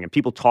captures this thing. And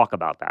people talk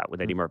about that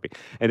with Eddie Murphy.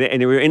 And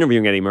they were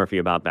interviewing Eddie Murphy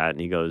about that, and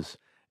he goes,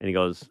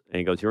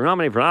 "You're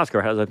nominated for an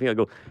Oscar. How does that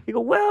feel?"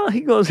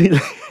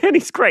 And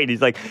he's great.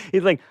 He's like,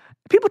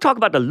 people talk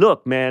about the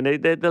look, man.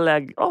 They're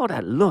like, oh,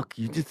 that look,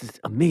 you just this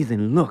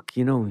amazing look,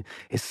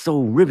 it's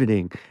so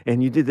riveting.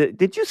 And you did that.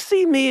 Did you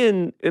see me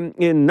in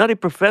Nutty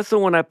Professor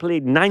when I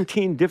played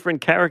 19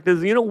 different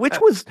characters?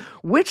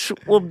 Which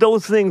of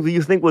those things do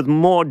you think was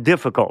more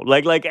difficult?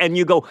 And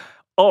you go,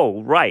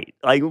 oh, right.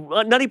 Like,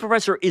 Nutty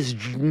Professor is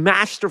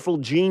masterful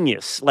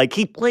genius. Like,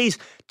 he plays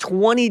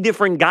 20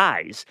 different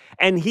guys,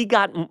 and he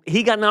got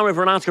nominated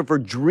for an Oscar for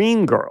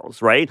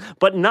Dreamgirls, right?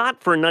 But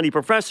not for Nutty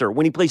Professor,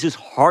 when he plays this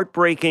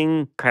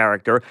heartbreaking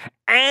character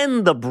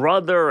and the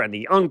brother and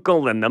the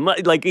uncle and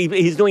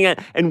he's doing it.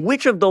 And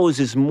which of those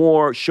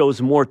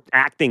shows more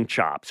acting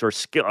chops or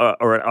skill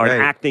or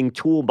an acting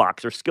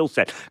toolbox or skill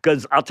set?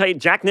 Because I'll tell you,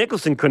 Jack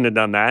Nicholson couldn't have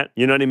done that.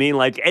 You know what I mean?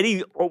 Like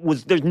Eddie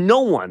there's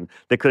no one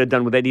that could have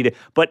done what Eddie did.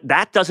 But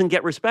that doesn't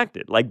get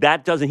respected.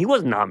 He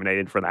wasn't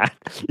nominated for that.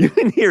 You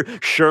didn't hear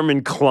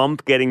Sherman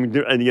Klump getting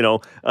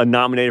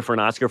nominated for an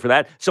Oscar for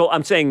that. So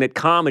I'm saying that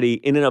comedy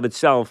in and of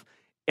itself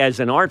as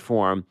an art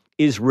form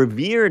is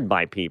revered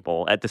by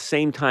people. At the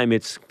same time,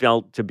 it's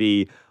felt to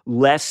be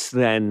less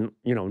than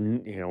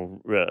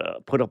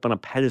put up on a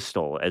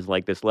pedestal as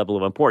like this level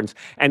of importance.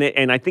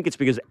 And I think it's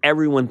because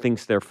everyone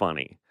thinks they're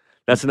funny.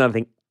 That's another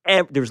thing.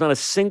 There's not a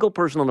single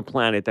person on the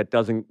planet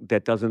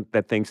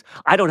that thinks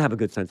I don't have a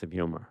good sense of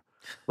humor.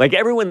 Like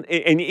everyone,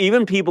 and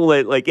even people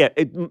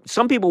that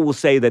some people will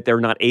say that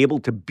they're not able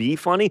to be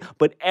funny,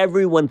 but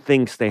everyone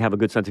thinks they have a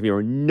good sense of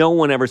humor. No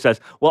one ever says,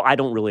 well, I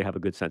don't really have a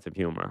good sense of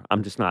humor.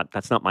 I'm just not,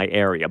 that's not my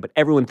area, but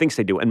everyone thinks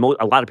they do. And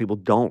a lot of people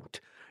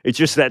don't. It's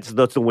just that's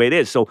the way it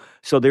is.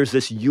 So there's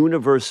this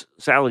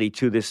universality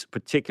to this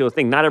particular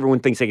thing. Not everyone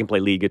thinks they can play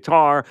lead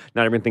guitar.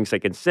 Not everyone thinks they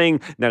can sing.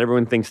 Not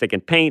everyone thinks they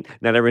can paint.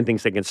 Not everyone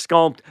thinks they can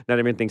sculpt. Not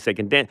everyone thinks they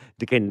can dance.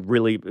 They can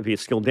really be a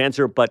skilled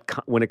dancer. But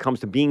when it comes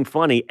to being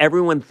funny,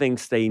 everyone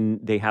thinks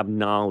they have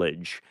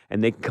knowledge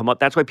and they can come up.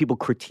 That's why people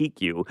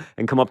critique you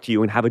and come up to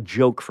you and have a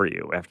joke for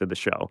you after the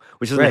show,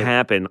 which doesn't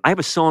happen. I have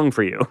a song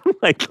for you.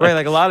 like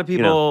a lot of you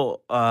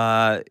people,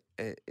 know.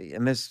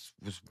 and this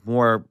was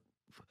more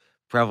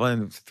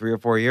prevalent 3 or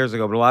 4 years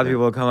ago, but a lot of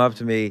people would come up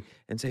to me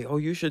and say, "Oh,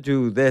 you should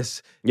do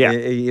this." Yeah.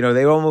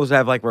 They almost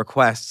have like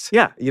requests.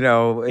 Yeah.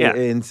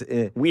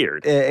 Weird.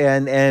 Weird.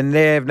 And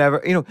they have never,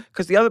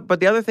 because the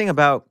other thing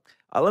about,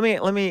 let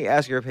me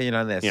ask your opinion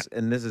on this,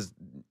 and this is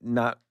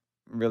not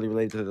really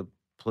related to the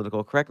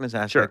political correctness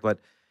aspect, Sure. but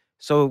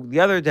so the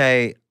other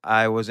day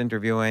I was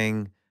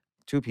interviewing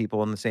 2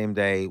 people on the same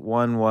day.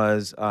 One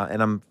was,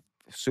 and I'm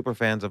super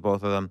fans of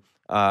both of them,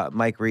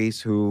 Mike Reese,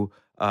 who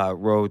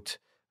wrote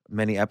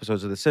many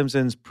episodes of The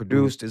Simpsons,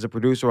 is a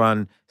producer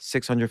on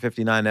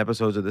 659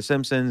 episodes of The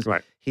Simpsons.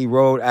 Right. He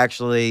wrote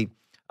actually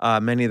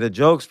many of the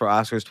jokes for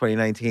Oscars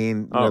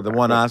 2019, the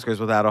one Oscars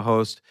without a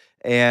host,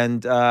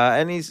 and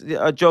he's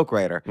a joke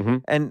writer,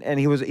 and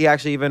he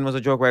actually even was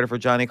a joke writer for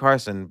Johnny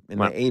Carson in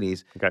the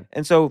 80s. Okay.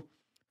 And so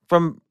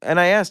and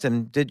I asked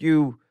him, did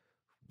you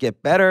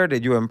get better?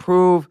 Did you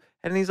improve?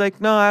 And he's like,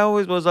 no, I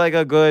always was like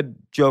a good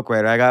joke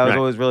writer. I was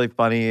always really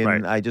funny,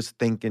 and I just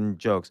think in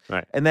jokes.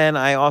 Right. And then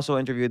I also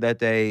interviewed that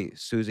day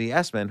Susie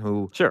Essman,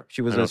 who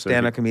she was I know a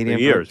stand-up Susie. comedian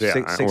Years,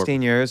 for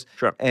 16 years.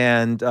 Sure.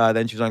 And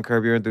then she was on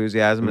Curb Your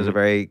Enthusiasm as a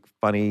very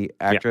funny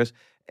actress.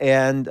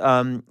 And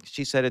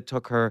she said it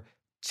took her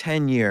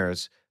 10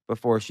 years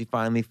before she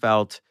finally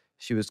felt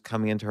she was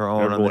coming into her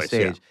own on the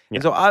stage.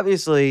 And so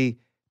obviously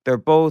they're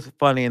both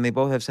funny and they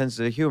both have senses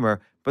of humor,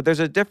 but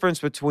there's a difference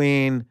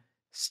between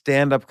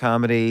stand-up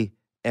comedy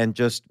and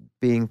just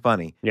being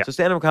funny. Yeah. So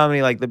stand-up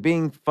comedy, like the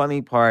being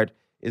funny part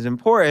is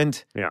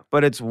important,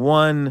 but it's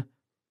one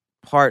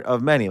part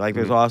of many. Like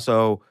there's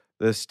also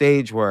the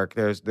stage work.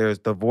 There's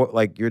the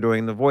like you're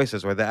doing the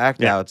voices or the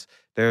act outs.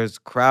 There's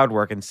crowd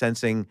work and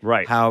sensing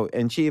how,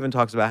 and she even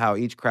talks about how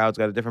each crowd's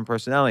got a different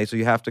personality. So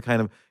you have to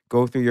kind of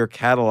go through your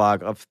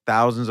catalog of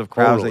thousands of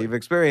crowds that you've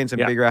experienced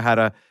and figure out how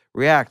to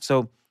react.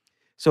 So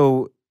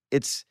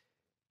it's,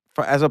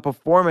 as a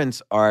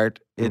performance art,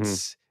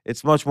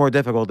 it's much more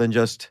difficult than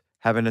just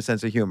having a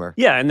sense of humor.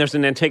 Yeah, and there's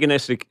an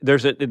antagonistic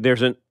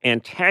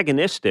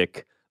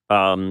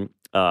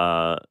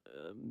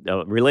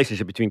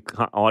relationship between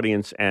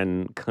audience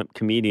and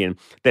comedian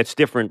that's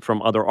different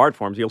from other art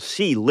forms. You'll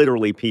see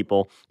literally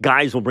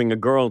guys will bring a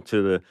girl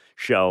to the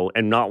show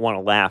and not want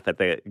to laugh at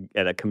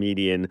a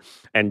comedian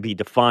and be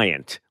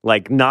defiant,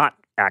 like not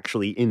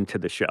actually into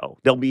the show.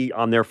 They'll be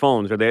on their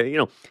phones or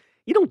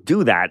you don't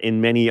do that in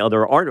many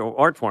other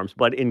art forms,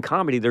 but in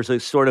comedy, there's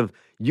a sort of,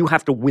 you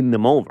have to win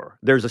them over.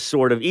 There's a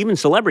sort of, even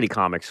celebrity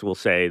comics will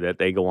say that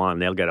they go on,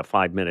 they'll get a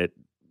 5-minute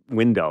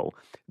window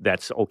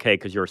that's okay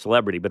because you're a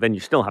celebrity, but then you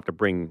still have to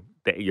bring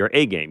your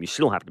A game. You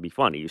still have to be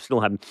funny. You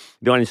still have,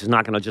 the audience is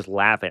not going to just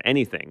laugh at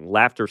anything.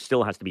 Laughter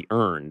still has to be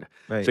earned.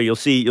 Right. So you'll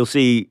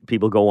see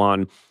people go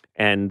on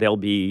and they'll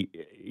be,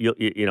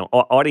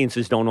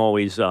 audiences don't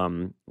always,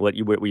 what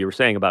you were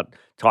saying about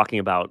talking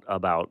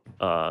about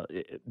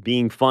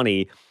being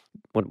funny,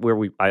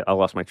 I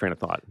lost my train of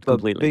thought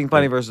completely. Being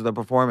funny versus the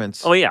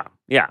performance. Oh yeah.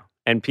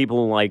 And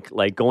people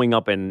like going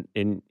up and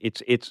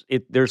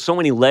there's so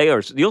many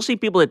layers. You'll see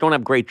people that don't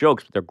have great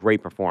jokes, but they're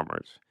great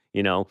performers,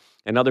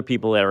 and other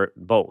people that are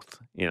both,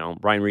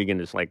 Brian Regan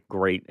is like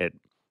great at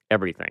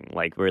everything,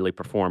 like really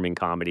performing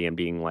comedy and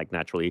being like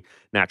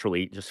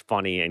naturally just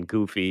funny and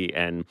goofy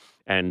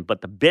but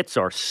the bits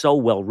are so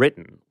well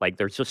written, like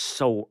they're just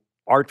so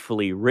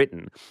artfully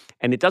written,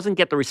 and it doesn't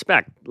get the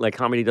respect, like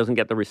comedy doesn't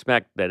get the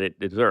respect that it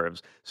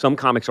deserves. Some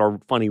comics are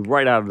funny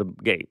right out of the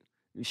gate.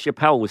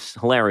 Chappelle was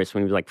hilarious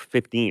when he was like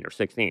 15 or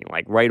 16,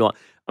 like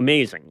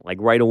amazing, like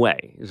right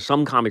away.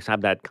 Some comics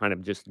have that kind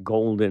of just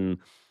golden,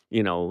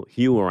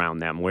 hue around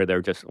them where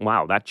they're just,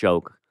 wow, that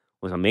joke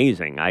was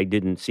amazing. I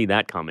didn't see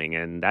that coming,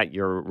 and that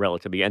you're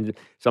relatively. And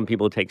some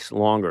people it takes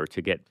longer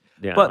to get.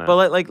 But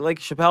like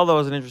Chappelle though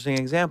is an interesting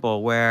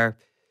example where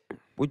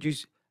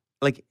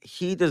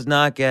he does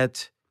not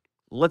get.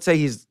 Let's say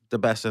he's the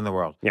best in the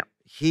world. Yeah,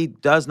 he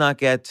does not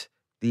get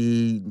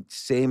the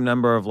same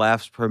number of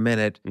laughs per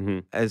minute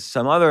as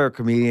some other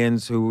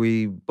comedians who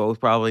we both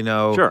probably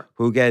know.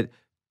 Who get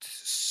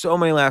so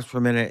many laughs per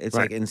minute. It's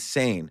like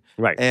insane.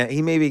 Right, and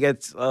he maybe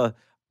gets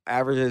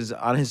averages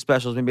on his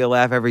specials maybe a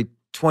laugh every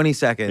 20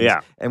 seconds. Yeah.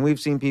 And we've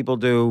seen people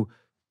do,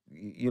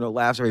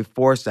 laughs every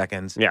 4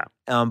 seconds. Yeah.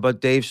 But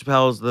Dave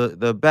Chappelle's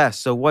the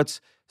best. So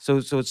so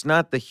it's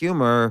not the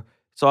humor.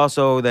 It's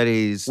also that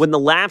when the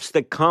laughs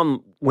that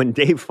come, when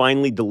Dave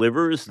finally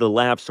delivers, the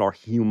laughs are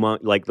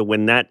like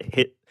when that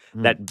hit,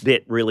 that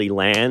bit really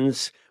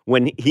lands,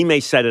 when he may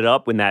set it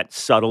up in that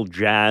subtle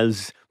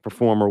jazz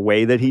performer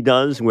way that he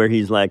does, where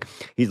he's like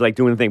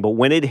doing a thing, but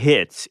when it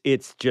hits,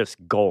 it's just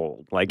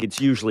gold. Like it's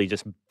usually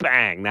just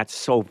bang. That's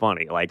so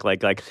funny.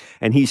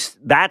 And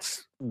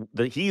that's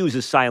he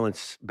uses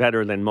silence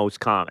better than most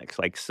comics.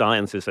 Like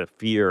silence is a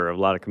fear. A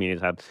lot of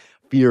comedians have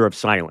fear of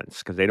silence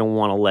because they don't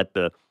want to let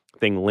the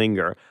thing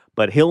linger.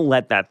 But he'll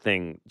let that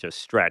thing just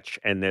stretch,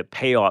 and the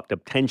payoff, the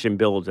tension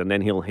builds, and then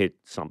he'll hit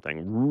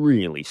something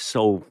really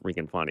so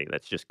freaking funny.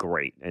 That's just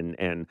great. And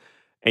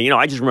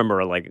I just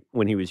remember like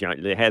when he was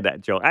young, they had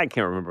that joke. I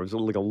can't remember. It was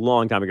like a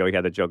long time ago. He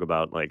had that joke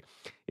about like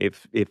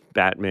if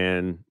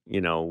Batman,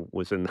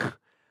 was in.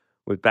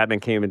 When Batman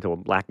came into a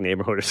black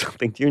neighborhood or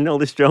something. Do you know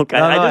this joke?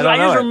 No, I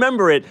just it.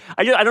 remember it.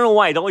 I don't know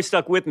why. It always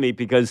stuck with me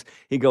because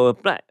he go,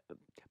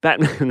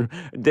 Batman,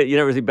 you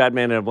never see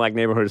Batman in a black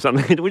neighborhood or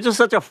something. It was just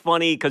such a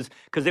funny, because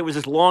there was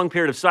this long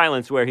period of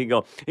silence where he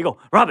go,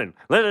 Robin,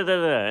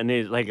 and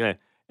he's like,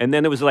 and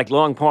then there was like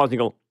long pause and he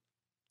go,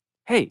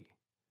 hey,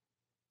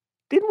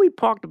 didn't we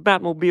park the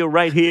Batmobile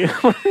right here?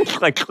 And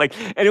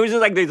it was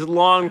just like this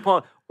long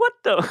pause. What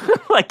the,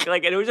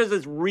 and it was just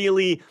this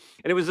really,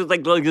 and it was just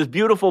like this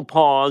beautiful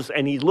pause,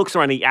 and he looks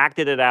around, he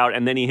acted it out,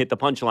 and then he hit the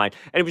punchline,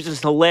 and it was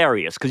just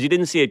hilarious because you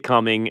didn't see it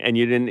coming, and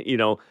you didn't,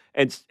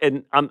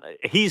 and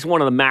he's one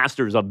of the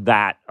masters of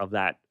that,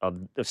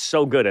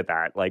 so good at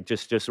that, like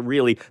just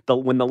really,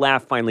 when the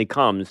laugh finally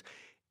comes,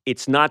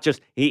 it's not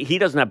just, he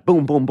doesn't have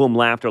boom, boom, boom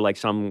laughter like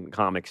some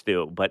comics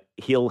do, but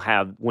he'll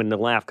have, when the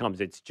laugh comes,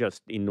 it's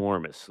just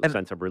enormous, a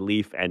sense of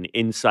relief and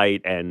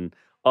insight and,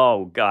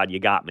 oh God, you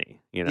got me,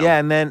 Yeah,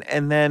 and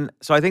then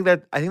so I think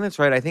that's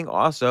right. I think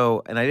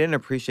also, and I didn't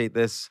appreciate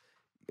this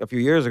a few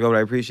years ago, but I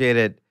appreciate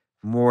it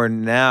more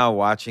now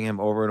watching him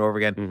over and over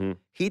again. Mm-hmm.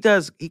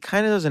 He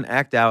kind of does an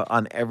act out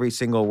on every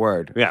single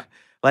word. Yeah.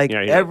 Like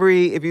Yeah,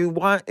 if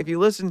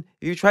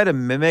you try to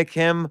mimic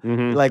him,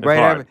 Mm-hmm. like It's right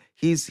hard.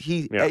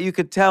 after, you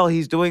could tell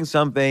he's doing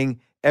something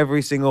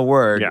every single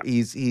word. Yeah.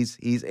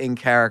 He's in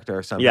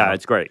character somehow. Yeah,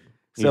 it's great.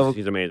 So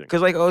He's amazing.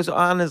 because like I was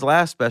on his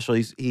last special,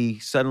 he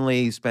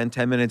suddenly spent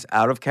 10 minutes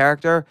out of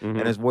character, Mhm.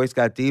 and his voice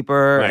got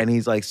deeper, Right. and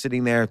he's like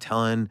sitting there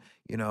telling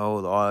the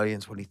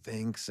audience what he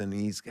thinks, and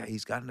he's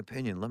got an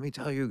opinion. Let me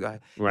tell you, guy.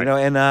 Right.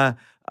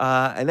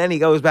 And then he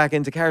goes back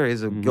into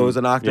character. He goes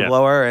an octave Yeah.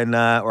 lower and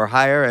or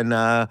higher, and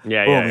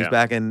boom, he's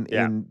back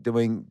in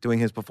doing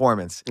his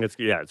performance. It's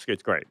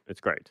great.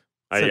 It's great.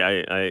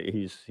 So-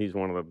 He's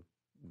one of the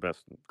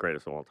best,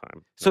 greatest of all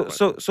time.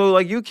 So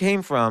like you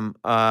came from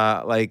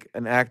like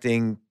an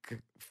acting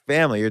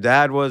family. Your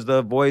dad was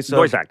the voice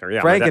actor,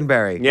 yeah.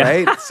 Frankenberry, Yeah.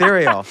 right?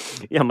 Cereal.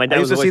 Yeah, my dad I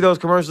used was to see those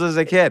commercials as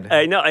a kid.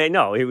 I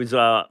know. He was.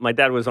 My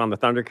dad was on the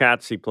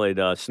Thundercats. He played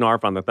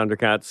Snarf on the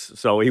Thundercats.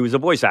 So he was a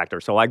voice actor.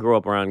 So I grew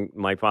up around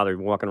my father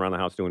walking around the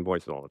house doing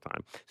voices all the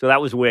time. So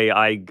that was the way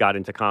I got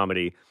into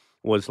comedy.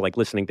 Was like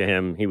listening to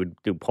him. He would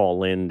do Paul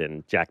Lynde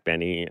and Jack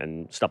Benny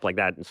and stuff like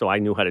that. And so I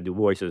knew how to do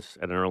voices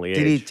at an early age.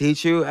 Did he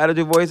teach you how to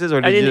do voices, or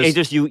I did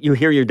didn't. You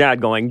hear your dad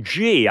going,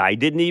 "Gee, I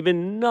didn't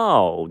even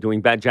know,"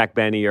 doing Jack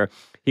Benny, or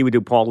he would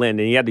do Paul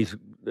Lynde, and he had these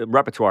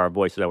repertoire of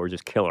voices that were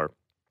just killer.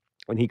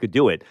 And he could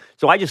do it.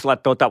 So I just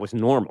thought that was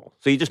normal.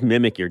 So you just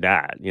mimic your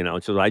dad,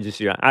 So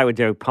I would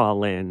do Paul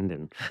Lynde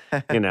and,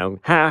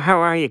 how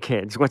are you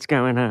kids? What's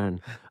going on?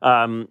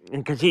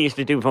 Because he used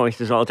to do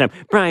voices all the time.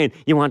 Brian,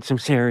 you want some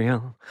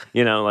cereal?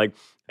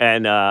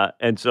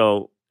 And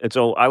so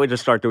I would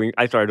just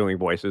started doing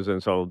voices.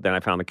 And so then I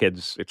found the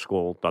kids at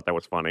school, thought that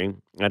was funny.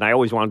 And I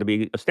always wanted to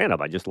be a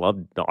stand-up. I just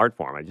loved the art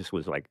form. I just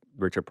was like,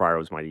 Richard Pryor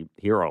was my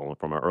hero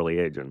from an early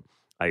age. And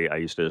I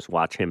used to just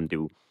watch him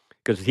do,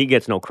 because he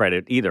gets no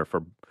credit either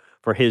for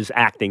his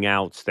acting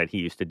outs that he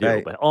used to do.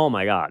 Right. But oh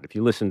my God, if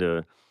you listen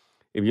to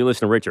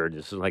Richard,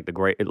 this is like the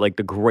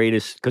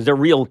greatest, because they're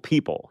real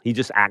people. He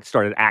just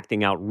started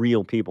acting out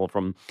real people.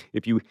 From,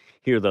 if you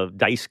hear the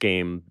Dice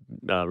Game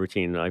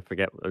routine, I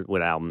forget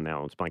what album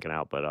now, it's blanking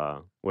out,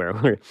 but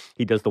where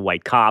he does the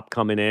white cop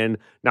coming in.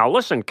 Now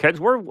listen, kids,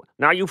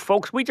 you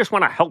folks, we just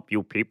want to help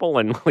you people.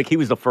 And like he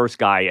was the first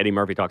guy, Eddie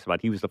Murphy talks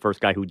about, he was the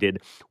first guy who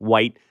did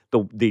white,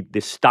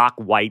 the stock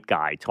white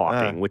guy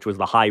talking, which was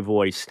the high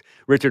voiced.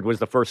 Richard was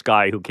the first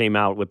guy who came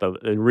out with the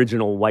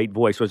original white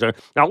voice.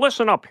 Now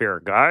listen up here,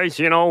 guys.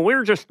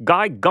 We're just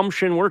Guy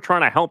Gumption. We're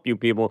trying to help you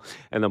people.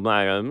 And the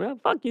black,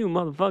 fuck you,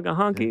 motherfucker,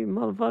 honky,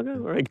 motherfucker.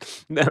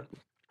 Right?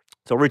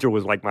 So Richard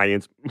was like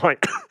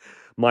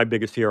my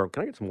biggest hero.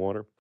 Can I get some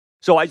water?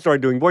 So I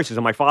started doing voices,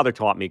 and my father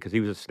taught me because he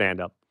was a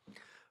stand-up.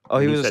 Oh,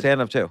 he And was a said-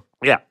 stand-up too.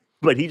 Yeah,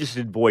 but he just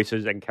did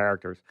voices and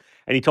characters.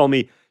 And he told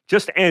me,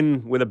 just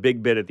end with a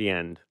big bit at the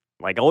end.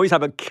 Like, always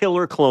have a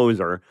killer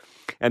closer.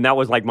 And that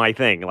was like my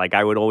thing. Like,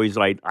 I always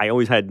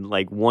had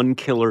like one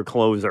killer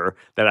closer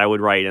that I would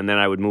write, and then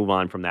I would move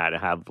on from that to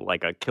have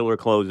like a killer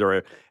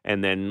closer.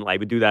 And then I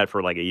would do that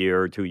for like a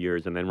year or 2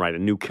 years, and then write a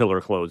new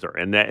killer closer.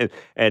 And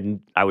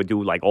I would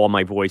do like all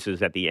my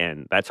voices at the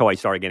end. That's how I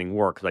started getting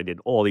work, because I did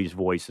all these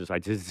voices.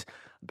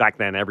 Back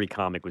then, every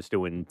comic was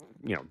doing,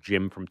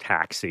 Jim from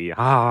Taxi,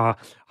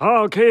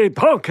 okay,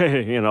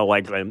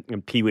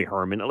 and Pee Wee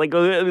Herman,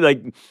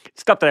 like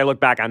stuff that I look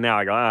back on now.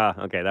 I go,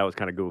 okay, that was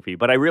kind of goofy.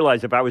 But I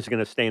realized if I was going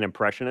to stay an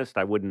impressionist,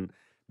 I wouldn't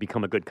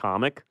become a good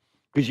comic,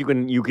 because you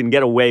can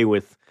get away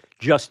with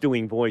just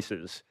doing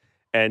voices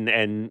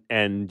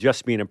and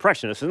just being an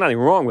impressionist. There's nothing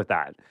wrong with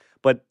that.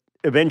 But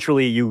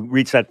eventually you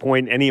reach that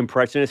point. Any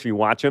impressionists, if you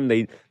watch them,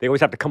 they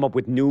always have to come up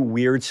with new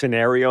weird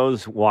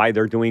scenarios why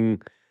they're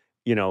doing,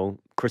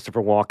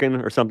 Christopher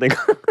Walken or something.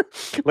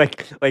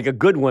 like a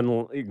good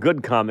one, a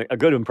good comic, a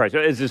good impression.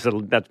 It's just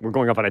we're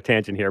going off on a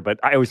tangent here, but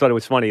I always thought it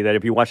was funny that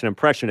if you watch an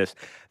impressionist,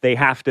 they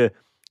have to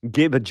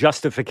give a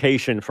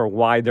justification for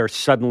why they're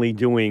suddenly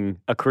doing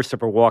a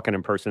Christopher Walken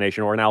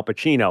impersonation or an Al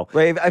Pacino.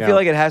 Right. I feel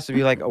like it has to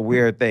be like a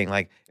weird thing.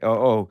 Like,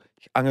 I'm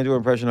going to do an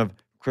impression of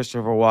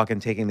Christopher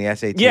Walken taking the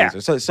SATs. Yeah.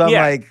 Or some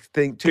Yeah. like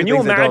thing. Two Can you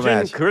things that don't imagine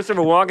match.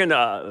 Christopher Walken?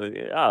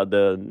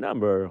 The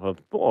number of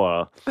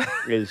 4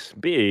 is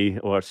B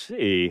or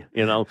C.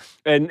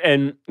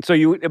 And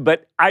so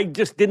but I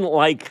just didn't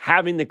like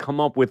having to come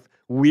up with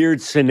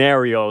weird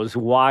scenarios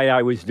why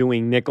I was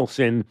doing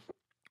Nicholson,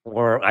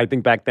 or I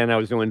think back then I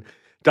was doing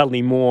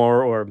Dudley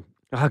Moore or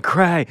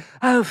Cray.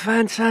 Oh,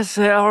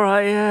 fantastic! All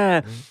right,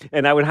 yeah.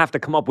 And I would have to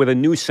come up with a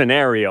new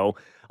scenario.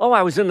 Oh,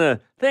 I was in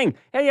the thing.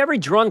 Hey, every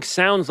drunk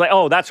sounds like.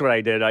 Oh, that's what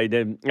I did. I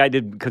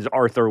did because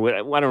Arthur.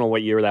 I don't know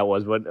what year that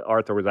was, but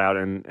Arthur was out,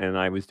 and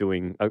I was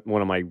doing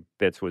one of my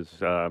bits was,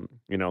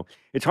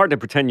 it's hard to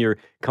pretend you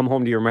come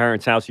home to your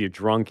parents' house, you're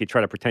drunk. You try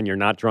to pretend you're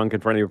not drunk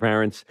in front of your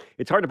parents.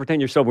 It's hard to pretend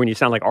you're sober when you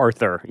sound like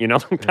Arthur.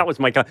 That was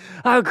my.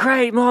 Oh,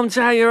 great, Mom,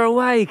 Dad, you're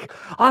awake.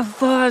 I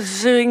thought I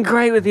was doing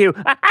great with you.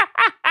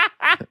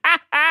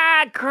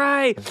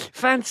 Great,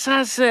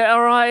 fantastic.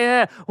 All right,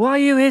 yeah. Why are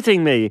you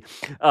hitting me?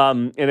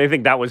 And I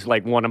think that was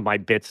like one of my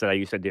bits that I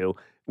used to do,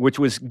 which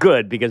was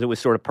good because it was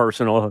sort of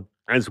personal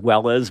as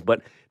well as.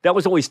 But that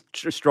was always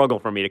a struggle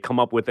for me to come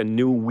up with a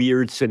new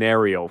weird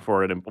scenario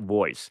for a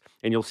voice.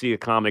 And you'll see a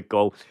comic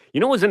go,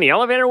 who was in the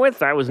elevator with?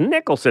 That was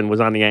Nicholson was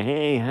on the,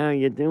 hey, how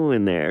you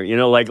doing there?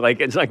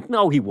 It's like,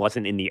 no, he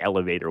wasn't in the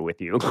elevator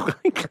with you.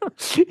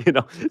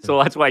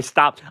 So that's why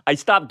I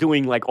stopped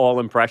doing like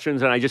all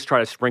impressions, and I just try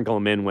to sprinkle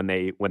them in when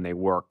they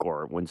work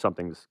or when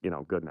something's,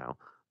 good now.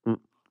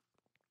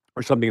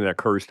 Or something that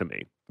occurs to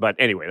me. But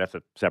anyway, that's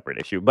a separate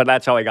issue. But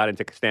that's how I got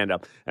into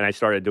stand-up, and I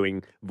started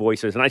doing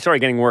voices. And I started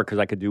getting work because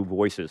I could do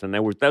voices. And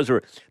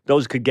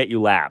those could get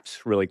you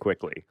laughs really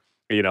quickly.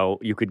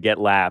 You could get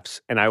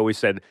laughs. And I always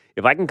said,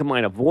 if I can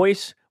combine a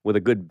voice with a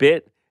good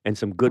bit and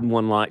some good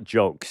one-line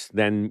jokes,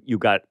 then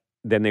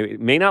they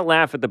may not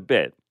laugh at the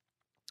bit,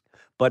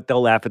 but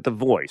they'll laugh at the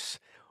voice.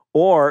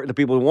 Or the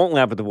people who won't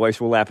laugh at the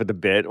voice will laugh at the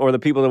bit, or the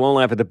people that won't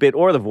laugh at the bit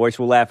or the voice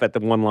will laugh at the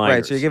one-liners.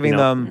 Right, so you're giving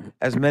them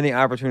as many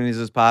opportunities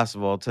as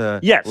possible to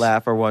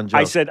laugh or one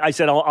joke. I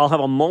said I'll have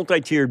a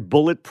multi-tiered,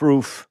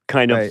 bulletproof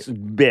kind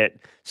of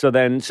bit. So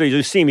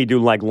you see me do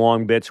like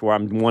long bits where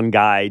I'm one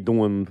guy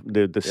doing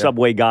the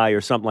subway guy or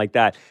something like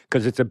that,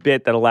 because it's a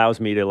bit that allows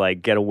me to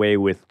like get away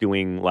with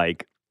doing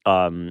like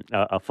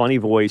a funny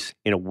voice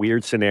in a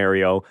weird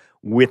scenario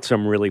with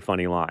some really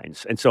funny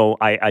lines. And so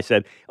I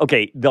said,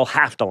 okay, they'll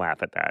have to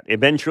laugh at that.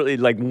 Eventually,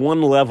 like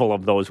one level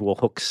of those will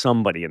hook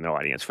somebody in the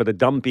audience. For the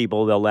dumb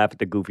people, they'll laugh at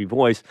the goofy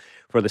voice.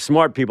 For the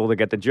smart people, they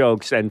get the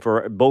jokes. And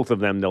for both of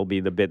them, there'll be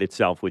the bit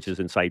itself, which is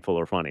insightful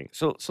or funny.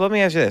 So let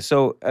me ask you this.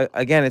 So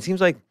again, it seems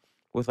like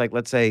with like,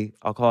 let's say,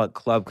 I'll call it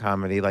club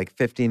comedy, like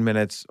 15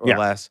 minutes or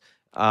less,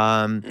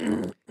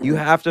 you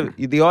have to,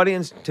 the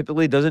audience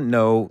typically doesn't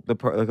know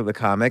the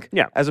comic.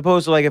 Yeah. As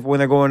opposed to like when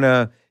they're going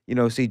to,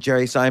 see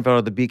Jerry Seinfeld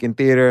at the Beacon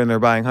Theater and they're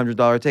buying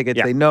 $100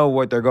 tickets, they know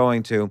what they're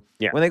going to.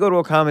 Yeah. When they go to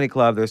a comedy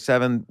club, there's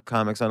 7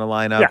 comics on the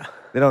lineup. Yeah.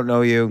 They don't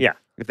know you. Yeah.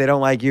 If they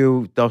don't like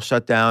you, they'll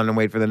shut down and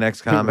wait for the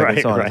next comic and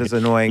so on. Right. It's this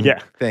annoying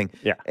thing.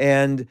 Yeah.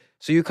 And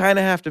so you kind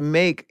of have to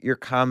make your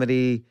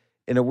comedy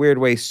in a weird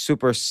way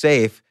super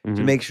safe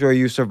to make sure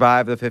you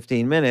survive the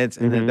 15 minutes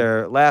and that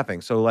they're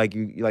laughing. So like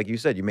you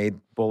said, you made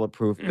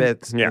bulletproof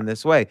bits in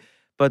this way.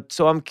 But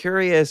so I'm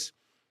curious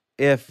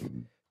if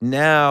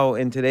now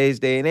in today's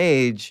day and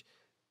age,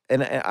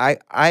 and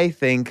I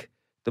think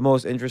the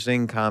most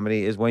interesting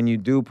comedy is when you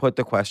do put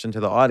the question to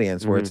the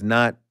audience where it's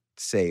not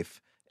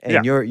safe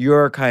and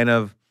you're kind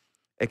of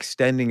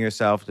extending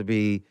yourself to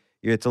be,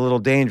 it's a little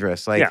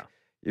dangerous. Like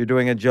you're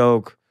doing a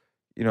joke,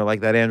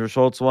 like that Andrew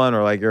Schultz one,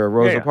 or like you're a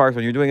Rosa Parks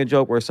one. You're doing a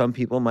joke where some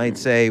people might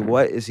say,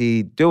 "What is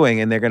he doing?"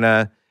 And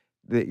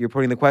you're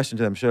putting the question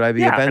to them: "Should I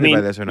be offended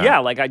by this or not?" Yeah,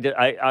 like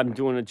I'm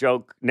doing a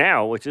joke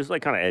now, which is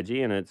like kind of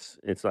edgy, and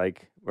it's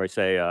like where I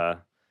say,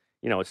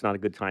 it's not a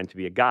good time to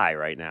be a guy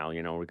right now.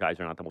 Where guys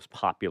are not the most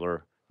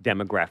popular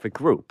demographic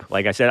group.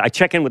 Like I said, I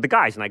check in with the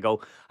guys and I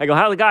go, how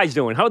are the guys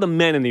doing? How are the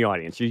men in the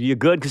audience? You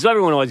good? Because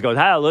everyone always goes,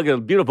 look at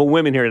the beautiful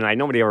women here tonight.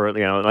 Nobody ever,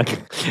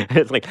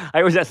 it's like, I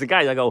always ask the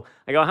guys, I go,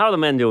 how are the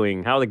men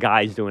doing? How are the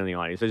guys doing in the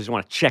audience? I just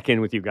want to check in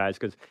with you guys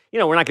because,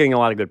 we're not getting a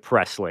lot of good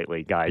press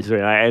lately, guys.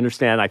 I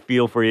understand. I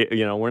feel for you.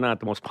 We're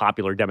not the most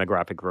popular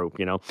demographic group,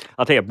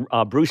 I'll tell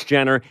you, Bruce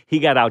Jenner, he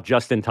got out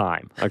just in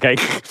time, okay?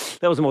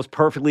 That was the most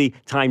perfectly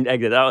timed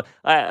exit.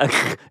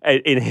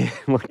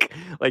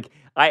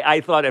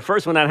 I thought at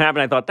first when that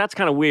happened, I thought that's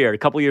kind of weird. A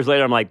couple years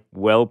later, I'm like,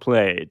 well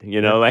played.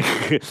 You know, like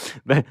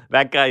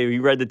that guy. He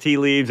read the tea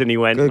leaves and he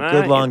went,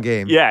 Good long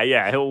game.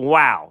 Yeah.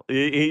 Wow.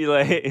 He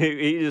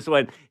just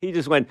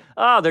went.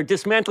 Oh, they're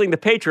dismantling the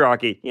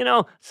patriarchy. You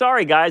know,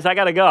 sorry guys, I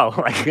gotta go.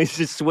 Like he's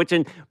just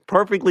switching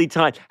perfectly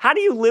timed. How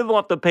do you live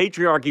off the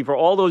patriarchy for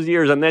all those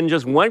years and then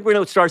just when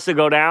it starts to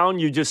go down,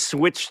 you just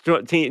switch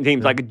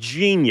teams like a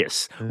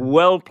genius?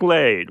 Well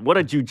played. What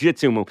a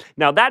jujitsu move.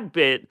 Now that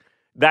bit.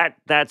 That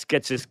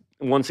gets us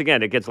once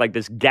again. It gets like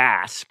this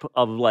gasp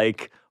of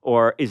like,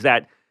 or is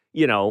that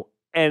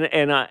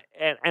And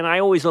I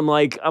always am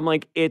like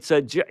it's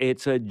a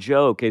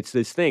joke. It's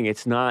this thing.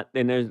 It's not.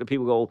 And there's the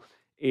people go,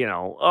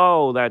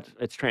 oh,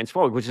 it's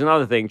transphobic, which is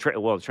another thing. It's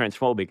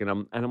transphobic,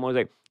 and I'm always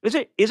like, is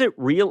it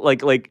real?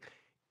 Like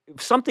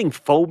something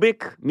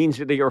phobic means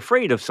that you're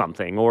afraid of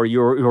something or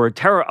you're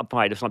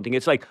terrified of something.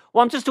 It's like,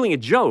 well, I'm just doing a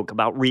joke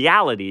about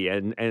reality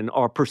and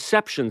our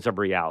perceptions of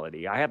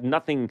reality. I have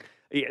nothing.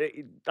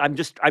 I'm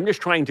just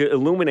trying to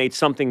illuminate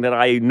something that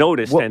I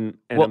noticed, and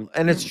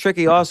it's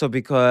tricky also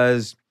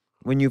because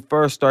when you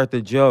first start the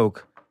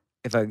joke,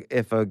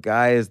 if a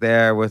guy is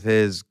there with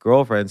his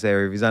girlfriend, say,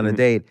 or if he's on a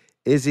date,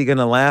 is he going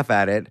to laugh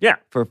at it? Yeah,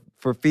 for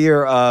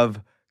fear of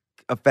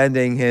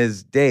offending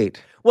his date.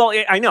 Well,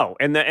 I know,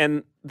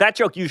 and that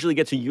joke usually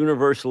gets a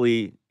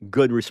universally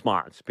good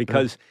response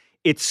because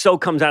it so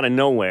comes out of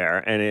nowhere,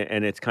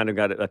 and it's kind of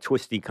got a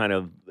twisty kind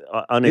of.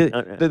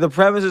 The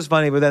premise is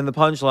funny, but then the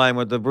punchline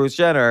with the Bruce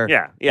Jenner,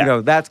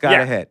 that's got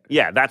to hit.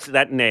 Yeah,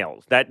 that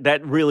nails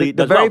that really.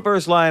 The very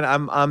first line,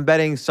 I'm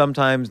betting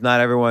sometimes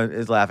not everyone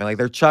is laughing, like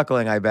they're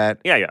chuckling. I bet.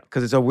 Yeah,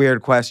 because it's a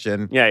weird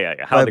question. Yeah.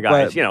 How the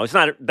guys, it's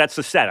not. That's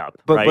the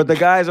setup. But the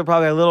guys are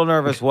probably a little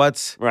nervous.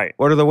 What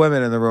are the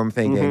women in the room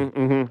thinking?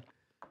 Mm-hmm.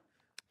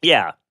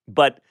 Yeah,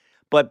 but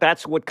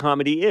that's what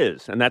comedy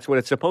is, and that's what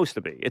it's supposed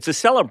to be. It's a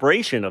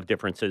celebration of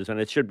differences, and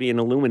it should be an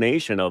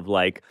illumination of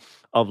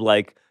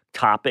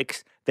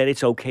topics that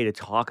it's okay to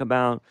talk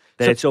about,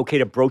 that it's okay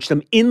to broach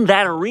them in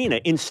that arena,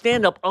 in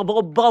stand-up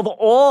above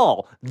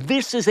all.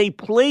 This is a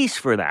place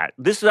for that.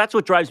 That's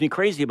what drives me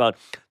crazy about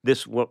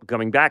this,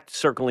 coming back,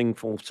 circling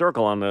full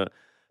circle on the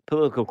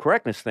political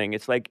correctness thing.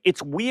 It's like,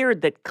 it's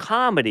weird that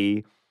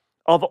comedy,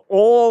 of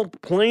all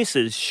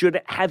places,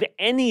 should have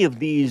any of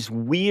these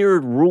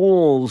weird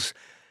rules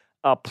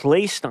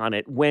placed on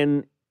it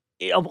when,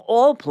 of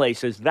all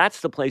places, that's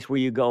the place where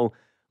you go,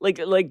 like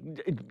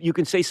you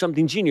can say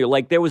something genial.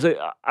 Like there was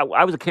I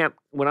was a camp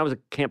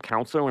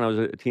counselor when I was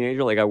a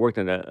teenager. Like I worked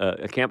in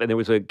a camp, and there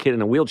was a kid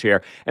in a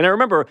wheelchair, and I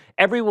remember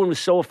everyone was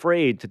so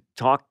afraid to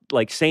talk,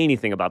 like say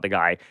anything about the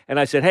guy. And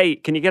I said, "Hey,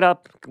 can you get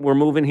up? We're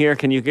moving here.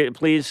 Can you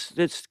please?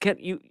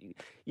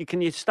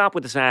 Can you stop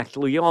with this act?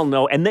 You all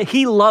know." And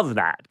he loved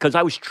that because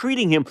I was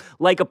treating him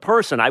like a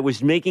person. I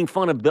was making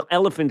fun of the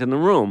elephant in the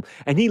room,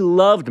 and he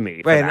loved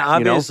me. Right, and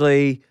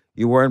obviously.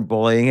 You weren't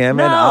bullying him,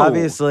 no. And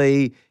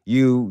obviously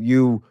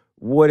you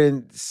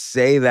wouldn't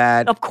say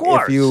that, of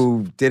course, if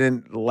you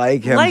didn't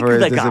like him for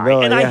his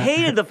disability. And I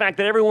hated the fact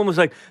that everyone was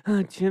like,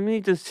 Timmy,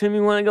 does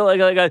Timmy want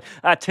to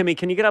go? Timmy,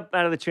 can you get up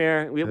out of the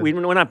chair?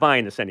 We're not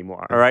buying this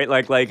anymore, all right?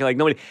 Like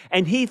nobody.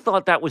 And he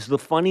thought that was the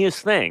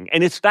funniest thing.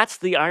 And that's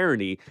the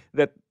irony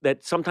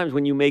that sometimes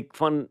when you make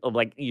fun of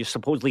like you're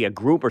supposedly a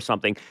group or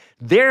something,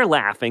 they're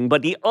laughing,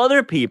 but the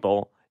other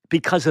people,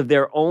 because of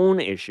their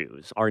own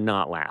issues, are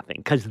not laughing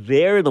because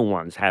they're the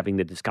ones having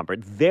the discomfort.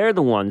 They're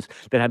the ones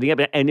that have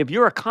the... And if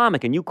you're a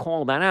comic and you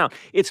call that out,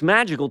 it's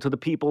magical to the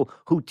people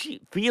who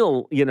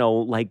feel,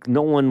 like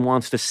no one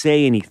wants to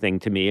say anything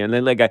to me. And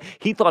then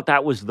he thought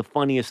that was the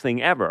funniest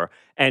thing ever.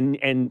 And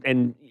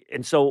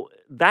so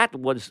that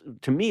was,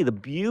 to me, the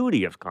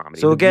beauty of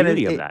comedy. So again, the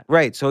beauty of that.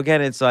 Right. So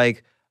again, it's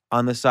like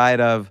on the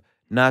side of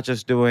not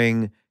just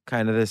doing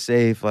kind of the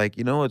safe, like,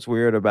 what's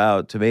weird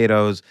about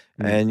tomatoes,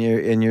 and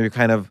you're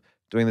kind of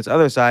doing this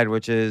other side,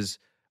 which is,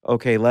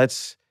 okay,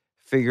 let's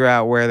figure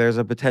out where there's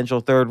a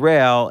potential third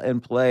rail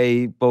and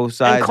play both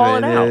sides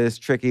of it in this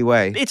tricky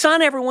way. It's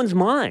on everyone's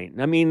mind.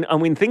 I mean,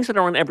 things that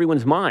are on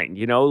everyone's mind.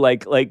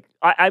 I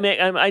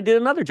did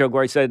another joke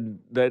where I said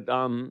that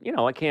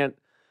I can't.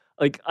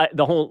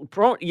 The whole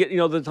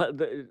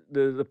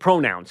the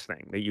pronouns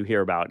thing that you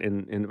hear about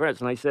in the press,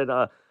 and I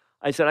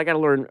said I got to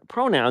learn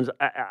pronouns.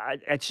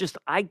 It's just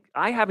I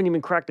haven't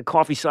even cracked the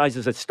coffee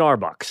sizes at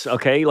Starbucks.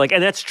 Okay,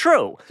 and that's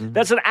true. Mm-hmm.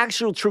 That's an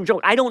actual true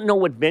joke. I don't know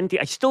what venti.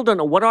 I still don't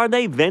know what are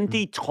they.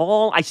 Venti,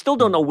 tall. I still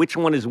don't know which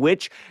one is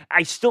which.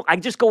 I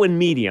just go in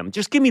medium.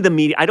 Just give me the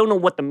medium. I don't know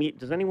what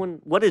the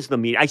what is the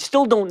medium? I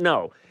still don't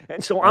know.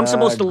 And so I'm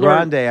supposed to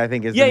learn. Grande, I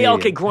think is. Yeah.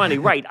 Okay, grande.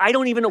 Right. I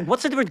don't even know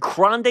what's the difference.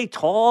 Grande,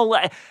 tall.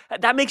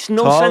 That makes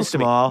no sense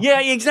small. to me.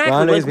 Yeah,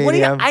 exactly. Grande's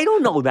medium. I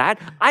don't know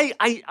that.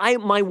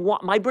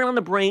 My brain on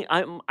the brain.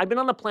 I've been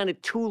on the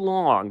planet too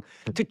long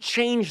to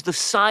change the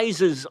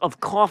sizes of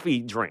coffee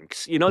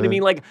drinks. You know what I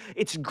mean? Like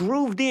it's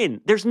grooved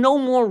in. There's no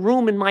more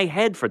room in my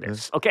head for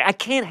this. Okay, I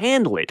can't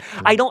handle it.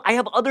 I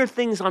have other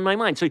things on my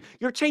mind. So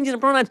you're changing the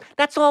pronouns.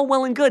 That's all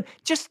well and good.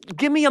 Just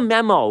give me a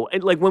memo.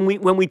 Like when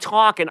we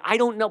talk, and I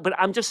don't know, but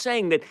I'm just just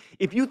saying that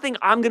if you think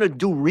I'm going to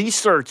do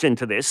research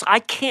into this, I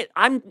can't.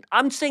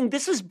 I'm saying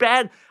this is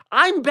bad.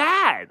 I'm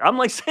bad. I'm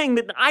like saying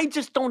that I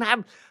just don't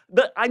have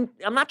I'm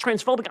not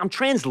transphobic. I'm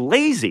trans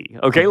lazy.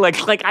 Okay, like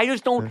I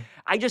just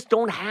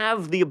don't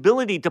have the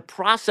ability to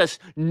process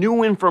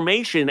new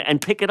information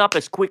and pick it up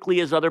as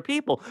quickly as other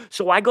people.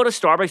 So I go to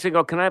Starbucks and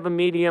go, "Can I have a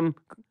medium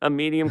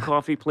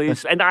coffee,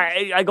 please?" And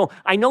I go,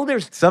 I know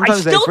there's.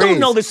 Sometimes I they still don't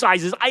know freeze. the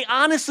sizes. I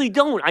honestly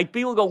don't.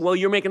 People go, "Well,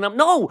 you're making up."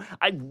 No,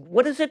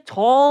 what is it?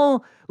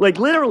 Tall. Like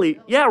literally,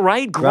 yeah,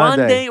 right.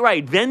 Grande,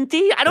 right.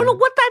 Venti. I don't know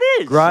what that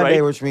is. Grande,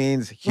 right? which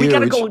means huge. We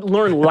gotta go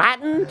learn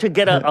Latin to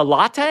get a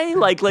latte.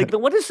 Like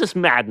what is this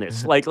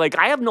madness? Like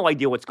I have no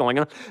idea what's going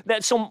on.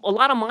 So a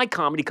lot of my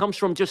comedy comes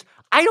from just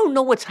I don't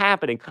know what's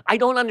happening. I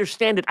don't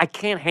understand it. I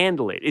can't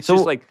handle it. It's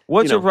just like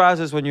what's your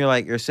process when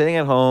you're sitting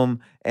at home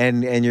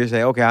and you're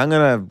saying, okay, I'm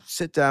gonna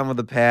sit down with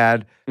a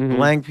pad,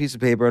 blank piece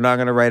of paper, and I'm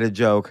gonna write a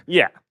joke.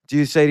 Yeah. Do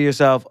you say to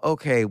yourself,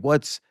 okay,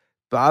 what's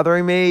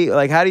bothering me?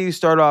 Like, how do you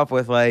start off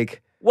with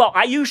like? Well,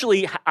 I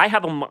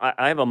have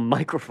a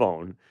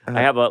microphone.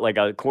 I have a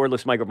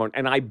cordless microphone,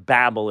 and I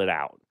babble it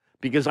out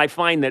because I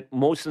find that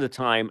most of the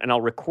time, and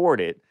I'll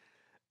record it,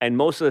 and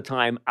most of the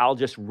time I'll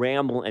just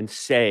ramble and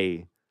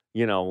say,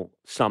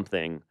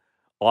 something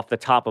off the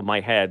top of my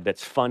head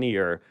that's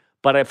funnier.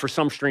 But for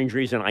some strange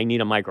reason, I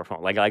need a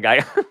microphone. I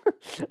I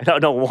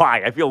don't know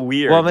why. I feel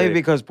weird. Well, maybe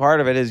because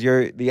part of it is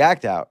you're the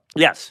act out.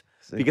 Yes,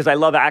 because I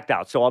love act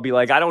out. So I'll be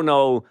like, I don't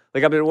know.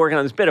 Like I've been working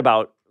on this bit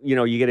about.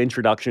 You get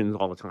introductions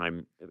all the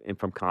time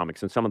from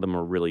comics, and some of them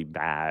are really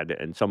bad,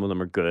 and some of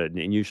them are good.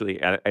 And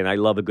usually, and I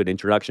love a good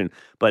introduction.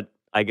 But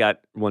I got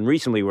one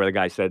recently where the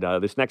guy said,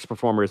 "This next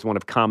performer is one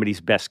of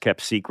comedy's best kept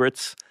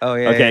secrets." Oh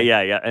yeah. Okay,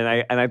 yeah.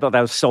 And I thought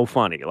that was so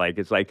funny. Like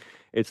it's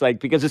like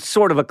because it's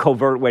sort of a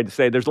covert way to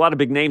say there's a lot of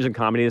big names in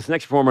comedy. This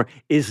next performer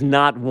is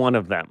not one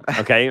of them.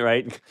 Okay,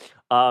 right.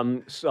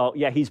 So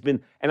yeah, I've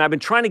been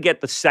trying to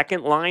get the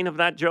second line of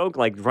that joke,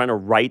 like trying to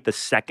write the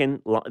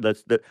second.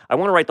 I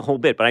want to write the whole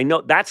bit, but I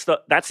know that's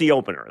the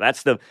opener.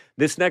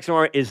 This next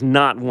one is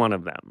not one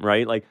of them,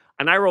 right? Like,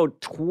 and I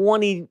wrote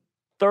 20,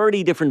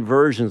 30 different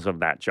versions of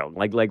that joke,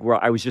 like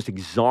where I was just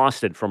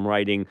exhausted from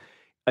writing.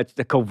 It's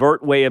the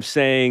covert way of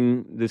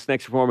saying this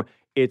next performer.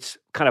 It's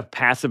kind of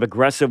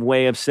passive-aggressive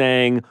way of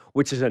saying,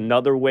 which is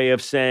another way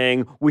of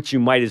saying, which you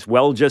might as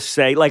well just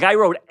say. Like, I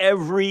wrote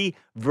every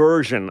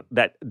version of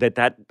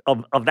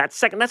that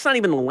second. That's not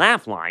even the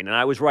laugh line, and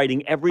I was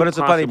writing every. But it's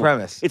a funny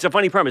premise. It's a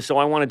funny premise, so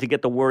I wanted to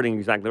get the wording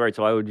exactly right.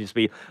 So I would just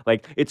be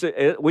like,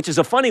 which is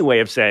a funny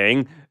way of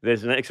saying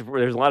there's a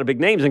lot of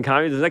big names in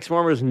comedy. The next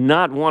performer is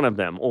not one of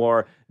them,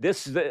 or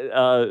this,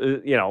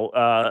 why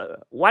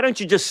don't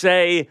you just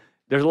say?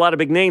 There's a lot of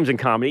big names in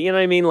comedy, you know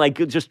what I mean?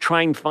 Like, just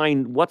try and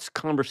find what's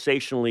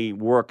conversationally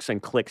works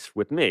and clicks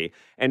with me.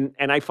 And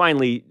I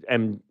finally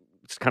am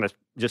kind of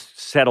just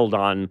settled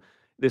on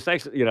this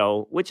next,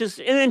 which is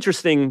an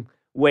interesting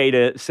way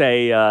to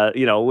say,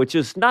 which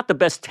is not the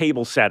best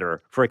table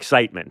setter for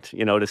excitement,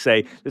 to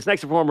say this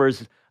next performer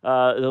is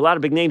a lot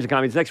of big names in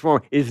comedy. This next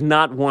performer is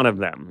not one of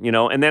them,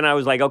 And then I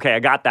was like, okay, I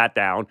got that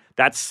down.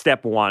 That's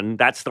step one.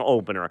 That's the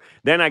opener.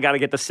 Then I got to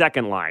get the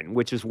second line,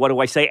 which is what do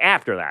I say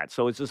after that?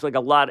 So it's just like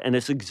a lot, and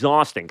it's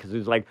exhausting because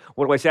it's like,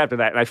 what do I say after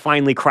that? And I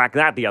finally cracked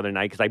that the other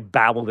night because I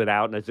babbled it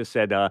out and I just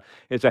said,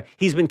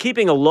 he's been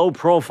keeping a low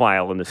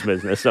profile in this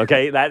business.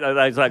 Okay,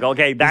 I was like,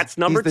 okay, that's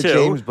number he's two. the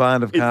James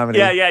Bond of comedy.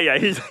 Yeah.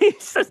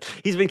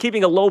 He's been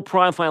keeping a low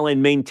profile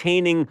and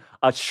maintaining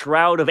a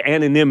shroud of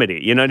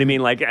anonymity. You know what I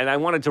mean? Like, and I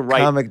wanted to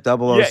write Comic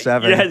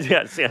 007.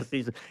 Yes.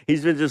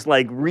 He's been just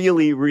like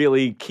really,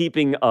 really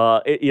keeping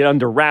it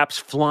under wraps,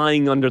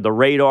 flying under the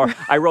radar.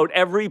 I wrote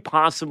every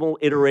possible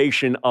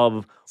iteration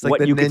of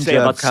what you could say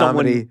about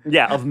someone.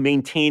 Yeah, of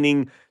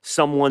maintaining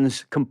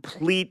someone's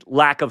complete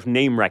lack of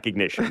name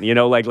recognition.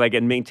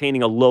 And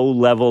maintaining a low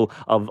level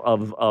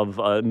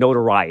of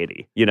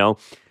notoriety.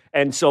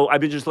 And so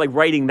I've been just like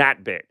writing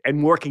that bit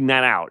and working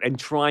that out and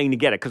trying to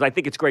get it because I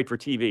think it's great for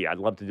TV. I'd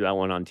love to do that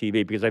one on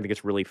TV because I think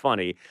it's really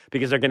funny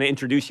because they're going to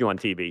introduce you on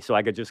TV. So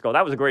I could just go,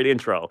 that was a great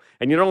intro.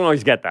 And you don't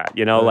always get that,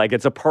 like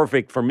it's a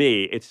perfect, for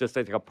me, it's just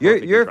like a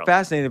perfect You're intro.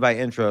 fascinated by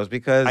intros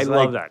because I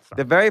love that stuff.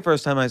 The very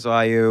first time I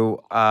saw you,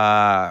 it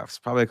was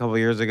probably a couple of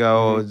years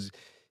ago,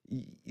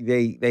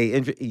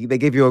 they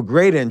gave you a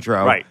great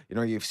intro. Right.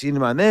 You've seen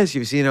him on this,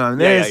 you've seen him on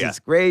this, it's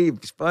great,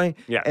 it's funny.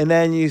 Yeah. And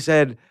then you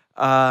said,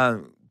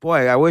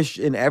 boy, I wish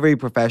in every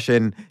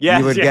profession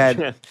you would get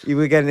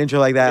an intro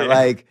like that,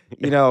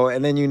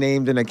 and then you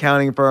named an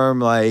accounting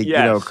firm like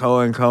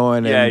Cohen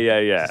and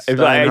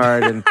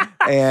Steinhardt,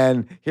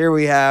 and here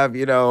we have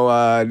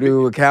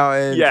new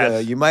accountant.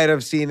 Yes. You might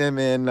have seen him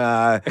in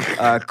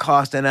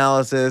cost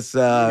analysis.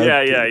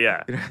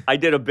 I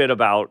did a bit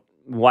about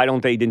why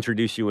don't they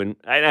introduce you in?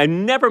 I've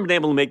never been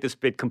able to make this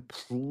bit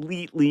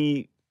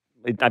completely.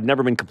 I've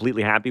never been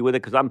completely happy with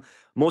it because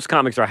most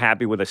comics are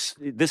happy with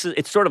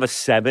it's sort of a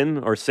 7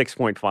 or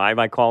 6.5,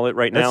 I call it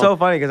right now. It's so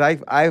funny because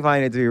I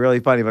find it to be really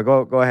funny, but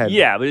go ahead.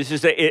 Yeah, but it's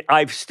just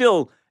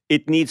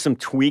it needs some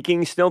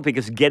tweaking still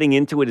because getting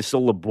into it is so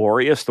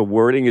laborious. The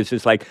wording is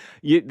just like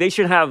they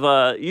should have.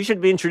 You should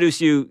be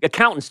introduced.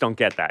 Accountants don't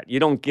get that. You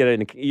don't get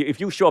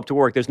if you show up to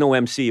work. There's no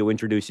MC who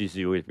introduces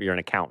you if you're an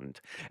accountant.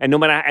 And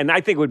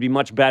I think it would be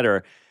much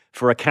better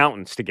for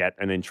accountants to get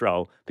an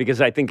intro because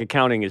I think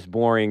accounting is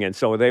boring, and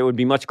so they would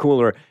be much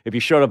cooler if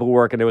you showed up at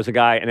work and there was a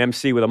guy, an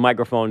MC with a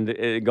microphone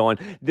going,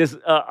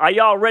 are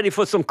y'all ready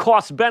for some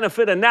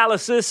cost-benefit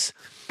analysis?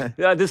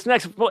 This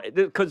next,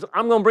 because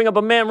I'm going to bring up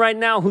a man right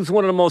now who's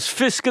one of the most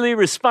fiscally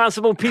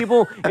responsible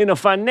people in the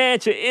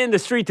financial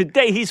industry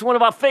today. He's one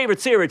of our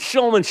favorites here at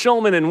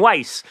Shulman, and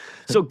Weiss.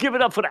 So give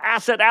it up for the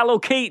asset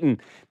allocating,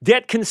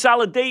 debt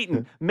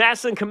consolidating,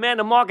 master and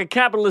commander market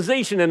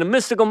capitalization, and the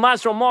mystical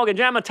maestro mortgage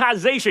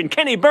amortization,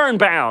 Kenny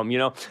Birnbaum,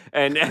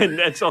 and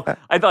so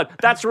I thought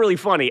that's really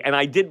funny. And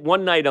I did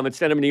one night I'm at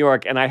stand-up in New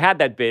York, and I had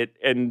that bit,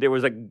 and there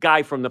was a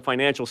guy from the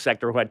financial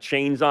sector who had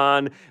chains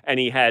on, and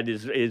he had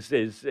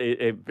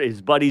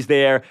his buddies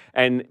there,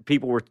 and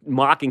people were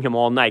mocking him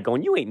all night,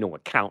 going, "You ain't no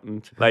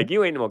accountant, like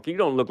you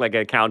don't look like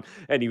an accountant."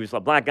 And he was a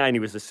black guy, and he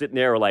was just sitting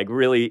there, like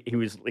really, he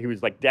was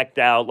like decked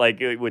out,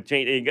 like with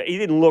chain. He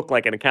didn't look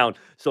like an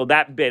accountant. So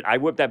that bit, I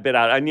whipped that bit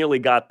out. I nearly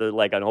got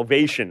an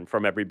ovation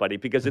from everybody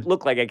because it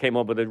looked like I came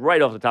up with it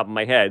right off the top of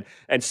my head,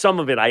 and some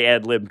of it I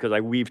ad-libbed because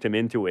I weaved him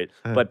into it.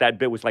 But that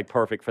bit was like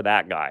perfect for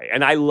that guy.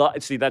 And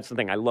that's the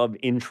thing. I love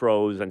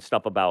intros and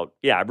stuff about.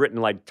 Yeah, I've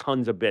written like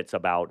tons of bits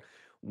about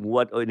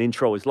what an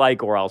intro is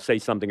like, or I'll say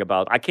something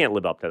about, I can't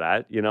live up to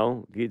that,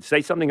 You'd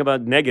say something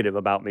about negative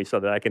about me so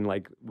that I can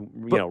rally.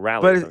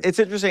 But it's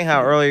interesting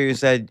how earlier you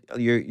said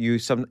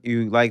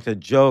you like to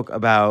joke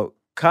about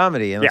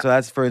comedy, and so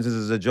that's, for instance,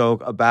 is a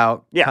joke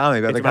about comedy,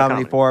 about the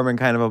comedy form and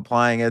kind of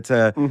applying it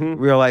to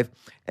real life.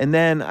 And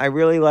then I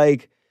really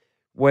like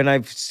when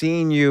I've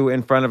seen you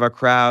in front of a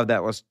crowd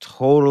that was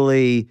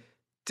totally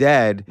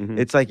dead,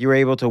 it's like you're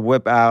able to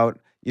whip out,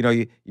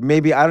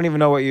 maybe I don't even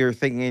know what you're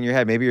thinking in your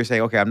head. Maybe you're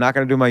saying, okay, I'm not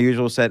going to do my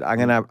usual set. I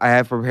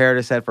have prepared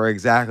a set for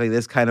exactly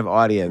this kind of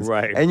audience.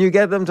 Right. And you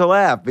get them to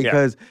laugh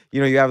because,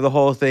 you have the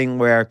whole thing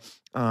where,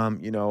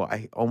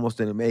 I almost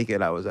didn't make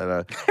it. I was at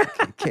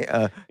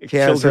a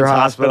cancer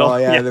hospital.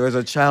 Yeah, there was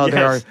a child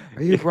there.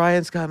 Are you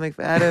Brian Scott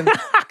McFadden?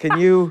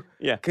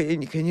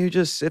 Can you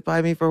just sit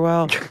by me for a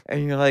while?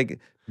 And you're like,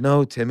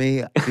 no,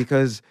 Timmy,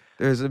 because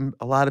there's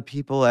a lot of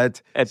people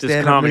at this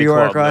stand-up comedy New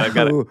York club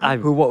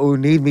who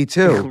need me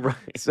too. Right.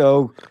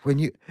 So when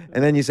you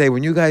say,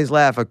 when you guys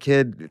laugh, a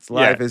kid's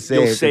life is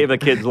saved. You'll save a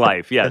kid's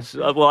life. Yes.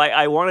 Well,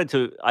 I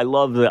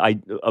love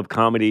of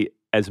comedy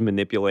as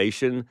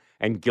manipulation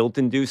and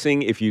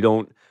guilt-inducing. If you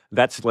don't,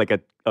 that's like a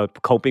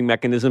coping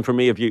mechanism for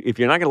me. If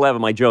you're not going to laugh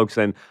at my jokes,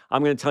 then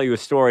I'm going to tell you a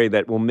story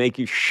that will make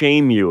you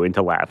shame you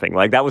into laughing.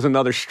 Like that was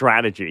another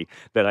strategy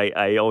that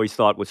I always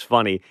thought was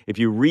funny. If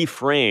you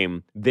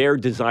reframe their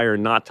desire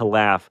not to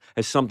laugh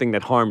as something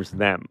that harms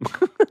them,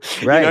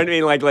 right? You know what I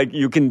mean? Like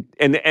you can,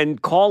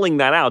 and calling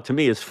that out to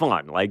me is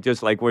fun. Like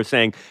just like we're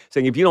saying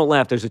if you don't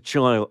laugh, there's a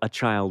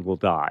child will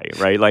die,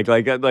 right? Like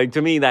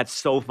to me that's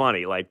so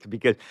funny. Like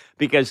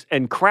because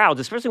and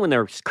crowds, especially when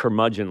they're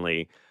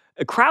curmudgeonly,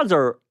 crowds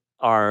are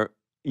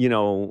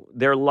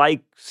they're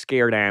like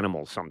scared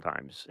animals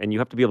sometimes, and you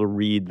have to be able to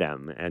read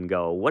them and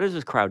go, what does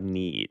this crowd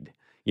need?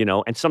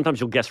 And sometimes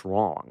you'll guess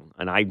wrong,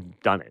 and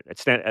I've done it.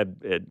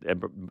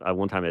 At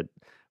one time at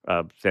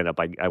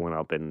stand-up, I went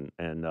up and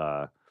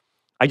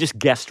I just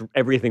guessed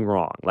everything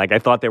wrong. Like I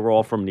thought they were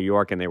all from New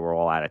York and they were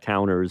all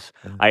out-of-towners.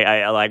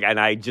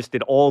 I just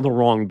did all the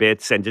wrong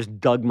bits and just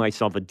dug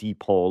myself a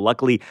deep hole.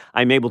 Luckily,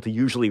 I'm able to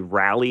usually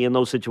rally in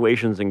those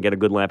situations and get a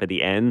good laugh at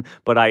the end.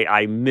 But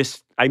I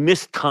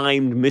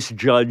mistimed,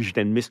 misjudged,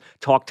 and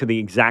talked to the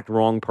exact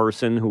wrong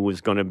person who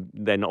was going to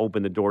then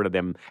open the door to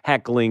them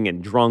heckling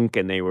and drunk.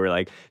 And they were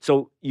like,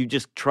 so you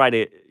just try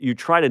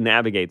to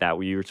navigate that.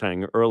 What you were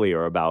saying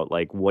earlier about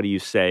like, what do you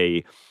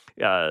say?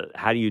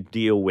 How do you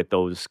deal with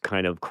those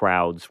kind of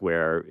crowds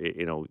where,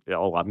 I'm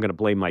going to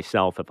blame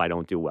myself if I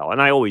don't do well?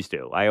 And I always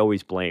do. I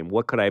always blame.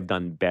 What could I have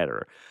done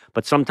better?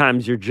 But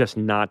sometimes you're just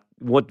not.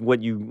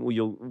 What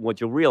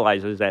you'll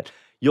realize is that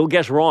you'll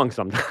guess wrong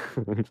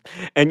sometimes,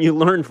 and you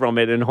learn from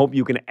it and hope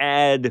you can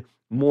add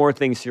more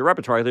things to your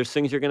repertoire. There's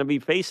things you're going to be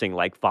facing,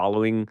 like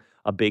following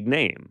a big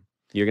name.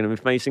 You're going to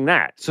be facing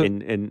that. So,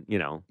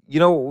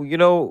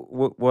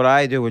 what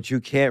I do, which you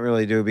can't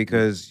really do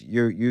because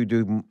you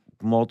do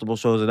multiple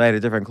shows a night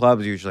at different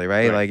clubs usually,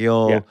 right? Like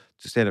you'll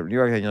just stand up in New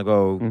York and you'll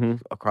go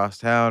across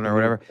town or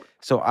whatever.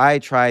 So I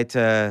try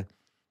to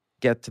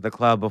get to the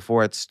club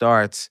before it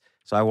starts.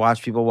 So I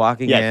watch people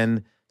walking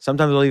in.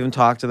 Sometimes I'll even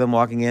talk to them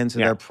walking in. So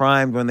they're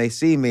primed when they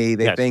see me.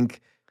 They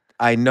think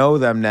I know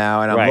them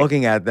now and I'm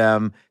looking at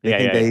them.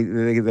 They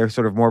think they're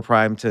sort of more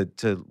primed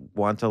to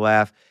want to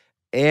laugh.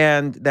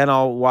 And then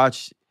I'll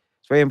watch.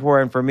 It's very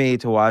important for me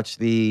to watch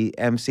the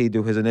MC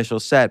do his initial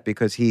set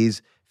because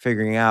he's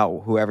figuring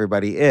out who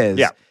everybody is.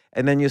 Yeah.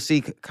 And then you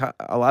see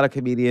a lot of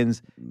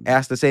comedians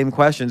ask the same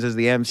questions as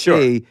the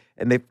MC,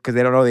 and because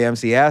they don't know the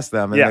MC asked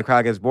them, and the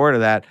crowd gets bored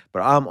of that.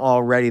 But I'm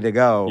all ready to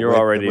go. You're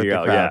all ready to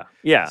go.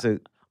 Yeah. So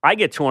I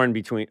get torn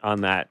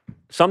on that.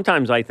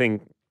 Sometimes I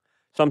think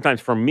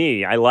sometimes for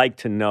me, I like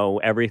to know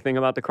everything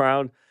about the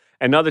crowd.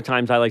 And other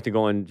times I like to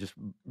go and just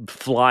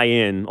fly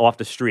in off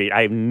the street.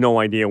 I have no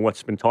idea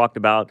what's been talked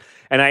about.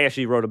 And I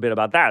actually wrote a bit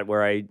about that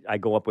where I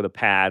go up with a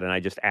pad and I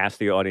just ask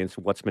the audience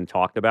what's been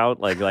talked about.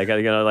 Like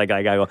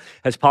I go,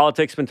 has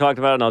politics been talked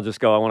about? And I'll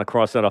just go, I want to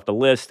cross that off the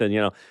list.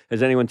 And,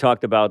 has anyone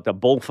talked about the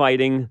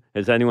bullfighting?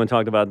 Has anyone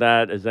talked about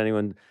that? Has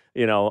anyone,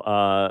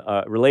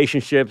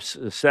 relationships,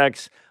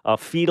 sex,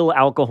 fetal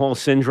alcohol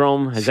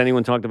syndrome? Has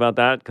anyone talked about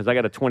that? Because I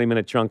got a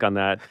 20-minute chunk on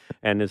that.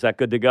 And is that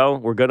good to go?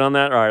 We're good on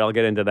that? All right, I'll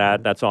get into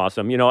that. That's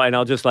awesome. And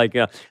I'll just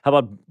how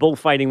about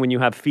bullfighting when you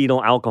have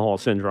fetal alcohol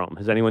syndrome?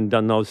 Has anyone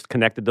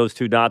connected those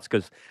two dots?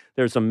 Because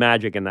there's some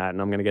magic in that,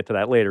 and I'm going to get to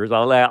that later.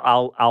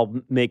 I'll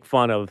make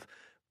fun of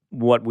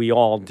what we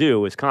all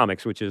do as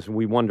comics, which is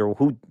we wonder,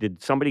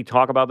 did somebody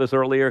talk about this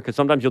earlier? Because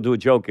sometimes you'll do a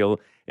joke,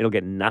 it'll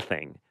get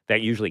nothing.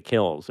 That usually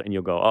kills, and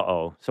you'll go,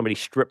 "Uh-oh, somebody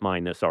strip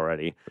mined this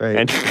already."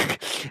 Right.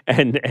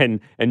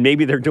 And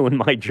maybe they're doing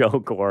my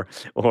joke, or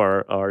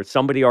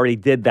somebody already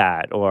did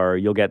that, or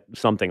you'll get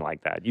something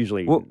like that.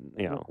 Usually,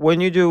 when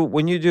you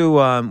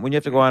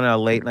have to go on a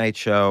late night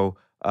show.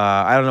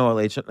 I don't know what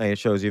late night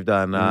shows you've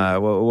done.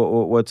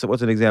 What's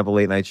an example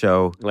late night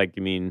show? Like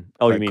you mean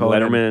Conan?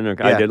 Letterman?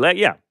 Or,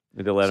 Yeah.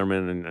 I did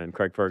Letterman and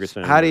Craig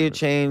Ferguson. How do you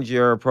change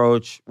your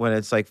approach when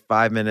it's like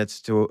 5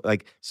 minutes to a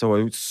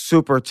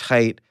super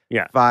tight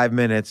 5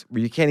 minutes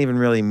where you can't even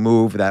really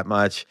move that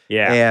much?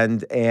 Yeah.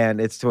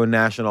 And it's to a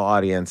national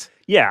audience.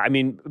 Yeah, I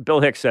mean, Bill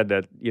Hicks said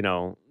that,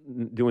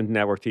 doing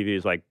network TV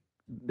is like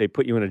they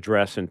put you in a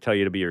dress and tell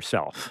you to be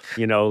yourself.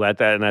 And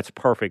that's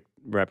perfect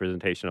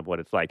representation of what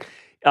it's like.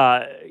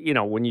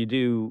 When you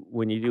do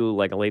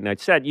like a late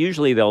night set,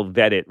 usually they'll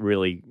vet it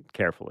really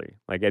carefully.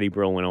 Like Eddie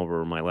Brill went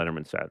over my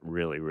Letterman set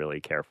really,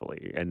 really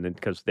carefully, and then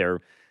because it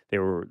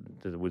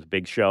was a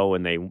big show,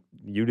 and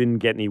you didn't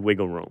get any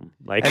wiggle room.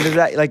 Like, and is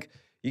that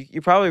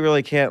you probably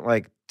really can't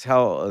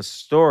tell a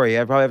story.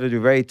 I probably have to do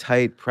very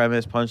tight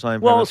premise, punchline.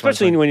 Well,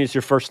 especially when it's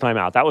your first time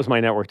out. That was my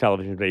network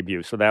television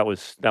debut, so that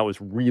was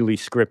really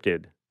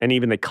scripted. And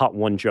even they cut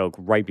one joke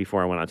right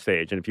before I went on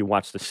stage. And if you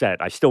watch the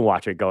set, I still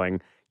watch it going,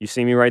 you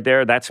see me right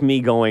there? That's me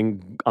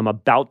going, I'm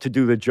about to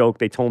do the joke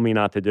they told me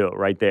not to do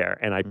right there.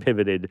 And I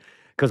pivoted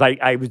because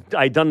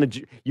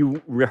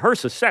you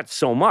rehearse a set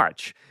so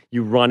much.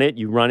 You run it.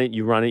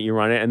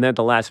 And then at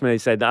the last minute, they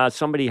said,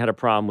 somebody had a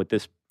problem with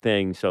this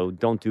thing, so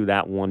don't do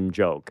that one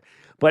joke.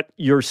 But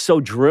you're so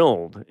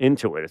drilled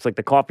into it. It's like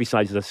the coffee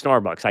sizes of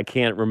Starbucks. I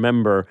can't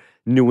remember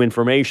new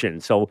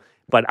information.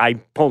 But I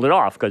pulled it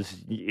off because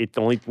it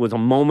only was a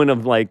moment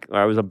of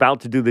I was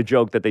about to do the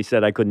joke that they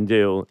said I couldn't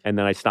do, and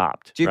then I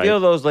stopped. Do you feel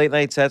those late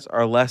night sets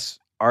are less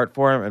art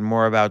form and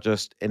more about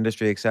just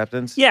industry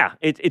acceptance? Yeah,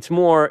 it's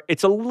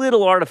a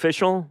little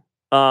artificial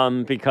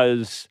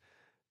because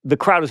the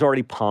crowd is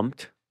already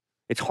pumped.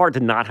 It's hard to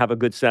not have a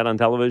good set on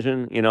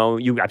television.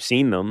 I've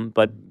seen them,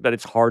 but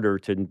it's harder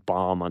to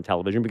bomb on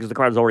television because the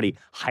crowd is already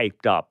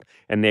hyped up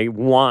and the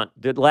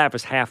laugh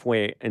is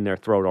halfway in their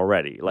throat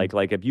already.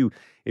 Like if you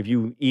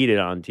eat it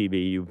on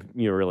TV,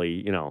 you're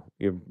really,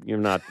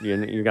 you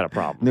got a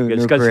problem.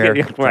 New career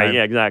right? time.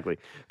 Yeah, exactly.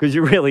 Because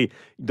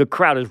the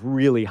crowd is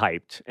really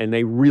hyped and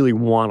they really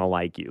want to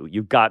like you.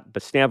 You've got the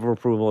stamp of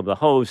approval of the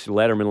host.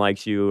 Letterman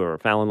likes you, or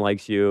Fallon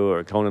likes you,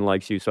 or Conan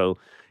likes you. So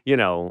you're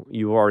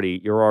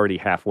already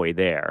halfway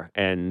there.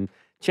 And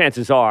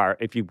chances are,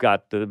 if you've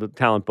got the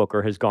talent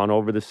booker has gone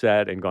over the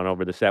set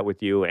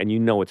with you, and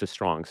it's a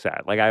strong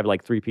set. Like I have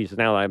 3 pieces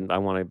now I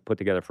want to put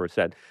together for a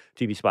set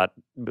TV spot,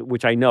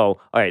 which I know,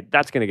 all right,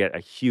 that's going to get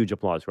a huge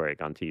applause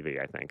break on TV,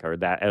 I think, or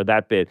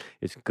that bit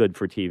is good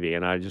for TV.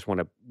 And I just want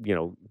to,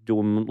 do a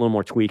little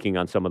more tweaking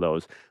on some of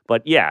those.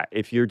 But yeah,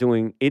 if you're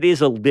doing, it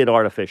is a bit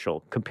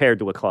artificial compared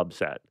to a club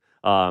set.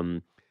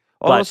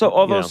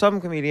 Although some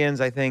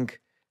comedians, I think,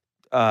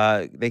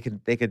 they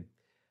could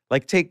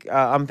take.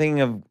 I'm thinking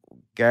of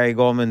Gary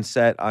Goldman's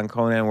set on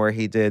Conan where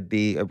he did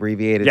the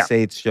abbreviated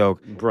states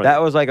joke. Brilliant.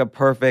 That was a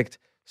perfect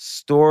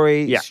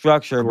story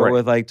structure, but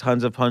with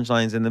tons of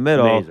punchlines in the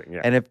middle. Amazing, yeah.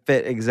 And it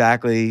fit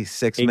exactly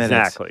 6 minutes.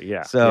 Exactly,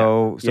 yeah.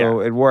 So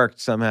it worked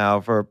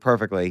somehow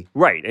perfectly.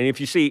 Right, and if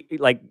you see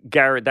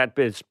Garrett, that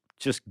bit is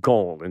just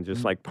gold and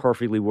just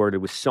perfectly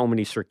worded with so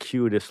many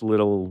circuitous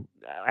little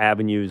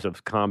avenues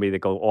of comedy that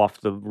go off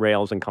the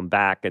rails and come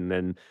back, and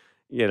then.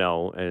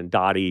 And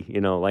Dottie,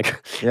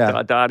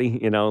 Dottie,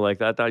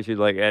 that she's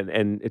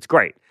and it's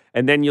great.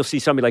 And then you'll see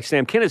somebody like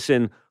Sam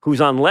Kinison, who's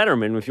on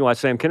Letterman. If you watch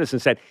Sam Kinison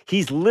said,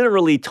 he's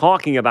literally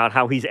talking about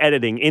how he's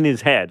editing in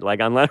his head,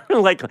 on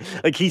Letterman,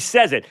 like he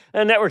says it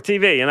on network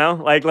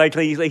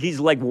TV,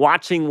 he's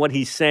watching what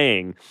he's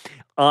saying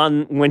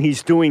on when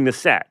he's doing the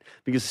set.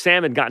 Because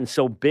Sam had gotten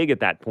so big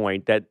at that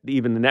point that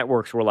even the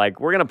networks were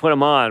like, we're going to put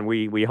him on.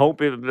 We hope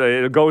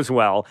it goes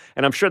well.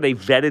 And I'm sure they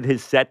vetted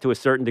his set to a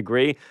certain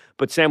degree.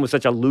 But Sam was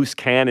such a loose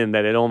cannon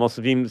that it almost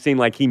seemed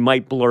like he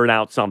might blurt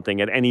out something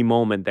at any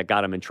moment that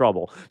got him in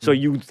trouble. So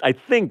I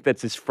think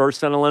that's his first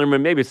set on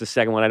Letterman. Maybe it's the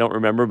second one. I don't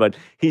remember. But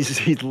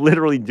he's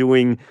literally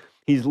doing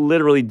he's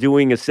literally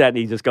doing a set and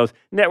he just goes,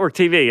 network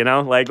TV,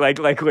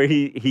 like where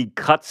he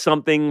cuts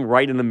something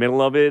right in the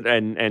middle of it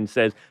and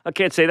says, I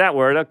can't say that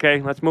word.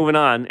 Okay, let's move it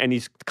on. And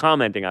he's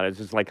commenting on it. It's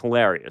just like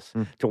hilarious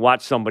to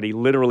watch somebody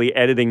literally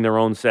editing their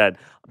own set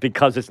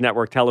because it's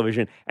network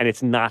television and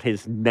it's not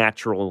his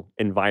natural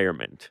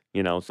environment,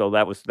 So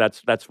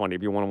that's funny.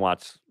 If you want to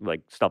watch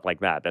like stuff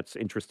like that, that's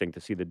interesting to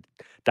see the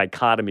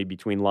dichotomy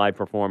between live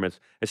performance,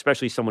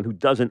 especially someone who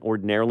doesn't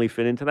ordinarily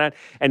fit into that.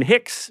 And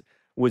Hicks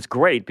was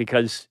great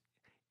because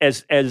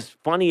as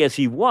funny as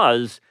he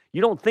was,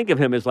 you don't think of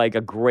him as like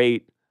a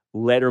great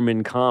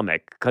Letterman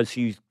comic because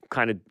he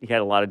had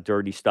a lot of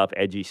dirty stuff,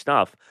 edgy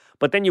stuff.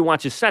 But then you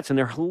watch his sets and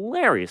they're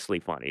hilariously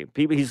funny.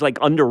 He's like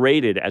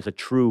underrated as a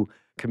true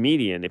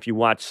comedian. If you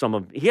watch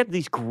he had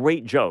these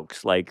great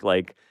jokes, like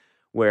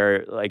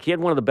where like he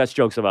had one of the best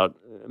jokes about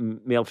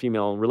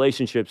male-female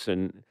relationships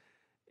and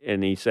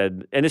he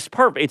said, and it's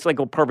perfect. It's like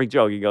a perfect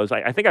joke. He goes,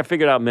 I think I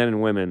figured out men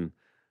and women.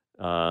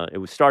 It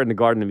was started in the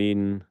Garden of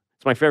Eden.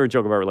 It's my favorite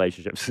joke about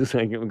relationships. It's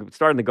like, it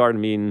started in the Garden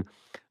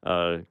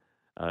of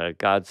Eden.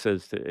 God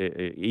says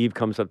Eve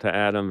comes up to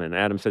Adam, and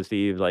Adam says to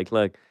Eve,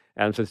 look.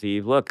 Adam says to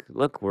Eve, look,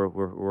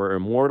 we're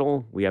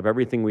immortal. We have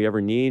everything we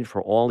ever need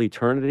for all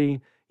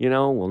eternity.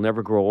 We'll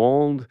never grow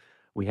old.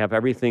 We have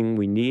everything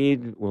we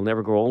need. We'll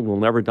never grow old. We'll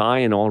never die,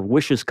 and all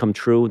wishes come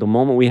true the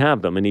moment we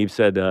have them. And Eve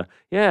said,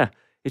 yeah.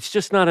 It's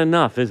just not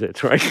enough, is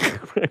it? Right,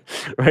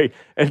 right.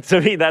 And to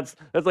me, that's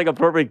like a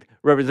perfect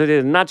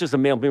representation, not just of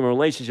male-female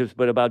relationships,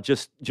 but about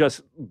just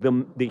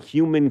the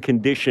human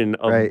condition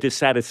of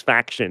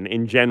dissatisfaction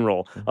in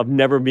general, of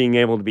never being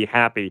able to be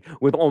happy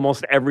with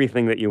almost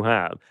everything that you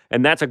have.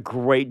 And that's a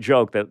great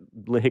joke that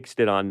Hicks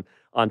did on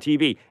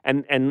TV.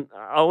 And it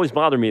always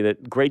bothered me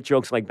that great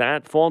jokes like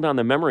that fall down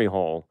the memory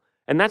hole.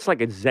 And that's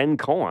like a Zen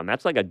koan.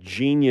 That's like a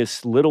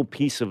genius little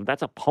piece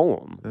that's a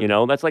poem,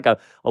 That's like a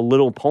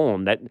little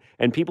poem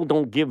and people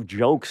don't give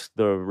jokes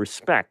the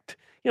respect.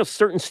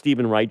 Certain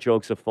Stephen Wright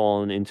jokes have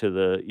fallen into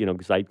the,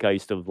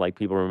 zeitgeist of like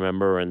people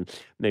remember and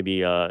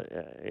maybe,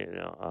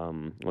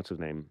 what's his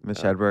name? Mitch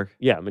Hedberg.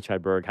 Yeah, Mitch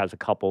Hedberg has a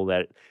couple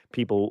that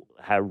people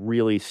have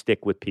really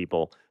stick with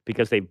people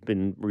because they've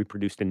been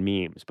reproduced in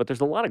memes. But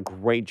there's a lot of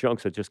great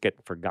jokes that just get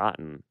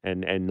forgotten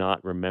and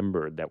not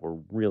remembered that were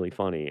really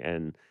funny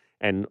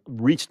and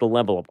reach the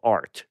level of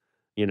art,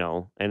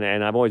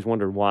 and I've always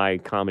wondered why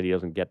comedy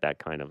doesn't get that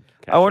kind of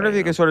cachet, I wonder if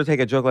you can sort of take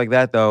a joke like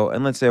that, though,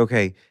 and let's say,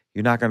 okay,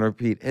 you're not going to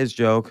repeat his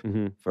joke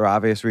for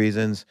obvious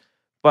reasons,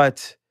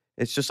 but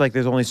it's just like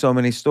there's only so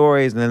many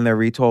stories, and then they're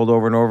retold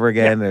over and over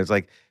again. Yeah. There's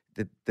like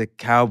the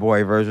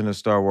cowboy version of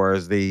Star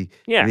Wars, the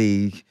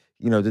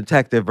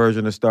detective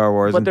version of Star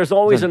Wars. But there's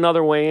always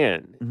another way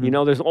in.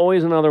 There's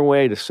always another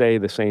way to say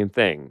the same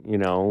thing,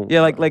 Yeah,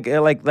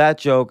 like that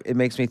joke, it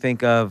makes me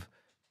think of,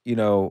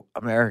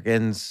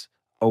 Americans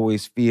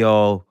always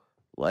feel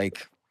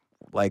like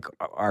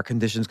our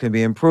conditions can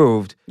be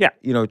improved. Yeah.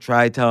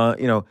 Try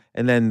telling,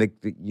 and then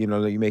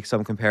you make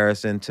some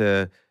comparison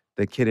to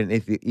the kid in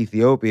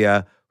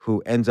Ethiopia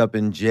who ends up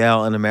in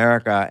jail in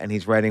America and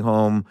he's writing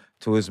home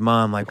to his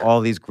mom, like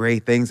all these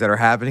great things that are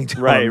happening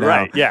to him now.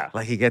 Right, yeah.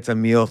 Like he gets a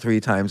meal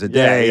 3 times a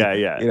day.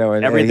 Yeah.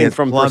 And everything and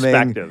from plumbing.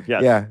 perspective.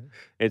 Yes.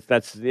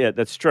 Yeah.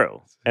 That's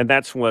true. And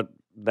that's what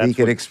he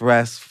could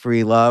express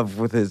free love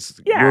with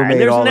his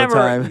roommate and all the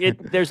time.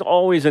 There's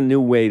always a new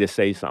way to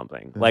say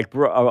something. Like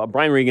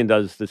Brian Regan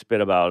does this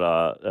bit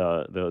about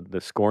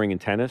the scoring in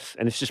tennis,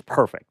 and it's just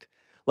perfect.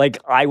 Like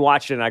I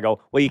watch it and I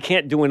go, well, you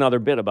can't do another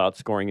bit about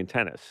scoring in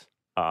tennis.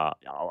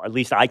 At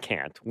least I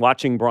can't.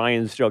 Watching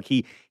Brian's joke,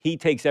 he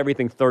takes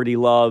everything 30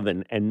 love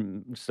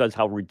and says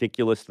how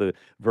ridiculous the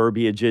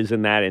verbiage is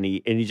in that, and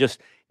he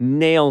just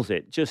nails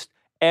it. Just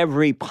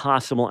every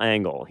possible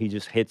angle, he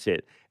just hits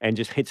it and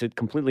just hits it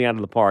completely out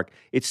of the park.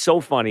 It's so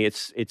funny.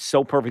 It's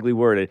so perfectly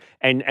worded.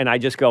 And I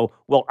just go,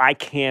 well, I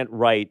can't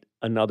write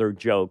another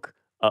joke.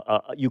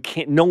 You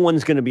can't. No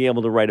one's going to be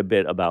able to write a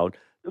bit about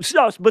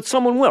us, but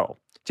someone will.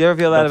 Do you ever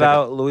feel that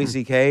about Louis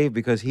C.K.?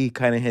 Because he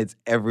kind of hits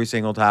every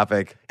single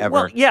topic ever.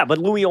 Well, yeah, but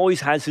Louis always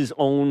has his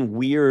own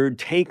weird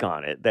take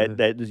on it.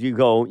 That you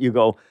go,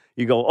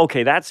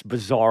 okay, that's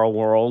bizarre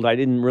world. I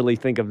didn't really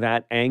think of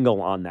that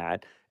angle on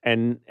that.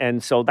 And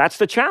so that's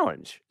the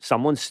challenge.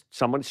 Someone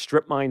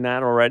strip mine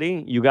that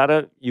already. You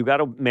gotta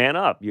man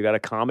up. You gotta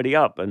comedy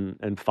up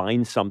and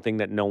find something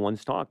that no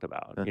one's talked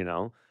about.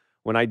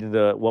 When I did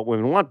the What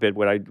Women Want bit,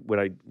 what I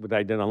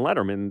did on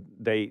Letterman,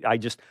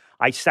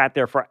 I sat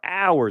there for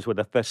hours with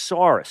a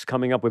thesaurus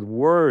coming up with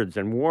words,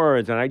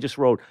 and I just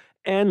wrote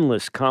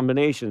endless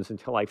combinations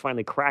until I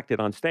finally cracked it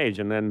on stage,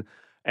 and then.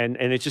 And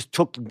it just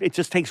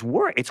takes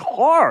work. It's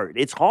hard.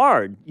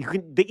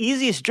 The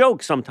easiest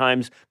jokes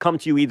sometimes come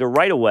to you either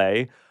right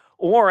away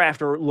or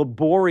after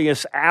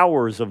laborious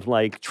hours of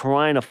like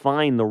trying to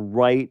find the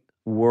right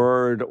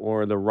word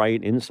or the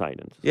right insight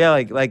into something. Yeah,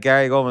 like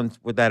Gary Goldman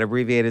with that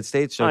abbreviated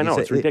stage show. I know,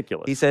 it's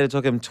ridiculous. He said it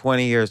took him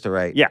 20 years to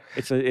write. Yeah,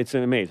 it's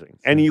amazing.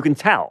 And you can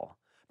tell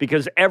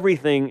because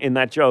everything in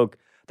that joke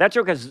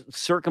has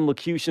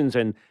circumlocutions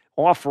and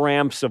off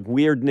ramps of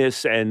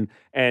weirdness, and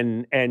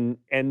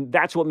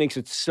that's what makes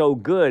it so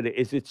good.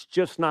 Is it's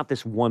just not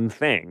this one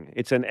thing.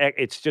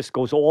 It's just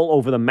goes all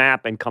over the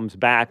map and comes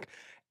back,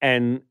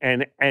 and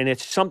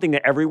it's something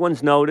that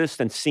everyone's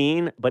noticed and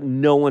seen, but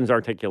no one's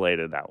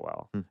articulated that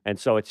well. And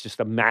so it's just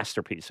a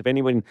masterpiece. If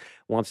anyone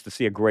wants to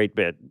see a great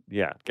bit,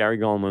 yeah, Gary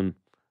Goldman.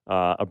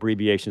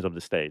 Abbreviations of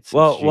the states.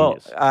 Well,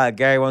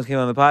 Gary once came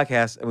on the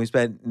podcast, and we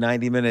spent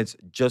 90 minutes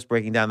just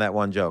breaking down that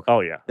one joke.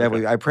 Oh yeah,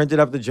 I printed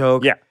up the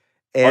joke. Yeah.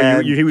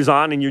 And he was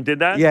on, and you did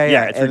that. Yeah. It's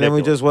And ridiculous. then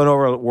we just went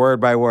over word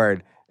by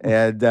word.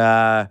 And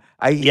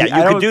you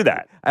could do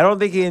that. I don't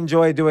think he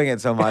enjoyed doing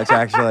it so much,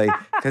 actually,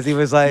 because he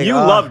was like, You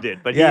loved it,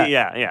 but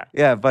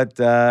yeah. But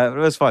it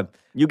was fun.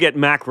 You get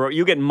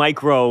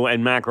micro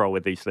and macro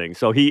with these things.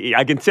 So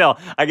I can tell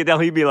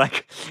he'd be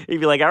like,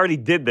 I already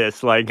did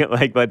this, but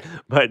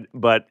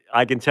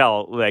I can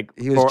tell, like,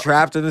 he was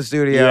trapped in the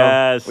studio.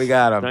 Yes, we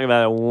got him. Talking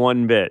about it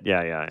one bit.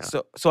 Yeah.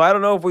 So I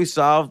don't know if we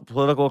solved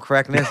political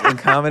correctness in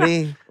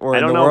comedy or I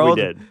don't in the know world.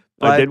 if we did.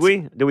 But Did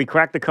we? Did we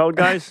crack the code,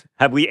 guys?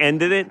 Have we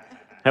ended it?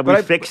 Have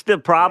we fixed the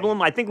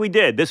problem? I think we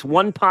did. This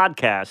one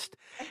podcast,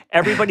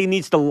 everybody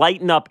needs to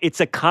lighten up. It's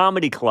a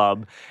comedy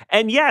club.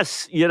 And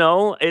yes,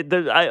 all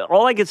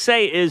I could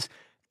say is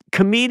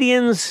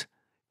comedians,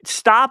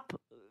 stop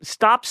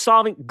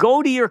solving.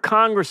 Go to your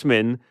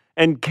congressman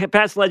and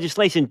pass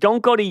legislation.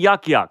 Don't go to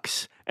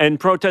yucks and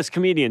protest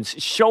comedians.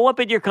 Show up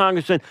at your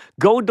congressman,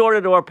 go door to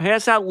door,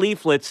 pass out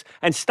leaflets,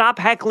 and stop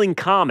heckling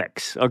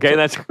comics. Okay,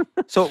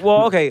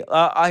 Okay.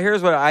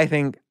 Here's what I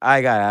think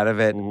I got out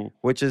of it,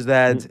 which is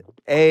that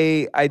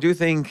I do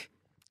think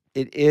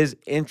it is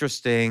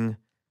interesting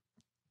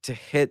to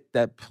hit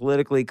that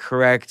politically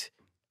correct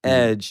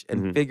edge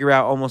and figure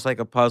out almost like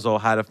a puzzle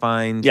how to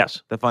find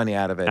the funny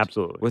out of it.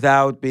 Absolutely.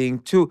 Without being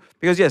too,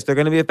 because yes, they're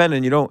going to be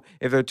offended.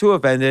 If they're too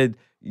offended,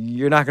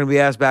 you're not going to be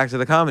asked back to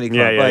the comedy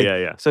club.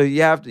 Yeah. So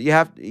you have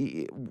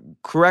to,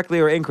 correctly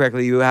or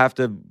incorrectly, you have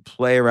to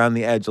play around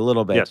the edge a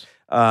little bit. Yes.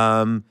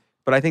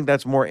 But I think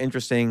that's more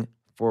interesting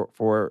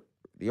for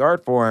the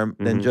art form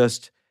than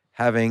just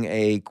having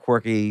a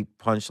quirky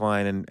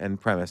punchline and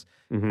premise.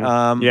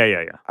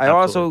 Yeah. I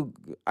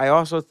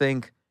also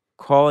think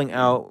calling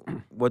out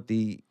what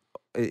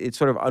it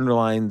sort of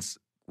underlines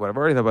what I've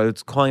already thought about.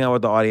 It's calling out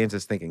what the audience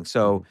is thinking.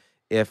 So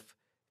if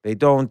they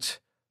don't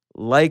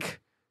like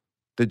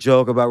the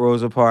joke about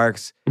Rosa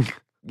Parks,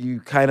 you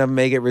kind of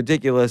make it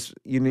ridiculous.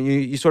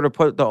 You sort of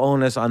put the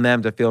onus on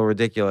them to feel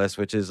ridiculous,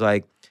 which is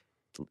like,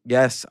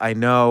 yes, I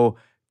know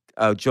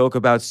a joke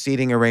about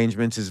seating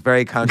arrangements is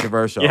very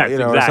controversial, yes,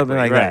 or something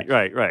like that.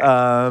 Right.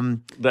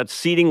 That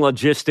seating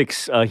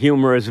logistics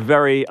humor is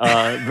very,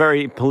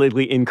 very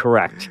politically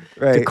incorrect.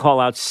 Right. To call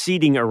out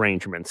seating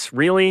arrangements.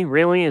 Really?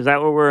 Is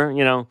that what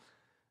we're,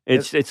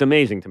 It's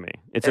amazing to me.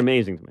 It's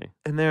amazing to me.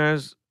 And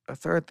there's a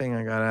third thing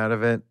I got out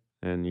of it.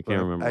 And you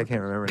can't remember. I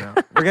can't remember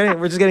now.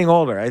 We're just getting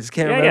older. I just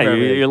can't remember.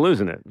 Yeah, you're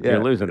losing it. Yeah.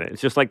 You're losing it. It's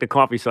just like the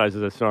coffee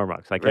sizes at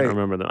Starbucks. I can't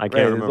remember them. I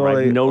can't remember.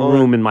 I have no only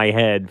room in my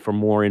head for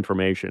more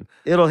information.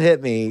 It'll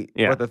hit me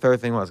what the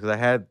third thing was, because I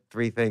had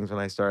three things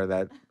when I started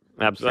that.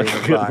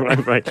 Absolutely.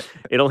 Right.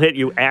 It'll hit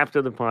you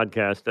after the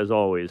podcast, as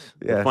always.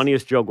 Yes. The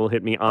funniest joke will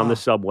hit me on the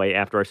subway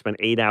after I spent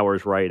 8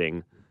 hours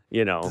writing.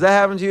 Does that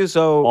happen to you?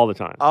 So all the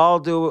time. I'll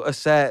do a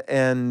set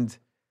and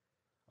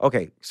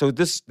okay. So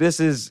this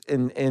is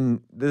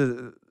in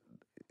the.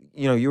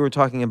 You were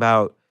talking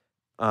about,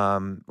 or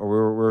we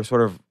were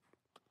sort of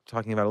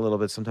talking about a little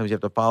bit. Sometimes you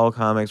have to follow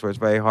comics where it's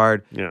very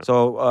hard. Yeah.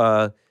 So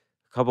a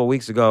couple of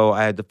weeks ago,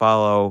 I had to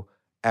follow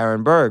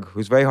Aaron Berg,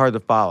 who's very hard to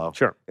follow.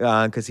 Sure.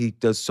 Because he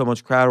does so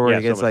much crowd work. Yeah,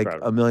 he gets like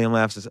a million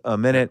laughs a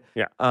minute.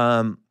 Yeah.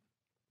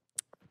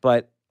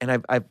 But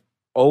I've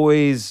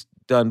always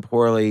done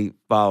poorly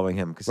following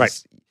him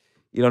because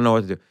you don't know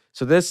what to do.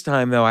 So this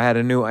time though, I had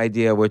a new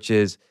idea, which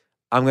is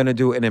I'm going to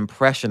do an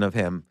impression of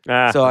him.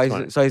 I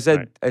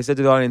said to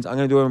the audience, I'm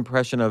going to do an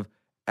impression of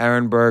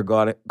Aaron Berg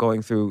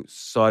going through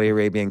Saudi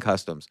Arabian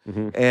customs.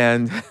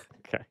 And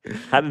okay,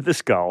 how did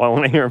this go? I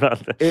want to hear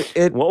about this.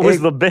 What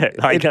was the bit?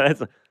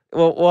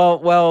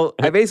 Well,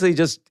 I basically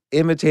just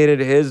imitated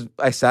his.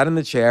 I sat in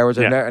the chair, which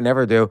I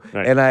never do,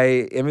 and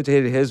I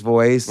imitated his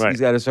voice. He's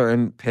got a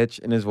certain pitch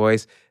in his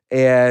voice,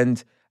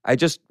 and I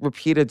just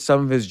repeated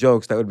some of his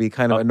jokes that would be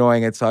kind of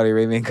annoying at Saudi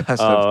Arabian customs.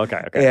 Oh,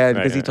 okay. And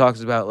because he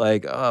talks about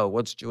like, oh,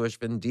 what's Jewish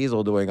Vin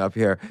Diesel doing up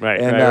here? Right.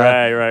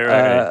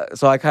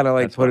 So I kind of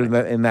like put it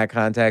in that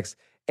context,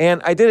 and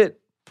I did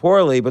it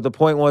poorly. But the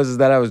point was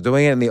that I was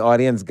doing it, and the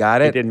audience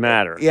got it. It didn't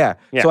matter. Yeah.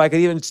 So I could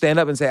even stand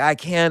up and say, I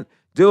can't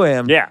do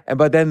him. Yeah.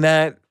 But then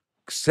that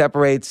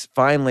separates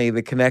finally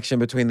the connection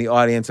between the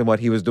audience and what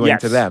he was doing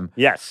to them.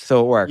 Yes.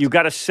 So it worked. You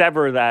got to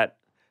sever that.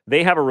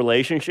 They have a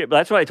relationship.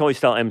 That's why I always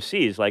tell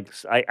MCs. Like,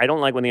 I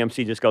don't like when the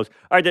MC just goes,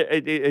 all right,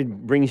 it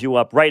brings you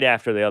up right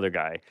after the other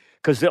guy.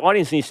 Because the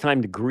audience needs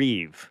time to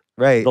grieve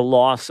the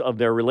loss of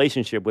their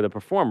relationship with a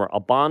performer. A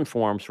bond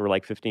forms for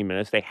like 15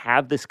 minutes. They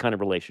have this kind of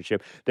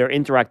relationship. They're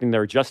interacting.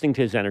 They're adjusting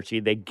to his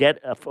energy. They get,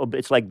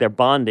 it's like they're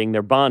bonding,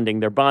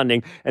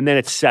 and then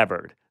it's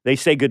severed. They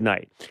say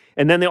goodnight.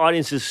 And then the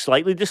audience is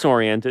slightly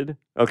disoriented,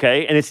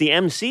 okay? And it's the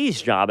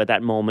MC's job at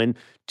that moment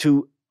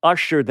to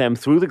usher them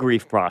through the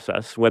grief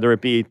process, whether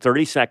it be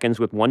 30 seconds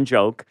with one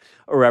joke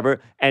or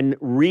whatever, and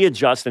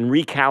readjust and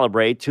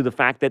recalibrate to the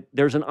fact that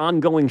there's an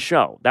ongoing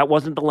show. That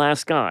wasn't the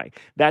last guy.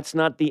 That's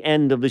not the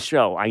end of the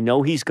show. I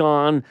know he's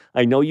gone.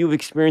 I know you've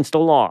experienced a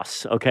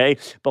loss, okay?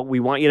 But we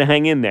want you to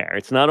hang in there.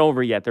 It's not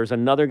over yet. There's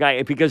another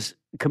guy. Because,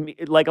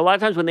 like, a lot of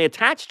times when they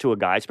attach to a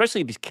guy,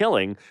 especially if he's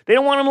killing, they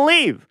don't want him to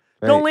leave.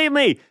 Right. Don't leave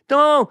me.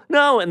 No.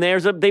 And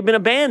they've been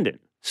abandoned.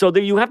 So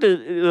you have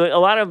to, a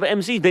lot of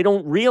MCs, they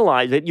don't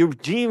realize that you're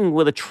dealing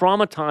with a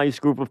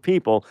traumatized group of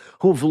people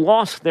who've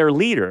lost their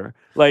leader.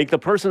 Like the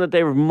person that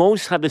they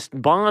most have this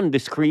bond,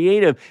 this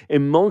creative,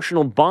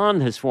 emotional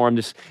bond has formed,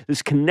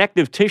 this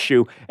connective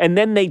tissue. And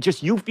then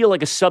you feel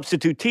like a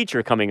substitute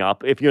teacher coming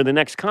up. If you're the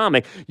next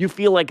comic, you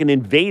feel like an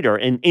invader,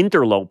 an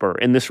interloper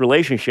in this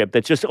relationship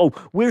that's just,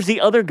 where's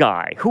the other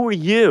guy? Who are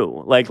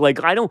you?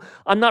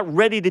 I'm not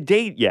ready to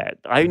date yet.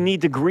 I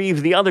need to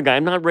grieve the other guy.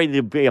 I'm not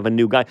ready to have a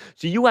new guy.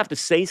 So you have to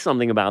say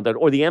something about that,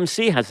 or the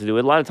MC has to do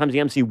it. A lot of times the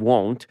MC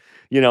won't,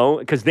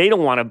 because they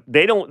don't want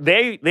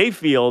to. They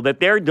feel that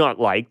they're not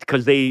liked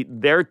because they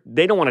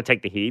don't want to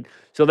take the heat.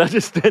 So they'll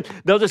just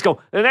go.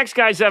 The next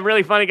guy's a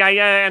really funny guy,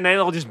 yeah, and then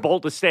they'll just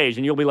bolt the stage,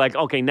 and you'll be like,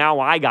 okay, now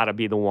I got to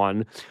be the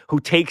one who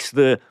takes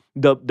the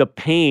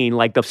pain,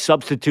 like the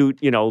substitute,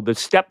 the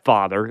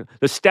stepfather,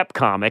 the step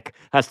comic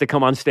has to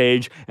come on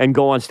stage and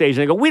go on stage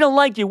and go, we don't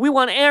like you. We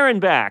want Aaron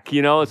back.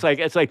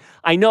 It's like,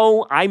 I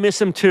know I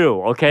miss him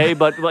too. Okay.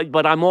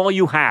 But I'm all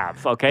you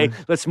have. Okay.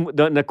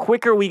 The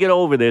quicker we get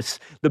over this,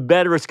 the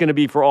better it's going to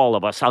be for all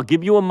of us. I'll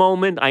give you a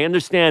moment. I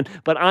understand,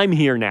 but I'm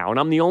here now and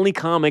I'm the only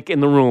comic in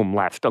the room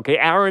left. Okay.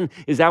 Aaron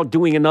is out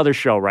doing another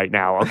show right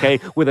now. Okay.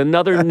 With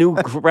another new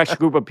fresh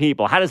group of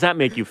people. How does that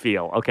make you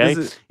feel? Okay.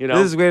 This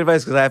is great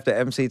advice because I have to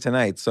MC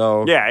tonight.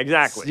 So yeah,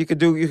 exactly. You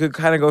could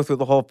kind of go through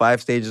the whole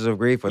 5 stages of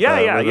grief with the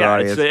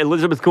audience. It's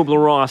Elizabeth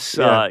Kubler-Ross,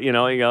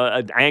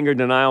 anger,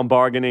 denial,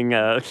 bargaining,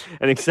 and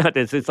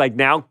acceptance. It's like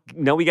now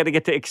we got to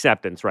get to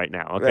acceptance right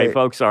now. Okay, right.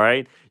 Folks, all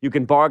right? You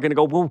can bargain and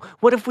go, well,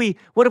 what if we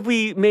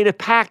made a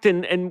pact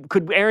and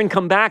could Aaron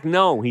come back?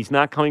 No, he's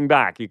not coming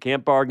back. You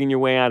can't bargain your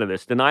way out of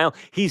this. Denial,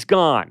 he's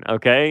gone.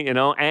 Okay,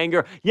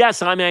 anger.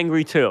 Yes, I'm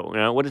angry too.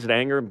 What is it?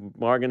 Anger,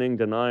 bargaining,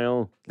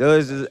 denial.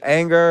 There's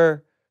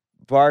anger.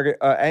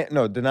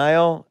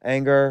 Denial,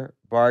 anger,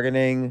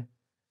 bargaining.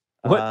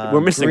 What?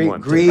 We're missing one.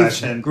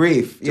 Grief, and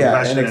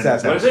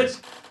acceptance. What is it?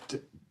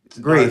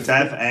 Grief.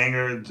 Death,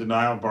 anger,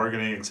 denial,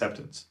 bargaining,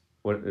 acceptance.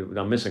 What?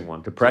 I'm missing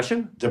one.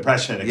 Depression?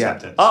 Depression,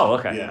 acceptance. Oh,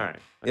 okay. Yeah. All right.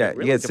 Yeah, really?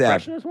 you get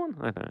sad. Depression is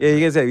one? Yeah, you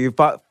get sad. You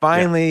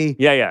finally...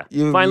 Yeah.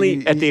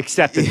 Finally at the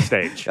acceptance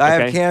stage. I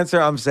have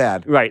cancer, I'm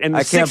sad. Right, and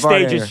the sixth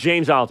stage is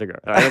James Altiger.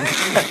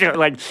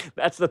 Like,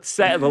 that's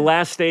the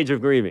last stage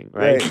of grieving,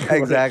 right?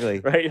 Exactly.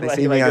 Right? They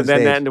see me on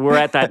stage. Then we're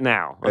at that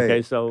now, okay?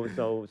 Right.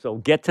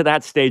 So get to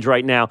that stage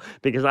right now,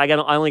 because I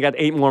only got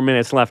 8 more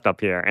minutes left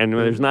up here, and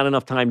there's not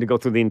enough time to go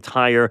through the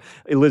entire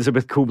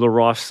Elizabeth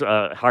Kubler-Ross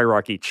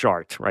hierarchy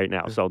chart right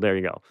now. So there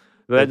you go.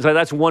 So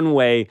that's one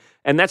way,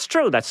 and that's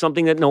true. That's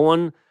something that no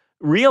one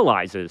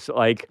realizes.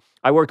 Like,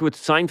 I worked with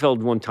Seinfeld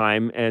one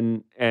time,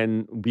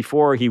 and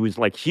before he was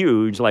like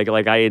huge, I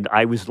think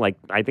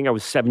I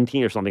was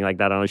 17 or something like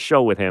that on a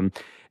show with him,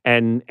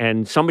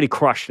 and somebody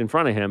crushed in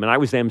front of him, and I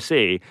was the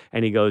MC,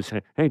 and he goes,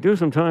 "Hey, do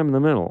some time in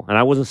the middle," and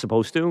I wasn't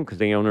supposed to because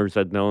the owner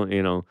said no,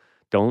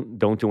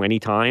 don't do any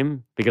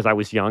time because I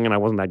was young and I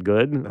wasn't that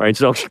good, right?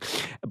 So,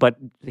 but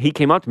he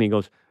came up to me and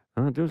goes,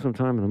 do some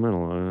time in the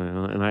middle,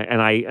 and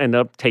I ended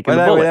up taking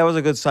the bullet. That was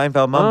a good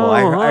Seinfeld mumble.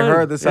 I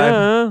heard the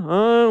Seinfeld.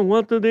 Yeah,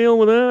 what's the deal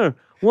with that?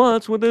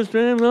 What's with this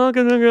James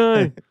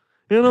Altiger guy?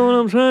 You know what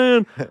I'm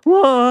saying?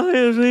 Why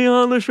is he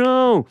on the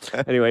show?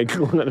 Anyway,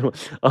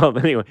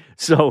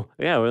 so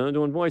yeah, we're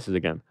doing voices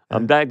again.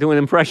 I'm back doing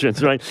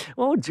impressions, right?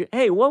 Oh,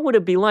 hey, what would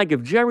it be like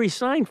if Jerry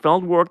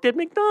Seinfeld worked at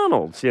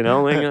McDonald's?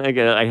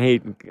 I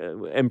hate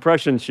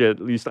impression shit.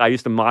 I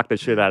used to mock the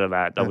shit out of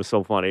that. That was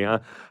so funny.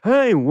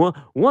 Hey,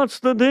 what's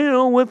the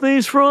deal with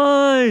these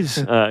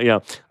fries?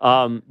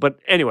 But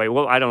anyway,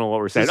 I don't know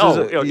what we're saying.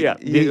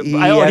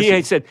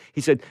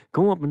 He said,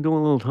 go up and do a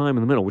little time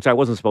in the middle, which I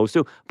wasn't supposed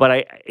to.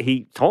 But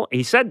he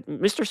said,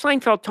 Mr.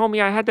 Seinfeld told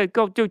me I had to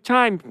go do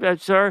time,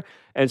 sir.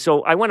 And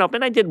so I went up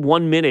and I did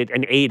 1 minute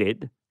and ate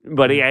it.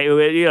 But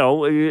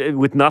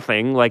with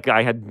nothing, like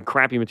I had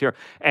crappy material,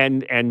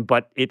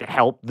 but it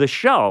helped the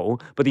show.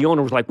 But the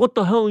owner was like, "What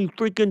the hell are you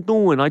freaking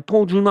doing? I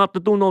told you not to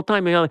do no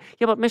time." And I'm like,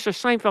 yeah, but Mr.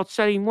 Seinfeld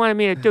said he wanted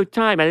me to do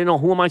time. I didn't know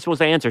who am I supposed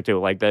to answer to,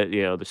 like the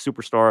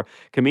superstar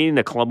comedian,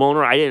 the club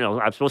owner. I didn't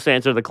know I'm supposed to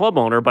answer to the club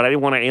owner, but I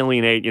didn't want to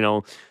alienate,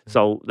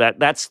 So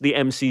that's the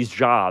MC's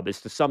job, is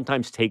to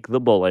sometimes take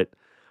the bullet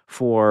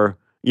for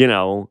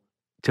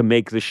to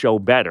make the show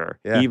better.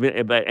 Yeah.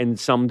 And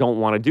some don't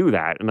want to do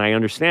that, and I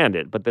understand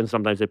it. But then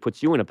sometimes it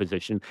puts you in a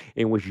position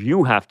in which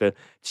you have to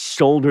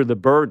shoulder the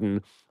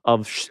burden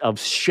of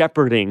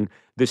shepherding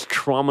this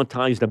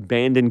traumatized,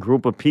 abandoned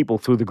group of people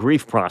through the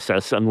grief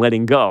process and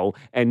letting go,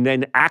 and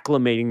then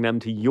acclimating them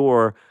to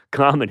your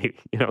comedy.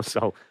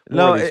 So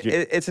No, bored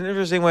is it's an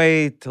interesting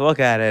way to look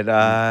at it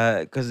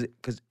because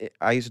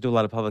I used to do a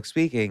lot of public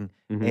speaking,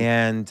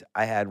 and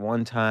I had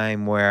one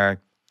time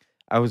where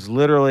I was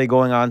literally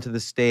going onto the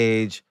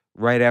stage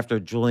right after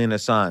Julian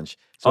Assange.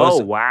 So Oh,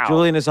 wow.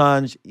 Julian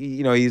Assange,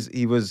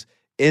 he was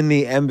in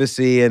the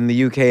embassy in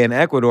the UK and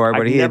Ecuador,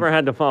 but I've never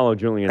had to follow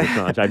Julian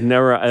Assange. I've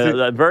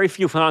never. Very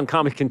few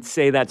comics can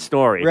say that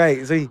story.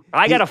 Right. So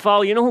I got to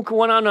follow. You know who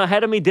went on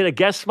ahead of me? Did a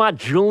guest spot?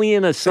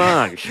 Julian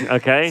Assange.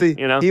 Okay.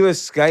 He was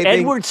Skyping.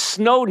 Edward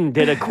Snowden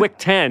did a quick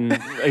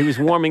 10. He was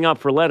warming up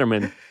for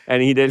Letterman.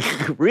 And he did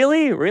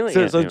really.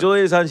 So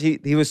Julian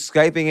Assange, he was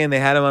Skyping in. They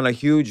had him on a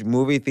huge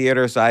movie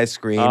theater size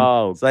screen.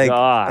 Oh, it's like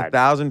God.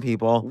 1,000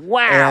 people.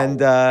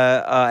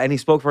 Wow. And he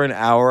spoke for an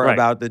hour Right.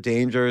 about the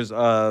dangers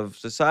of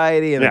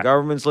society, and the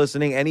government's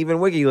listening, and even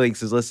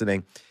WikiLeaks is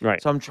listening.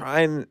 Right. So I'm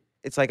trying.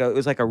 It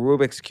was like a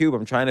Rubik's cube.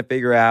 I'm trying to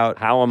figure out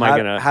how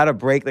to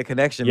break the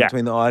connection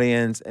between the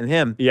audience and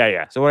him.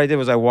 Yeah. So what I did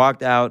was I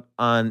walked out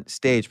on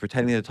stage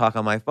pretending to talk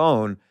on my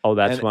phone. Oh,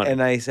 that's funny.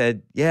 And I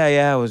said,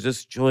 yeah, it was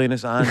just Julian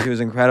Assange. He was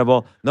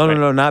incredible.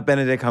 No, not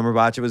Benedict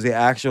Cumberbatch. It was the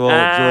actual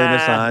Julian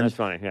Assange. That's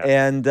funny.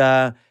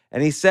 Yeah.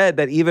 And he said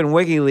that even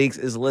WikiLeaks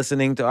is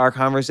listening to our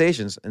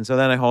conversations. And so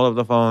then I hold up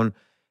the phone,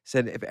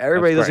 said, if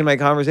everybody listening to my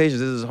conversations,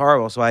 this is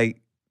horrible. So I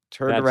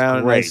turned around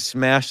and I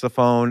smashed the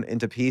phone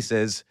into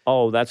pieces.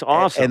 Oh, that's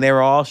awesome. And they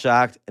were all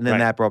shocked, and then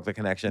that broke the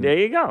connection. There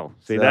you go.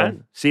 See that?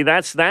 See,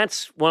 that's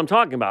what I'm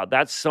talking about.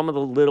 That's some of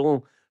the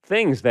little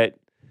things that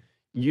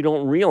you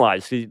don't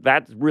realize. See,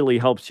 that really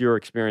helps your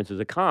experience as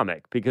a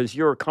comic because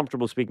you're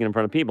comfortable speaking in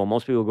front of people.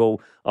 Most people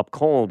go up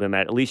cold, and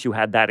at least you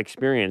had that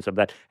experience of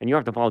that. And you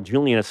have to follow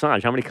Julian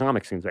Assange. How many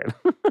comics can say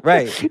that?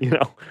 Right.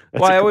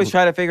 Well, I always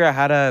try to figure out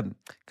how to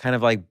kind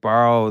of like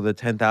borrow the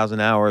 10,000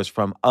 hours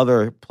from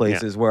other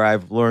places where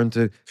I've learned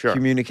to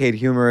communicate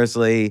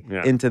humorously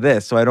into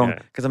this. So I don't,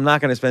 because I'm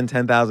not going to spend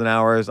 10,000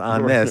 hours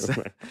on this.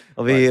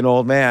 I'll be an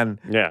old man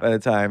by the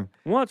time.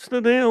 What's the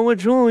deal with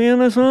Julian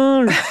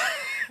Assange?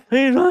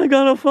 I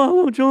gotta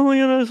follow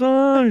Julian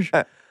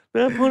Assange.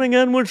 They're putting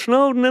Edward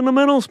Snowden in the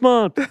middle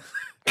spot.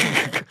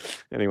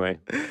 Anyway.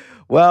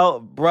 Well,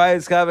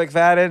 Brian Scott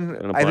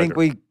McFadden, I think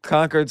we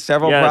conquered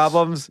several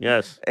problems.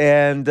 Yes.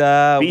 And B.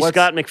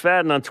 Scott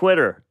McFadden on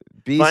Twitter.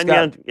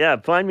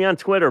 Find me on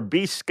Twitter.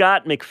 B.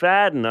 Scott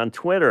McFadden on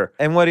Twitter.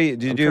 And what do you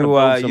do?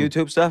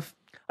 YouTube stuff?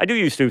 I do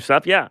YouTube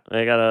stuff, yeah.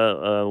 I got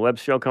a web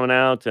show coming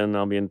out, and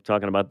I'll be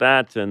talking about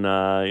that. And,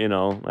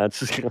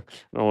 that's, I don't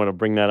know whether to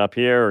bring that up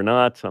here or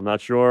not. I'm not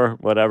sure,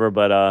 whatever,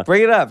 but...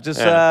 bring it up. Just,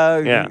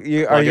 are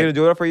you going to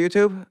do it for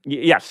YouTube?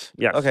 Yes.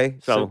 Okay.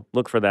 So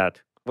look for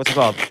that. What's it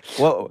called?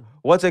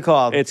 What's it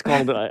called? It's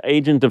called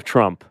Agent of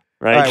Trump,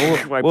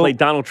 right? I play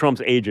Donald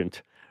Trump's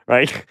agent.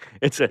 Right,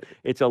 it's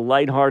a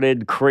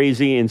lighthearted,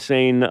 crazy,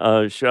 insane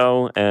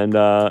show,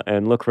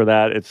 and look for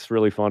that. It's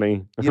really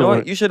funny. You know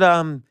what? You should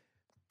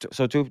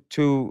So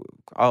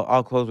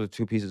I'll close with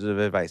two pieces of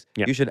advice.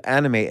 Yeah. You should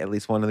animate at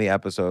least one of the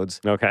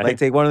episodes. Okay. Like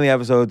take one of the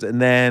episodes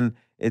and then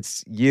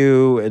it's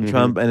you and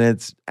Trump and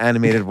it's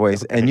animated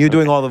voice and you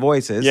doing all the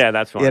voices. Yeah,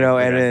 that's fine.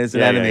 And it's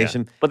an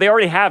animation. Yeah. But they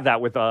already have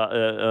that with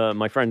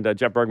my friend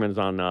Jeff Bergman's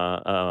on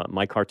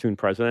My Cartoon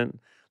President.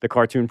 The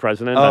Cartoon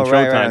President on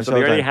Showtime. Right, so they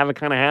already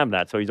have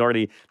that. So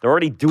they're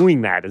already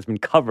doing that. It's been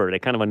covered.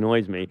 It kind of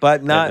annoys me.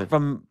 But not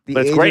from the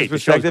agent's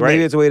perspective.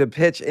 Maybe it's a way to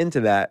pitch into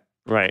that.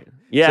 Right.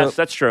 Yes,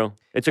 that's true.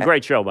 It's a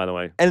great show, by the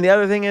way. And the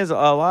other thing is, a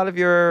lot of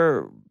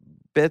your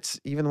bits,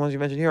 even the ones you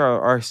mentioned here,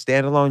 are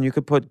standalone. You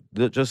could put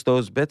just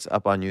those bits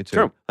up on YouTube.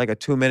 True. Like a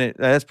 2-minute.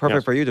 That's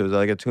perfect for YouTube. It's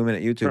like a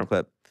 2-minute YouTube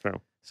clip.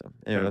 True. So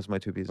anyway, that's my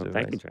two pieces of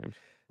advice. Thank you, James.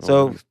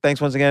 So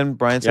thanks once again,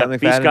 Brian Scott McFadden.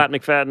 B. Scott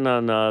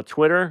McFadden on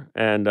Twitter,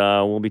 and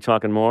we'll be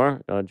talking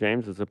more.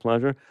 James, it's a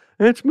pleasure.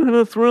 It's been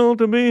a thrill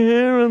to be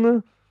here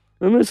in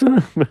this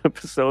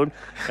episode,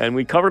 and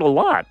we covered a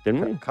lot,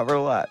 didn't we? Covered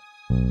a lot.